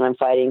girls when I'm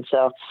fighting.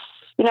 So,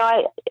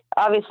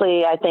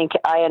 I think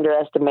I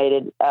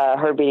underestimated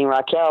her beating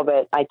Raquel,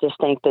 but I just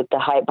think that the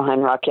hype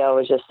behind Raquel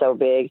was just so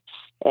big.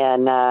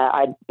 And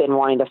I'd been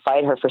wanting to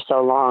fight her for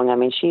so long. I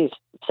mean, she's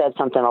said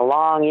something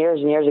years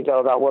and years ago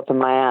about whooping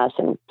my ass.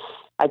 And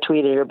I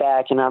tweeted her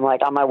back, and I'm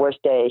like, on my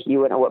worst day, you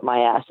wouldn't whip my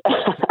ass.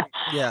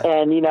 Yeah.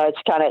 And,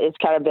 it's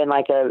kind of been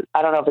like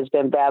I don't know if it's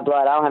been bad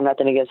blood. I don't have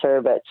nothing against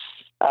her, but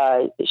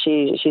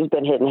she's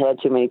been hitting head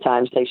too many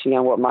times. Think she's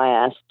gonna whoop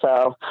my ass.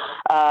 So,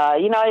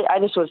 I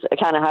just was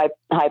kind of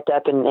hyped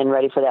up and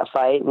ready for that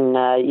fight. And,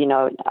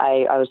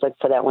 I was looking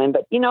for that win,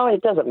 but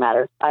it doesn't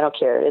matter. I don't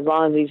care. As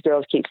long as these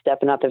girls keep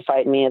stepping up and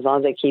fighting me, as long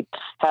as they keep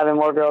having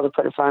more girls to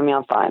put in front of me,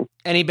 I'm fine.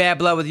 Any bad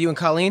blood with you and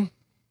Colleen?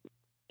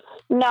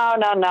 No.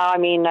 I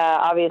mean,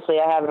 obviously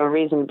I have a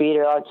reason to beat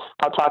her.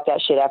 I'll talk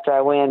that shit after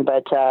I win,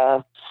 but,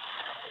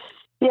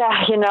 yeah,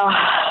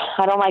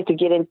 I don't like to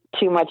get in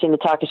too much into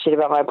talking shit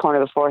about my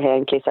opponent beforehand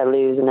in case I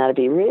lose, and that'd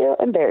be real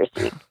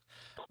embarrassing.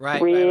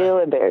 Right. Real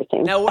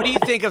embarrassing. Now, what do you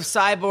think of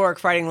Cyborg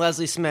fighting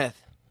Leslie Smith?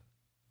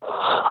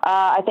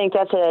 I think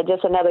that's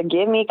just another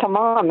give me. Come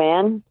on,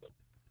 man.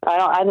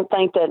 I don't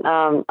think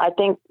that. I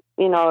think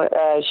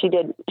she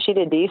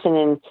did decent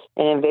in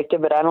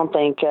Invicta, but I don't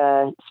think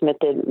Smith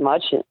did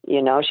much.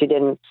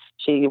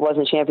 She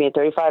wasn't champion at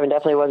 35 and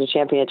definitely wasn't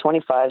champion at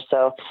 25.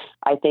 So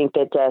I think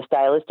that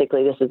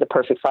stylistically, this is the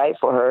perfect fight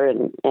for her.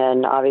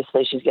 And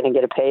obviously she's going to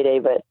get a payday,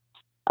 but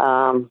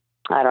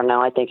I don't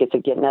know. I think it's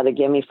another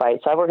gimme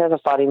fight. Cyborg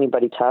hasn't fought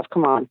anybody tough.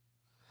 Come on.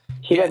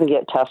 She doesn't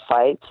get tough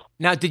fights.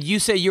 Now, did you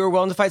say you were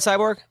willing to fight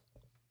Cyborg?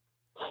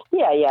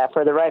 Yeah.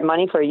 For the right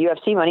money, for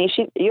UFC money.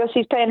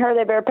 UFC's paying her.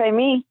 They better pay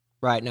me.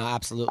 Right. No,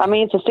 absolutely. I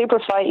mean, it's a super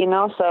fight,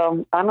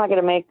 so I'm not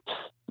going to make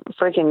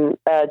freaking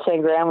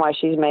 10 grand while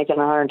she's making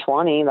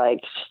 120.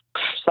 Like,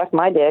 suck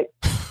my dick.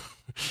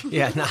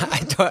 Yeah, no,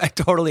 I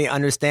totally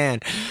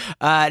understand.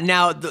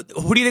 Now,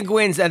 who do you think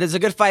wins? There's a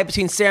good fight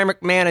between Sarah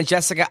McMahon and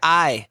Jessica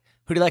Ai.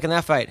 Who do you like in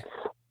that fight?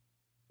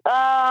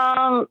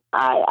 I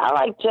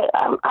like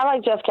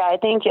Jessica. I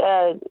think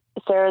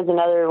Sarah's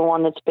another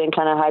one that's been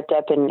kind of hyped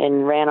up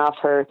and ran off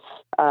her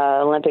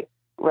Olympic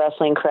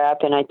wrestling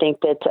crap, and I think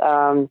that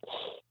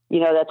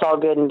that's all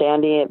good and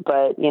dandy,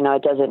 but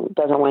it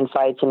doesn't win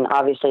fights, and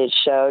obviously it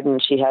showed.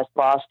 And she has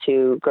lost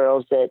to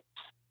girls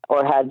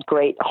or had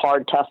great,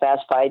 hard, tough ass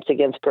fights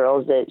against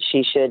girls that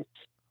she should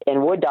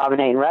and would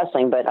dominate in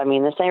wrestling. But I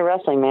mean, this ain't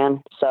wrestling,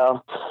 man.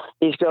 So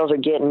these girls are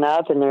getting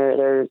up and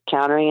they're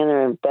countering and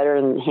they're better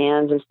in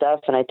hands and stuff.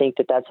 And I think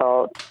that that's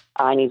all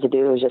I need to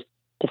do is just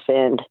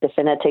defend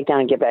that takedown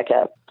and get back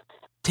up.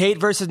 Tate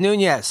versus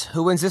Nunes.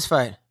 Who wins this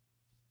fight?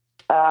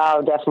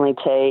 Oh, definitely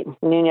Tate.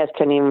 Nunes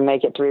couldn't even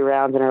make it 3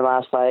 rounds in her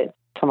last fight.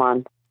 Come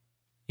on.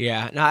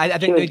 Yeah, no, I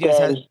think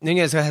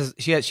Nunes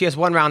has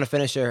 1 round to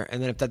finish her,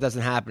 and then if that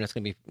doesn't happen, it's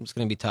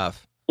gonna be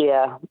tough.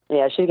 Yeah,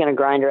 she's gonna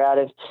grind her out.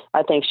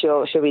 I think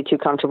she'll be too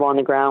comfortable on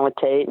the ground with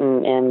Tate,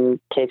 and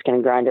Tate's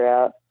gonna grind her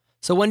out.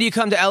 So when do you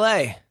come to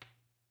LA?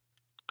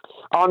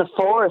 On the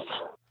 4th.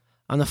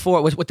 On the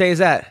 4th. What day is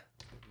that?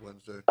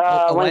 Wednesday.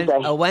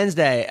 Wednesday.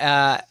 Wednesday.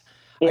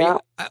 Yeah.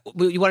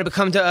 You want to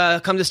come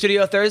to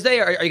studio Thursday,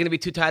 or are you going to be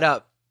too tied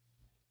up?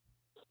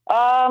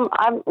 I'll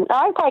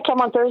probably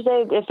come on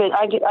Thursday. If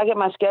I get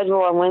my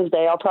schedule on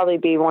Wednesday, I'll probably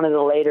be one of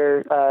the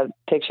later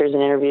pictures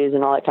and interviews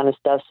and all that kind of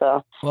stuff.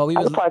 So I'll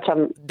probably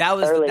come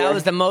earlier. That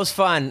was the most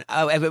fun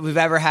we've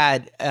ever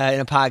had in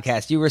a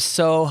podcast. You were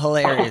so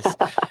hilarious.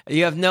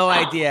 You have no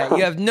idea.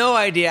 You have no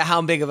idea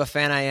how big of a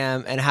fan I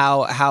am and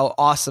how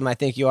awesome I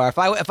think you are.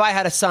 If I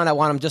had a son, I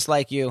want him just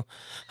like you.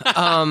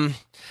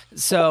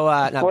 So,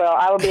 no. Well,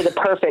 I would be the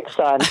perfect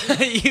son.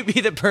 You'd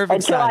be the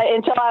perfect son.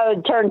 Until I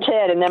would turn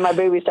 10 and then my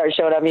boobies start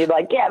showing up. You'd be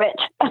like, damn it.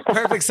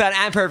 Perfect son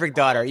and perfect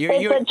daughter.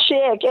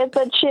 It's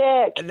a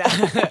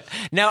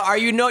chick. Now,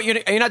 you're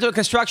not doing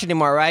construction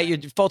anymore, right? You're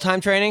full-time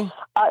training?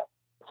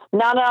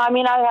 No. I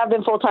mean, I have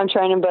been full-time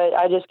training, but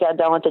I just got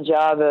done with the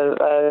job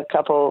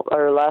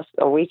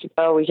a week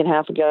and a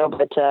half ago.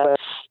 But, I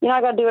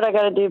got to do what I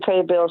got to do,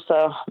 pay the bills.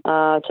 So,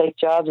 take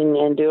jobs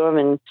and do them.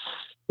 And,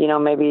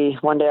 maybe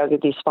one day I'll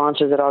get these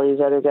sponsors that all these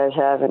other guys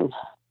have, and,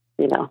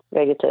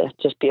 I get to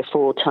just be a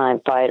full-time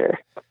fighter.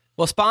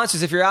 Well,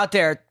 sponsors, if you're out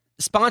there,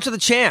 sponsor the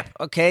champ,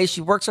 okay? She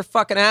works her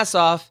fucking ass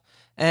off,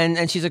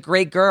 and she's a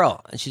great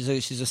girl, and she's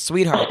a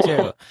sweetheart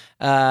too.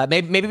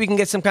 Maybe we can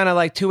get some kind of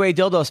like two-way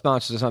dildo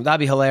sponsors or something. That'd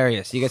be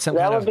hilarious. You get some.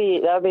 That would be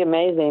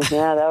amazing.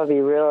 Yeah, that would be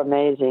real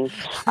amazing.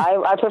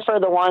 I prefer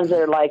the ones that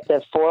are like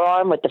the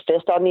forearm with the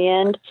fist on the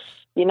end.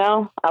 You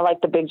know, I like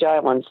the big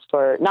giant ones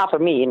not for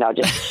me, you know,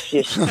 just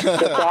to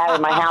have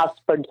in my house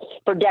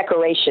for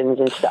decorations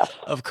and stuff.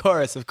 Of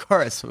course.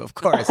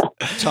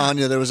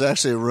 Tanya, there was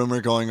actually a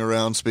rumor going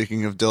around,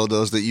 speaking of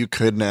dildos, that you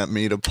kidnapped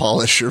me to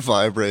polish your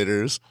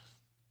vibrators.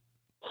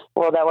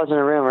 Well, that wasn't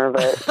a rumor,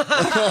 but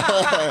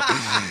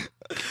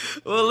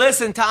well,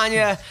 listen,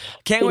 Tanya,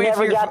 can't wait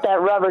for your... Never got that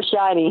rubber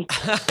shiny.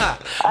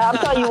 I'll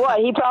tell you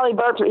what, he probably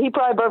burped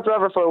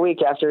rubber for a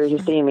week after he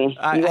seen me.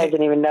 You guys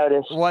didn't even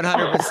notice.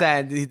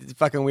 100%. He's a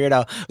fucking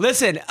weirdo.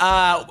 Listen,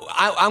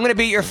 I'm going to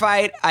beat your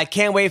fight. I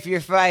can't wait for your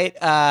fight.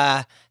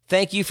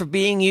 Thank you for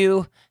being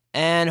you,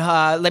 and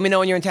let me know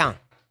when you're in town.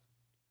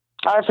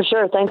 All right, for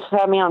sure. Thanks for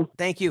having me on.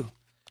 Thank you.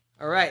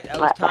 All right, that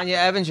was Tanya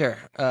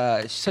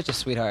Evinger. She's such a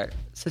sweetheart.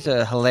 Such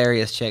a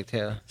hilarious chick,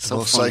 too.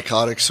 Most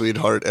psychotic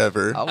sweetheart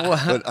ever.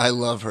 But I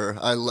love her.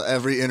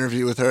 Every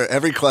interview with her,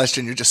 every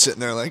question, you're just sitting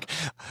there like,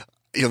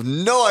 you have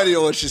no idea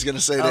what she's going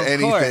to say to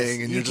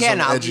anything, and you're just on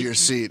the edge of your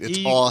seat.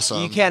 It's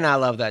awesome. You cannot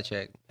love that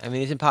chick. I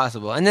mean, it's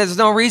impossible. And there's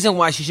no reason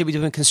why she should be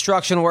doing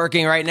construction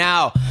working right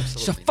now.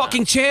 Absolutely she's a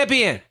fucking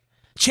champion.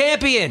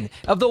 Champion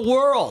of the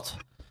world.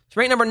 She's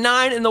ranked number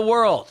 9 in the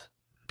world,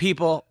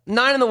 people.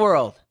 9 in the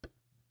world.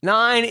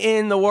 9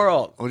 in the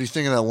world. What do you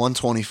think of that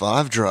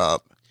 125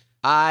 drop?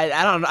 I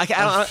don't know.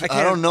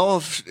 I don't know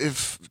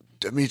if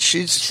I mean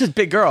she's a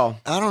big girl.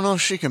 I don't know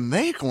if she can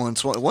make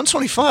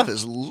 125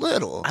 is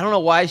little. I don't know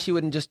why she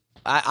wouldn't just.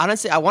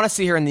 Honestly, I want to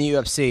see her in the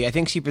UFC. I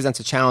think she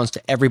presents a challenge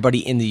to everybody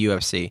in the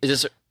UFC.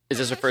 Is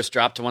this her first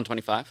drop to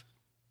 125?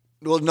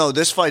 Well, no,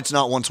 this fight's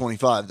not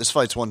 125. This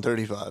fight's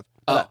 135.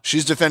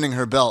 She's defending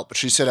her belt, but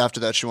she said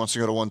after that she wants to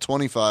go to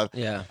 125.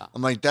 Yeah.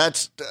 I'm like,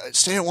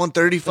 stay at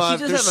 135.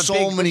 There's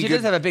so many She good...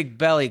 does have a big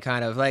belly,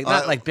 kind of. Like,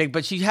 not like big,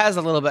 but she has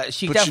a little bit.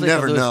 But you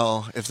never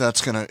know if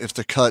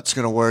the cut's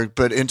going to work.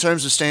 But in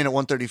terms of staying at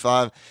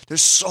 135,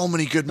 there's so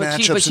many good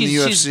matchups in the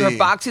UFC. Her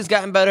boxing's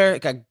gotten better.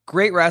 Got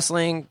great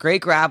wrestling,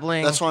 great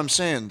grappling. That's what I'm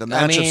saying. The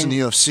matchups in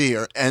the UFC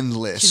are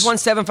endless. She's won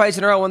 7 fights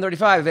in a row,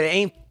 135. If it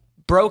ain't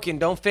broken,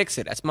 don't fix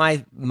it. That's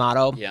my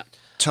motto. Yeah.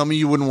 Tell me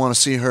you wouldn't want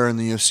to see her in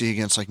the UFC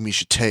against like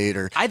Misha Tate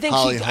or Holly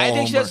Holm. I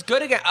think she does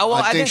good against. Oh, well,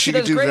 I think she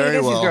does great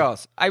against these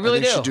girls. I really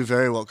do. She'd do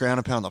very well. Ground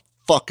and pound the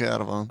fuck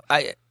out of them.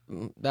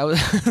 That was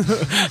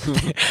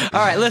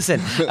all right.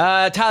 Listen,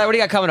 Tyler, what do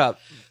you got coming up?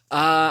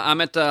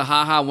 I'm at the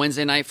Haha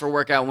Wednesday night for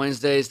Workout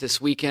Wednesdays this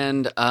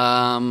weekend.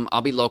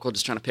 I'll be local,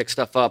 just trying to pick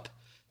stuff up.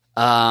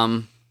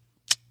 And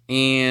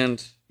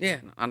yeah,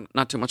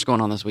 not too much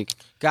going on this week.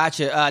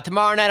 Gotcha.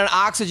 Tomorrow night on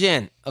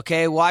Oxygen.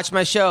 Okay, watch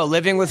my show,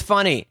 Living with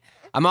Funny.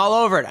 I'm all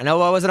over it. I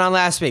know I wasn't on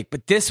last week,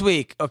 but this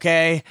week,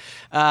 okay,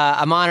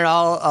 I'm on it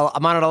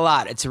I'm on it a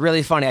lot. It's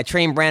really funny. I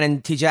train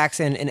Brandon T.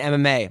 Jackson in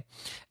MMA.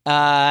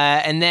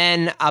 And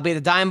then I'll be at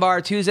the Dime Bar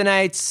Tuesday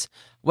nights.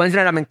 Wednesday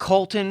night I'm in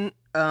Colton.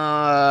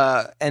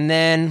 And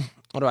then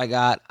what do I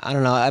got? I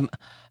don't know. I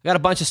got a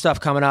bunch of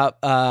stuff coming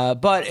up.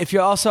 But if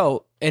you're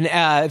also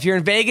if you're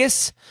in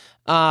Vegas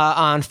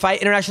on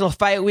International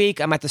Fight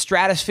Week, I'm at the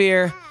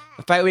Stratosphere.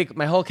 Fight Week.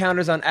 My whole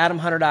calendar's on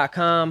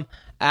AdamHunter.com.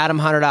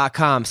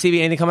 AdamHunter.com. CB,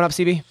 anything coming up,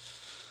 CB?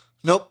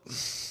 Nope.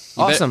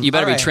 Awesome. You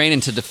better be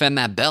training to defend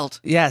that belt.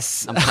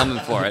 Yes. I'm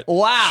coming for it.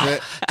 Wow.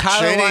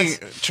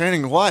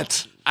 Training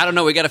what? I don't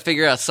know. We got to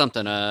figure out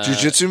something.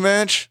 Jiu-jitsu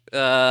match?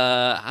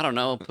 I don't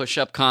know.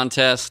 Push-up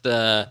contest.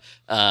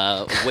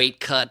 Weight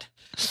cut.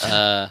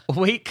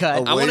 Weight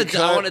cut. I want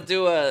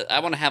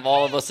to have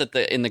all of us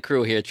in the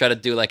crew here try to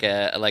do like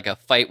a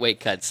fight weight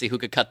cut. See who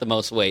could cut the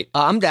most weight.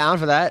 I'm down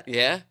for that.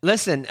 Yeah.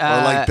 Listen. Or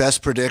like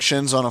best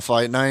predictions on a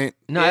fight night.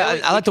 No, yeah,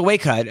 I like the weight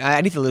cut.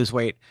 I need to lose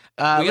weight.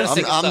 I'm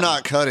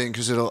not cutting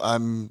because I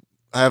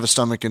have a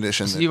stomach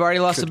condition. So you've already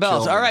lost the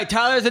belt. All right,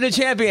 Tyler's a new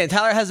champion.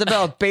 Tyler has the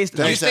belt.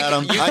 Thanks,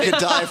 Adam. I could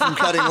die from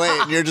cutting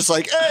weight, and you're just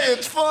like, hey,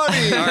 it's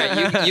funny. All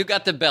right, you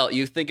got the belt.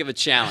 You think of a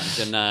challenge,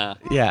 and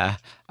yeah.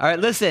 All right,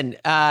 listen.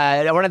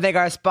 I want to thank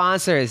our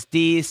sponsors,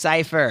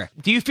 D-Cipher.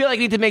 Do you feel like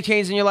you need to make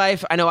changes in your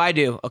life? I know I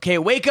do. Okay,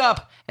 wake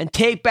up and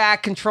take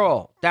back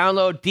control.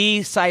 Download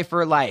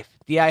D-Cipher Life.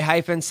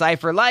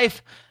 D-I-Cipher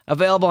Life.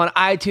 Available on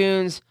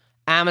iTunes,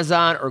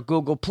 Amazon, or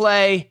Google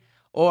Play,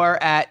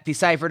 or at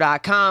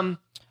decipher.com.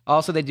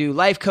 Also, they do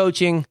life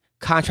coaching,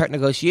 contract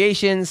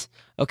negotiations,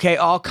 okay,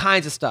 all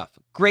kinds of stuff.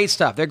 Great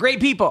stuff. They're great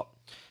people.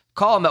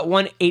 Call them at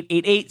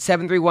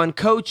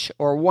 1-888-731-COACH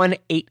or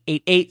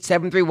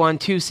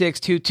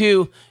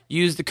 1-888-731-2622.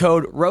 Use the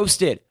code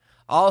ROASTED.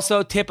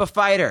 Also, tip a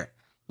fighter.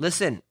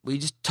 Listen, we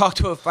just talked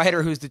to a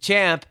fighter who's the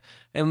champ,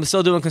 and we're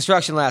still doing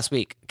construction last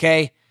week,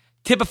 okay?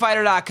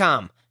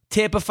 Tipafighter.com.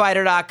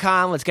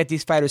 Tipafighter.com. Let's get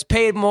these fighters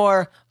paid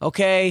more,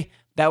 okay?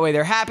 That way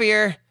they're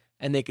happier,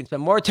 and they can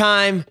spend more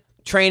time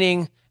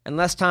training and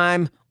less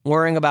time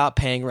worrying about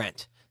paying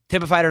rent.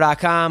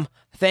 Tipafighter.com.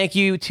 Thank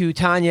you to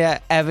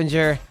Tanya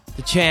Evinger,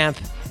 the champ.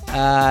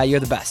 You're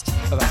the best.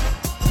 Bye-bye.